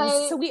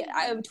 pseudonyms. So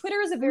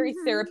Twitter is a very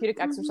therapeutic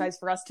exercise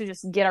for us to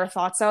just get our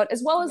thoughts out,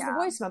 as well as the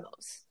voice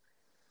memos.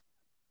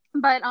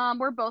 But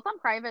we're both on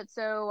private,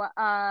 so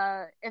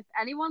if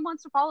anyone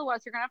wants to follow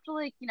us, you're gonna have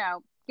to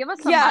give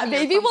us some money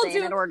maybe we'll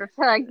do in order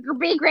to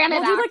be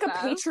granted we'll access. do like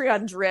a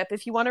Patreon drip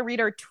if you want to read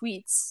our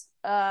tweets.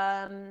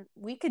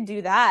 We could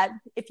do that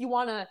if you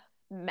want to.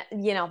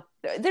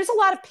 There's a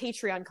lot of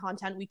Patreon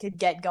content we could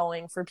get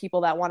going for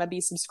people that want to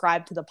be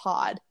subscribed to the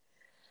pod.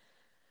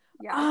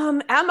 Yeah.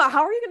 Emma,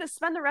 how are you going to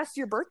spend the rest of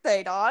your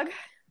birthday, dog?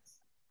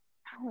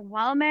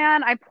 Well,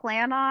 man, I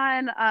plan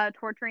on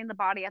torturing the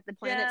body at the gym.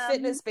 Planet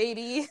Fitness,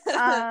 baby.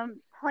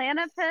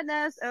 Planet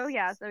Fitness. Oh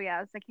yes.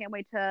 I can't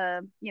wait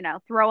to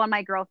throw on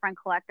my girlfriend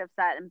collective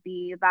set and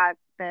be that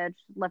bitch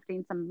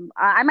lifting some.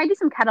 I might do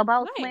some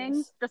kettlebell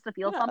swings just to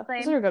feel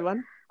something. Those are a good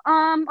one.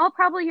 I'll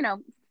probably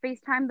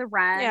FaceTime the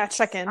rent. Yeah,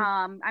 check in.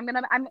 I'm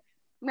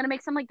gonna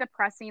make some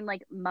depressing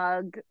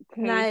mug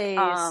cake.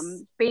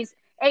 Nice.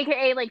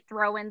 AKA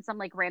throw in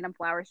some random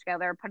flowers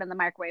together, put in the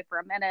microwave for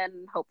a minute,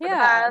 and hope for the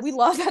best. We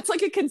love that's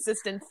a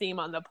consistent theme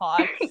on the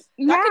pod.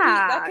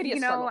 That could be a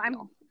struggle.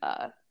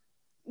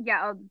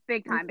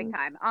 Big time.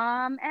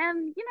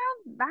 And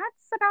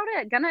that's about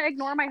it. Gonna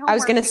ignore my homework. I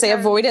was gonna say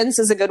avoidance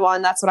is a good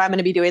one. That's what I'm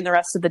gonna be doing the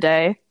rest of the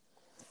day.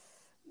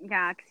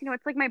 Yeah, because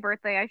it's my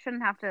birthday. I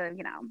shouldn't have to,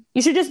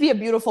 You should just be a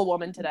beautiful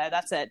woman today.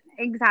 That's it.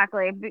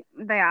 Exactly.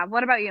 Yeah.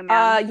 What about you,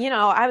 man?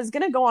 I was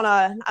gonna go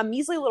on a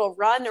measly little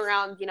run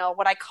around,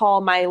 what I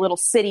call my little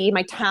city,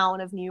 my town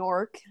of New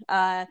York.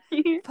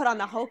 Put on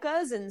the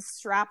hokas and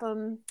strap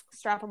them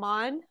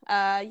on.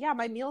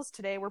 My meals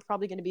today were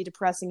probably going to be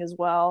depressing as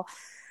well.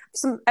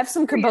 I have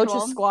some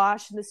kombucha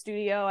squash in the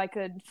studio. I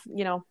could,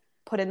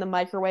 put in the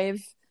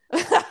microwave.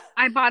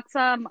 I bought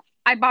some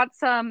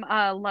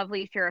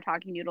lovely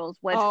shirataki noodles,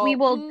 which we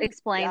will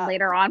explain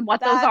later on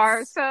what those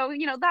are. So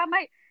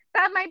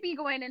that might be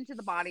going into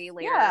the body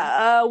later.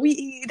 Yeah,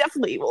 we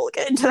definitely will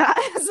get into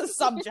that as a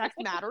subject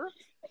matter.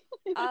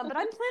 But I'm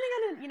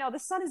planning on the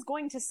sun is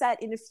going to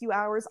set in a few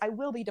hours. I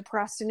will be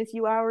depressed in a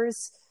few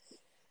hours,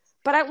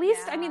 but at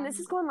least this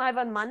is going live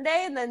on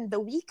Monday, and then the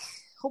week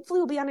hopefully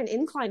will be on an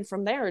incline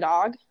from there,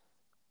 dog.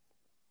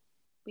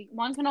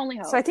 One can only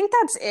hope. So I think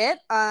that's it.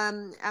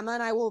 Emma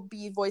and I will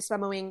be voice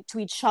memoing to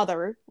each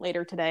other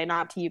later today,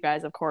 not to you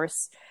guys, of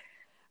course.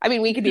 I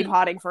mean, we could be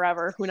potting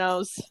forever. Who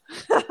knows?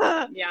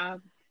 Yeah.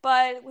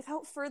 But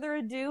without further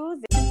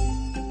ado,